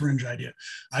fringe idea.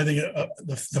 I think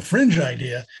the fringe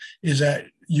idea is that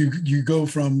you go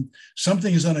from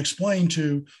something is unexplained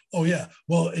to, oh yeah,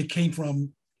 well, it came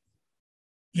from,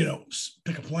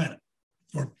 pick a planet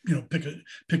or, pick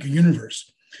a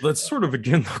universe. That sort of,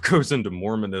 again, goes into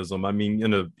Mormonism. I mean,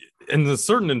 in a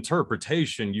certain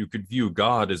interpretation, you could view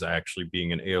God as actually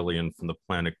being an alien from the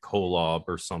planet Kolob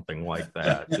or something like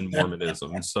that in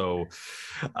Mormonism. So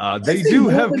they do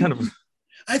have kind of...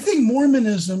 I think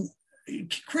Mormonism,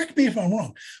 correct me if I'm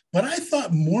wrong, but I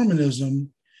thought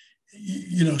Mormonism,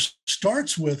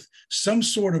 starts with some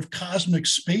sort of cosmic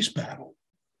space battle,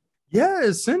 Yeah,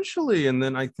 essentially. And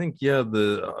then I think, yeah,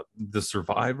 the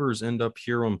survivors end up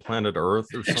here on planet Earth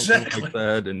or something Exactly. like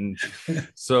that. And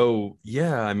so,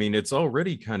 yeah, I mean, it's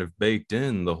already kind of baked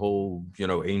in the whole,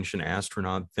 ancient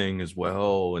astronaut thing as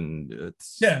well. And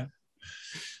it's Yeah.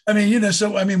 I mean,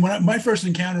 so I mean, my first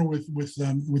encounter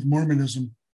with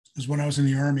Mormonism was when I was in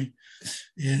the Army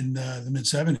in the mid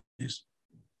 '70s,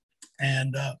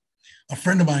 and a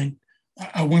friend of mine,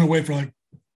 I went away for like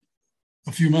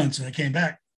a few months, and I came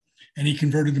back, and he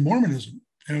converted to Mormonism,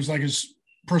 and it was like his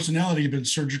personality had been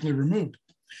surgically removed,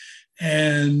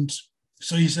 and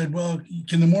so he said, "Well,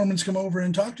 can the Mormons come over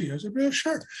and talk to you?" I said, "Well,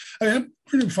 sure. I mean, I'm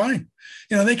pretty fine."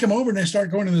 They come over and they start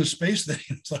going into the space thing.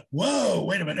 It's like, whoa,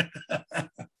 wait a minute.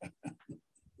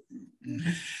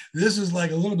 This is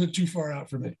like a little bit too far out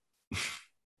for me.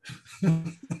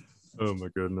 oh my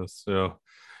goodness. Yeah.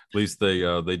 At least they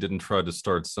didn't try to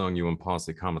start selling you in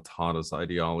Posse Comitatus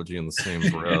ideology in the same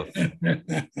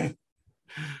breath.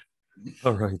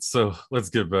 All right, so let's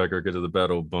get to the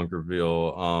Battle of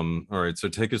Bunkerville. All right, so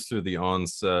take us through the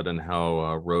onset and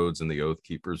how Rhodes and the Oath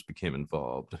Keepers became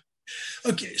involved.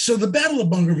 Okay, so the Battle of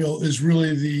Bunkerville is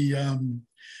really the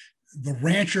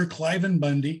rancher Cliven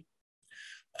Bundy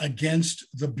against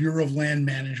the Bureau of Land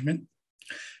Management,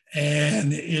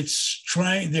 and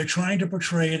they're trying to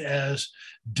portray it as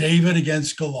David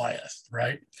against Goliath,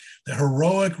 right? The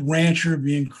heroic rancher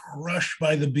being crushed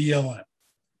by the BLM.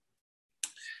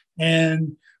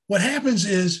 And what happens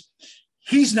is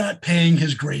he's not paying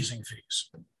his grazing fees,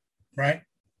 right?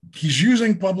 He's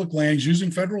using public land, he's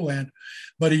using federal land,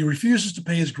 but he refuses to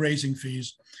pay his grazing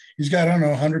fees. He's got, I don't know,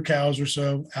 100 cows or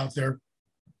so out there,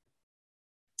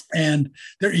 and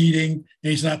they're eating,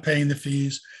 and he's not paying the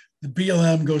fees. The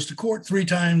BLM goes to court three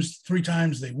times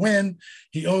they win.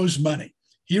 He owes money.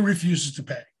 He refuses to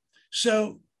pay.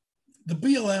 So the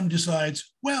BLM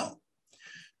decides, well,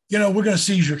 we're going to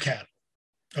seize your cattle.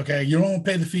 Okay, you don't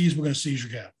pay the fees, we're going to seize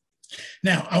your cattle.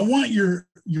 Now, I want your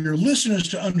listeners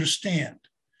to understand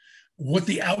what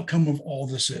the outcome of all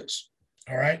this is.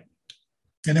 All right,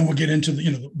 and then we'll get into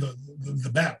the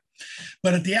battle.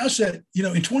 But at the outset, in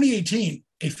 2018,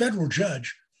 a federal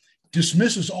judge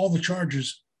dismisses all the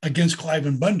charges against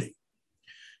Cliven Bundy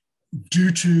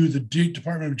due to the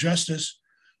Department of Justice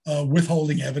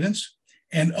withholding evidence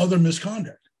and other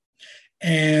misconduct,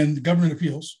 and government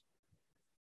appeals.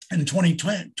 And in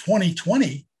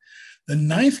 2020, the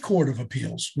Ninth Court of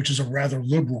Appeals, which is a rather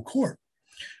liberal court,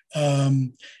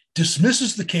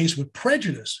 dismisses the case with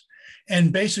prejudice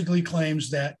and basically claims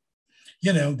that,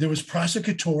 there was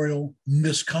prosecutorial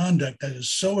misconduct that is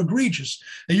so egregious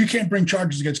that you can't bring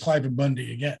charges against Cliven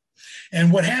Bundy again.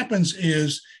 And what happens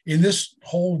is, in this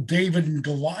whole David and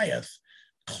Goliath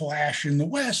clash in the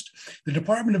West, the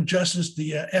Department of Justice,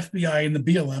 the FBI, and the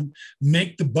BLM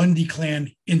make the Bundy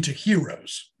clan into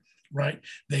heroes. Right?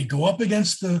 They go up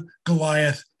against the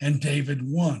Goliath, and David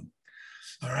won.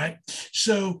 All right.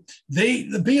 So the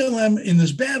BLM in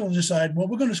this battle decide, well,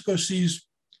 we're going to go seize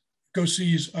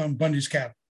Bundy's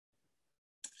cattle.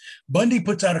 Bundy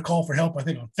puts out a call for help, I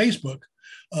think, on Facebook,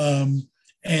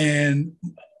 and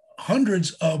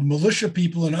hundreds of militia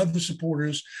people and other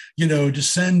supporters,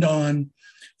 descend on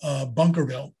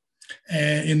Bunkerville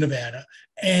in Nevada,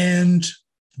 and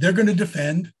they're going to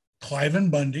defend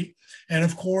Cliven Bundy. And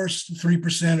of course, the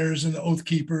 3%ers and the Oath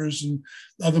Keepers and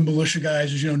other militia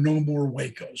guys, no more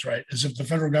Wacos, right? As if the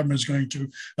federal government is going to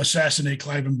assassinate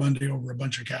Cliven Bundy over a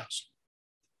bunch of cows.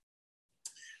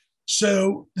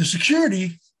 So the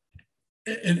security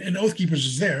and Oath Keepers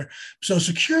is there. So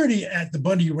security at the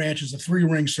Bundy Ranch is a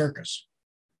 3-ring circus.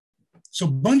 So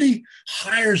Bundy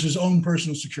hires his own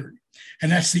personal security,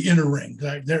 and that's the inner ring.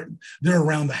 They're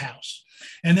around the house.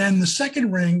 And then the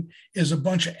second ring is a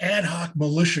bunch of ad hoc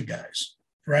militia guys,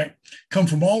 right? Come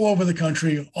from all over the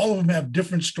country. All of them have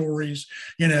different stories,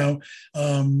 different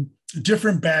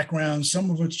backgrounds.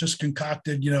 Some of it's just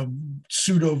concocted,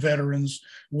 pseudo veterans,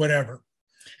 whatever.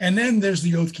 And then there's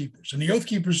the Oath Keepers. And the Oath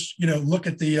Keepers, look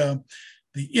at the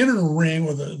inner ring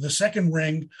or the second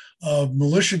ring of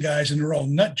militia guys, and they're all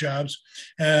nut jobs.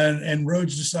 And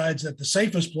Rhodes decides that the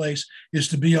safest place is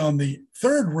to be on the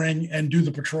third ring and do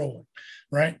the patrolling,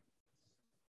 right?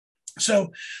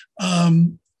 So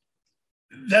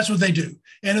that's what they do.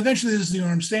 And eventually there's the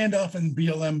armed standoff, and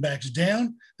BLM backs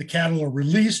down. The cattle are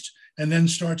released, and then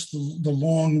starts the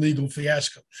long legal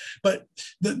fiasco. But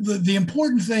the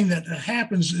important thing that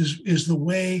happens is the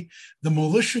way the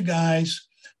militia guys,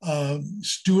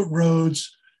 Stewart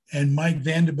Rhodes and Mike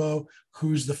Vanderbilt,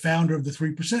 who's the founder of the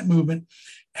 3% movement,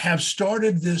 have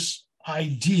started this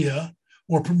idea,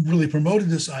 or really promoted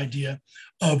this idea,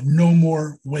 of no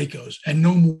more Wacos and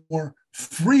no more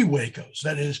free Wacos.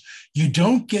 That is, you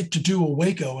don't get to do a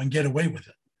Waco and get away with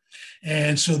it.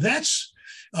 And so that's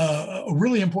a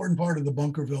really important part of the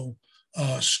Bunkerville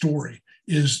story,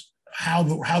 is how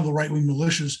the right-wing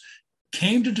militias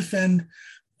came to defend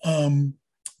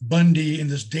Bundy in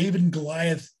this David and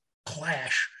Goliath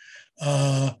clash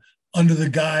under the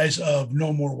guise of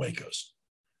no more Wacos.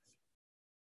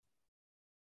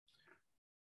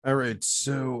 All right.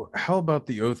 So how about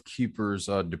the Oath Keeper's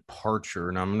departure?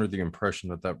 And I'm under the impression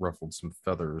that that ruffled some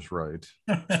feathers, right?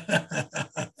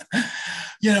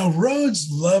 You know, Rhodes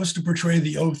loves to portray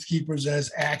the Oath Keepers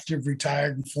as active,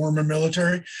 retired, and former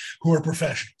military who are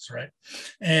professionals, right?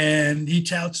 And he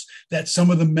touts that some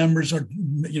of the members are,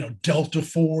 you know, Delta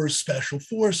Force, Special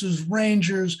Forces,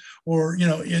 Rangers, or, you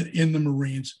know, in the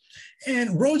Marines.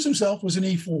 And Rhodes himself was an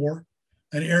E4,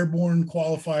 an airborne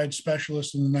qualified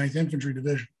specialist in the 9th Infantry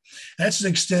Division. That's the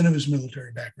extent of his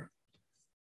military background.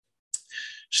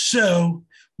 So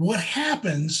what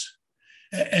happens,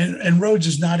 and Rhodes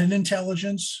is not in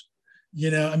intelligence, you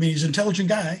know, I mean, he's an intelligent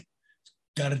guy,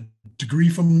 got a degree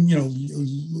from, you know,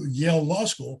 Yale Law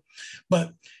School,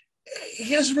 but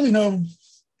he has really no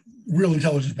real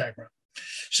intelligence background.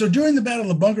 So during the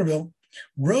Battle of Bunkerville,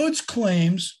 Rhodes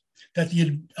claims that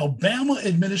the Obama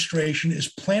administration is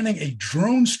planning a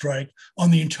drone strike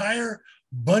on the entire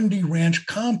Bundy Ranch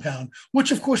compound,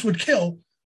 which of course would kill,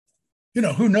 you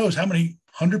know, who knows how many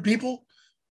 100 people,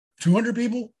 200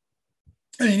 people.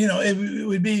 I mean, you know, it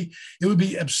would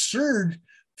be absurd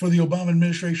for the Obama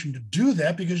administration to do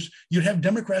that, because you'd have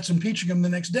Democrats impeaching him the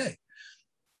next day.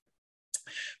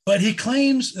 But he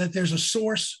claims that there's a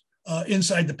source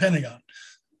inside the Pentagon.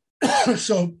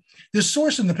 So this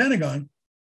source in the Pentagon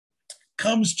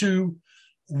comes to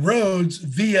Rhodes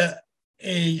via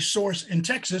a source in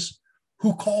Texas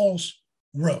who calls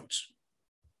Rhodes.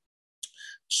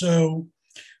 So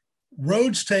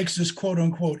Rhodes takes this quote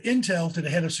unquote intel to the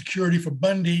head of security for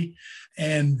Bundy,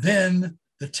 and then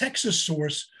the Texas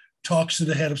source talks to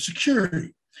the head of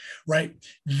security, right?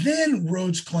 Then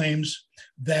Rhodes claims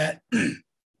that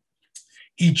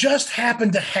he just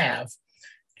happened to have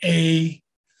a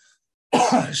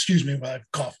excuse me while I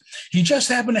cough. He just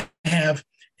happened to have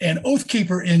an Oath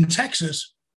Keeper in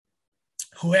Texas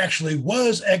who actually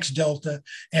was ex-Delta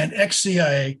and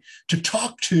ex-CIA to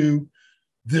talk to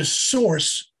this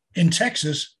source in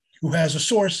Texas who has a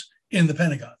source in the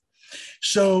Pentagon.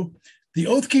 So the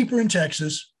Oath Keeper in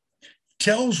Texas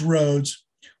tells Rhodes,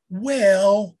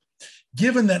 well,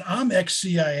 given that I'm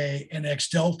ex-CIA and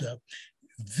ex-Delta,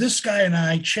 this guy and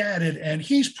I chatted, and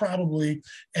he's probably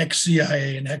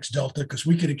ex-CIA and ex-Delta because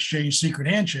we could exchange secret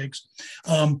handshakes.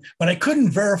 But I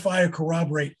couldn't verify or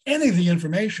corroborate any of the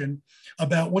information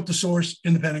about what the source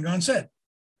in the Pentagon said.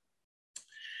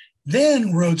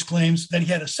 Then Rhodes claims that he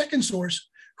had a second source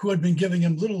who had been giving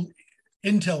him little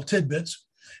intel tidbits,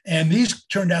 and these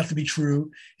turned out to be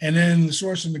true. And then the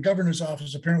source in the governor's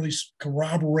office apparently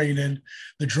corroborated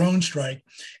the drone strike.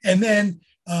 And then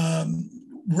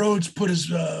Rhodes put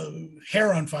his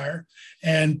hair on fire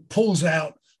and pulls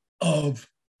out of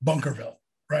Bunkerville,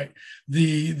 right?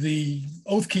 The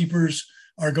Oath Keepers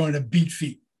are going to beat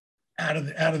feet out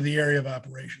of the area of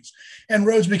operations. And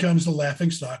Rhodes becomes the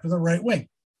laughingstock of the right wing.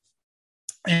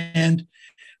 And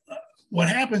what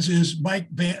happens is Mike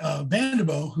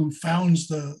Vanderbilt, who founded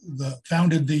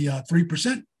the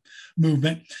 3%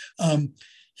 movement,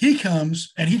 he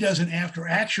comes and he does an after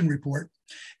action report.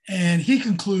 And he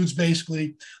concludes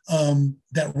basically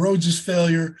that Rhodes's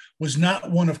failure was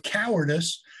not one of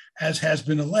cowardice, as has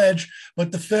been alleged,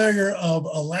 but the failure of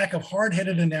a lack of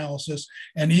hard-headed analysis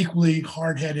and equally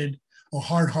hard-headed or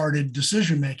hard-hearted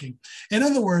decision-making. In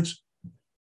other words,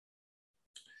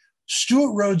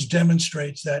 Stewart Rhodes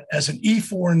demonstrates that as an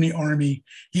E4 in the Army,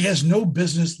 he has no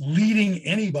business leading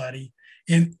anybody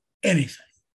in anything,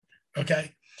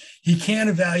 okay? He can't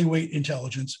evaluate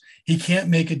intelligence. He can't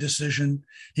make a decision.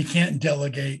 He can't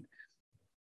delegate.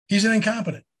 He's an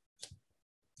incompetent.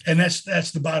 And that's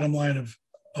the bottom line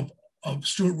of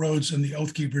Stewart Rhodes and the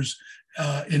Oath Keepers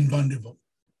in Bunkerville.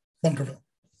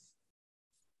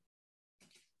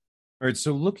 All right,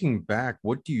 so looking back,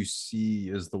 what do you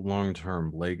see as the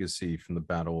long-term legacy from the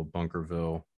Battle of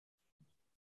Bunkerville?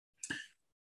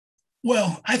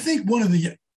 Well, I think one of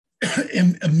the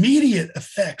immediate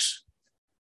effects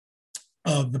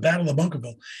of the Battle of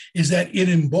Bunkerville is that it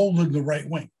emboldened the right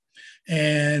wing.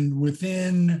 And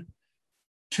within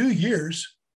 2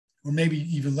 years, or maybe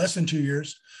even less than 2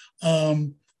 years,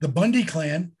 the Bundy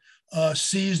clan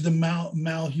seized the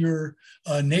Malheur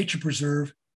Nature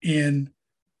Preserve in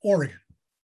Oregon.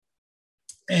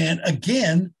 And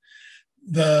again,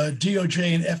 the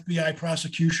DOJ and FBI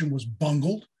prosecution was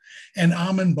bungled, And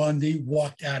Ammon Bundy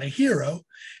walked out a hero,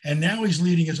 and now he's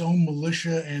leading his own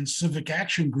militia and civic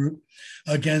action group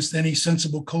against any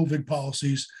sensible COVID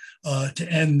policies to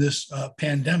end this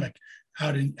pandemic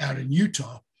out in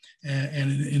Utah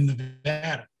and in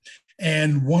Nevada.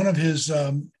 And one of his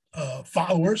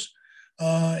followers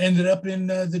ended up in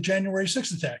the January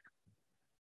 6th attack.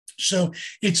 So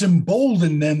it's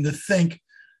emboldened them to think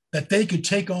that they could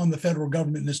take on the federal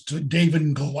government in this David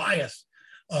and Goliath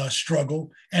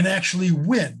struggle and actually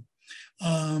win.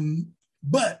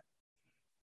 But,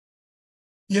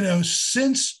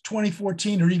 since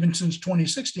 2014 or even since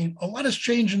 2016, a lot has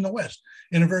changed in the West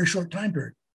in a very short time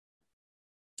period.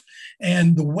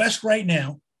 And the West right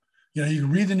now, you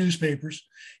can read the newspapers,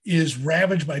 is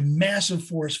ravaged by massive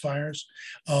forest fires,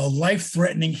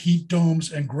 life-threatening heat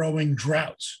domes, and growing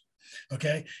droughts.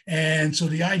 Okay. And so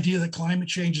the idea that climate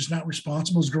change is not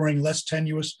responsible is growing less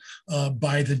tenuous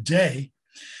by the day.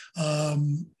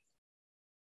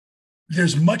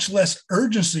 There's much less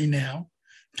urgency now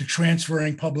to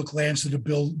transferring public lands to the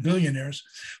billionaires.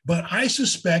 But I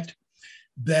suspect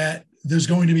that there's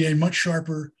going to be a much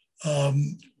sharper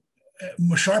and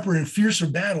fiercer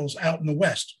battles out in the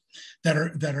West that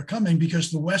are coming, because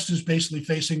the West is basically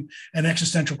facing an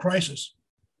existential crisis.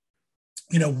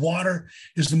 Water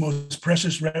is the most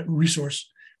precious resource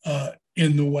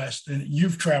in the West. And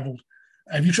you've traveled.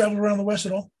 Have you traveled around the West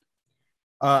at all?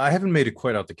 I haven't made it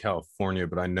quite out to California,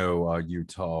 but I know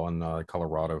Utah and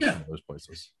Colorado, some of those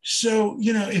places. So,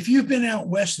 if you've been out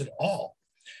West at all,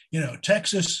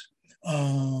 Texas,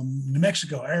 New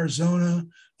Mexico, Arizona,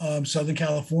 Southern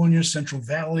California, Central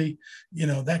Valley,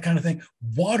 that kind of thing,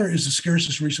 water is the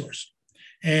scarcest resource.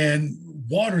 And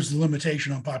water is the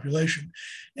limitation on population.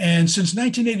 And since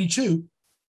 1982,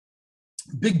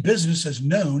 big business has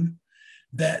known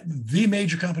that the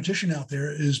major competition out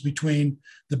there is between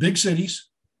the big cities,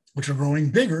 which are growing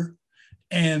bigger,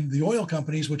 and the oil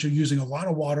companies, which are using a lot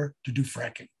of water to do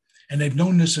fracking. And they've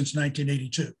known this since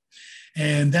 1982.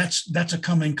 And that's a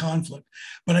coming conflict.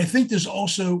 But I think there's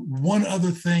also one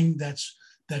other thing that's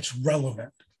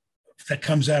relevant that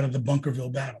comes out of the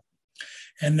Bunkerville battle.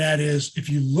 And that is, if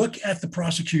you look at the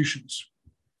prosecutions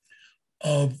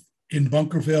in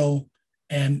Bunkerville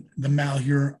and the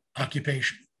Malheur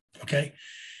occupation, okay,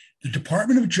 the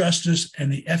Department of Justice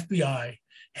and the FBI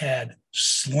had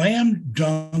slam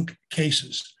dunk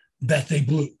cases that they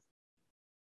blew.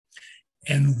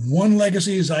 And one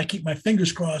legacy is, I keep my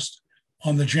fingers crossed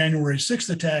on the January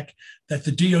 6th attack, that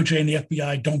the DOJ and the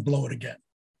FBI don't blow it again,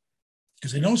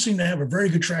 because they don't seem to have a very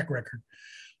good track record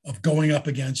of going up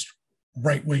against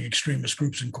right-wing extremist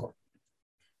groups in court.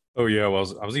 Oh yeah, well,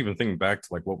 I was even thinking back to,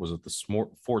 like, what was it, the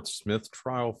Fort Smith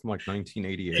trial from like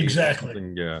 1988?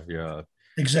 Exactly. Yeah.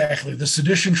 Exactly. The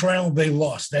sedition trial, they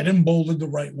lost. That emboldened the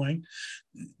right wing.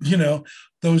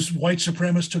 Those white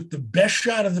supremacists took the best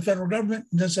shot of the federal government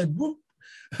and then said, whoop,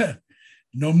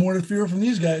 no more to fear from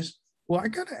these guys. Well, I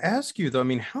got to ask you, though,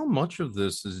 how much of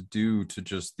this is due to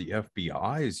just the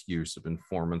FBI's use of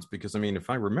informants? Because, if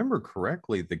I remember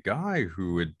correctly, the guy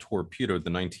who had torpedoed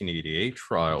the 1988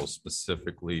 trial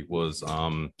specifically was,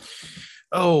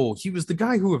 he was the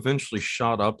guy who eventually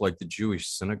shot up, like, the Jewish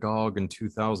synagogue in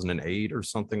 2008 or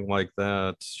something like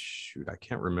that. Shoot, I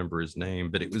can't remember his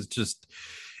name, but it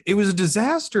was a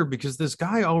disaster, because this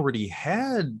guy already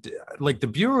had, like, the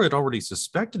Bureau had already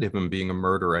suspected him of being a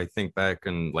murderer, I think back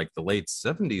in like the late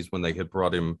 70s, when they had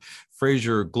brought him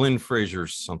Glenn Fraser,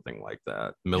 something like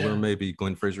that. Maybe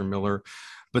Glenn Fraser Miller.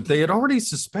 But they had already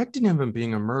suspected him of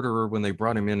being a murderer when they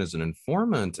brought him in as an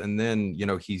informant. And then,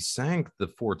 he sank the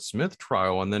Fort Smith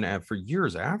trial. And then for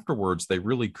years afterwards, they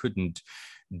really couldn't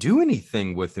do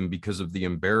anything with him because of the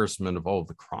embarrassment of all of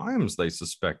the crimes they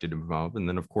suspected him of. And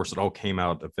then, of course, it all came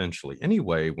out eventually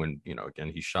anyway, when,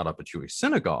 again, he shot up a Jewish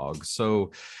synagogue.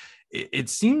 So it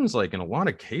seems like in a lot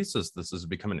of cases, this has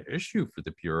become an issue for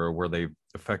the Bureau, where they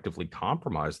effectively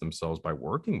compromise themselves by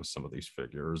working with some of these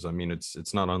figures.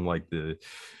 It's not unlike the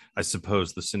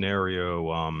scenario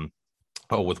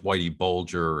with Whitey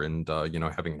Bulger and,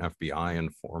 having an FBI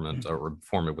informant or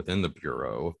informant within the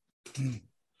Bureau.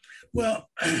 Well,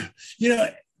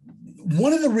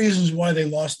 one of the reasons why they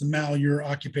lost the Malheur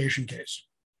occupation case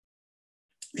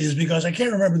is because, I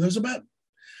can't remember, there's about,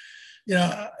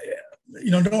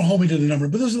 don't hold me to the number,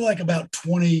 but there's like about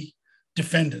 20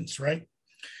 defendants, right?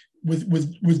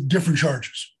 With different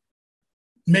charges,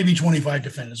 maybe 25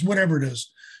 defendants, whatever it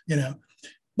is,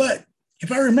 But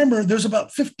if I remember, there's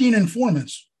about 15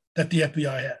 informants that the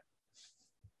FBI had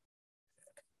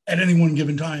at any one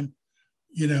given time,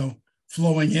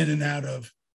 flowing in and out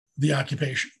of the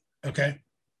occupation, okay?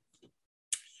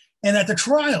 And at the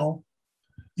trial,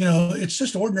 it's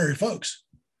just ordinary folks.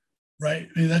 right?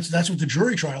 I mean, that's what the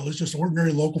jury trial is, just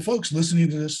ordinary local folks listening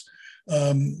to this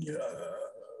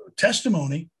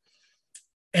testimony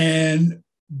and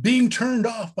being turned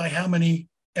off by how many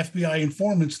FBI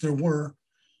informants there were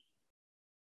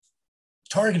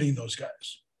targeting those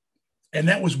guys. And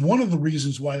that was one of the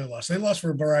reasons why they lost. They lost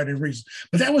for a variety of reasons,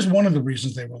 but that was one of the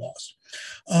reasons they were lost.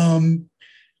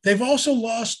 They've also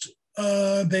lost,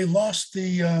 they lost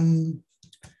the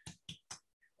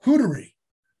Hootery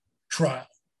trial,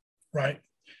 right?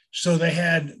 So they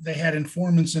had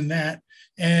informants in that.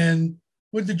 And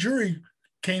what the jury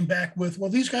came back with, well,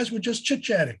 these guys were just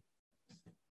chit-chatting.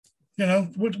 You know,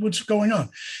 what's going on?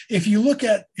 If you look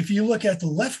at the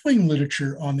left-wing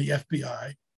literature on the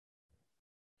FBI,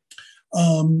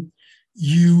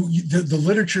 the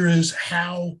literature is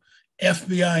how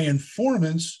FBI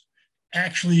informants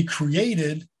actually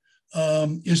created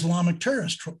Islamic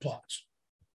terrorist plots.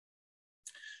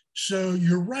 So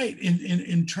you're right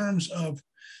in terms of,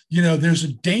 you know, there's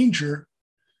a danger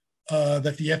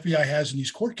that the FBI has in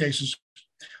these court cases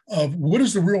of what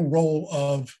is the real role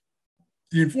of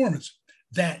the informants.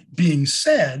 That being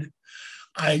said,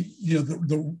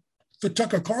 the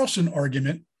Tucker Carlson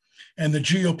argument and the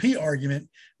GOP argument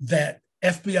that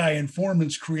FBI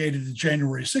informants created the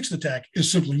January 6th attack is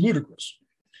simply ludicrous,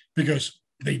 because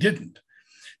they didn't.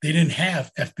 They didn't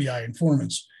have FBI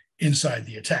informants inside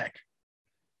the attack.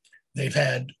 They've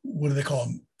had, what do they call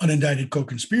them, unindicted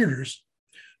co-conspirators,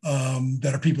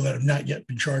 that are people that have not yet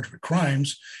been charged with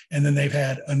crimes. And then they've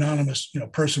had anonymous, you know,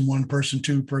 person 1, person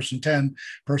 2, person 10,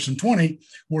 person 20,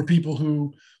 or people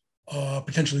who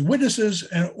potentially witnesses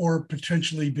or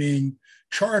potentially being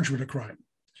charged with a crime.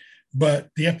 But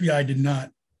the FBI did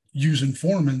not use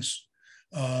informants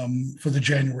for the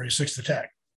January 6th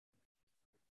attack.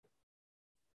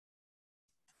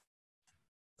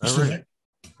 All right.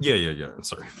 Yeah.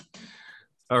 Sorry.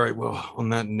 All right. Well, on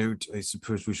that note, I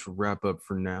suppose we should wrap up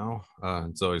for now.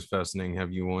 It's always fascinating to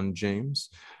have you on, James.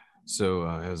 So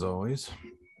as always,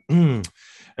 and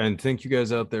thank you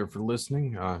guys out there for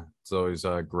listening. It's always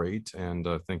great. And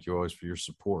thank you always for your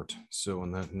support. So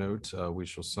on that note, we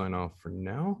shall sign off for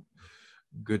now.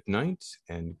 Good night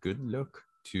and good luck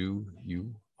to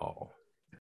you all.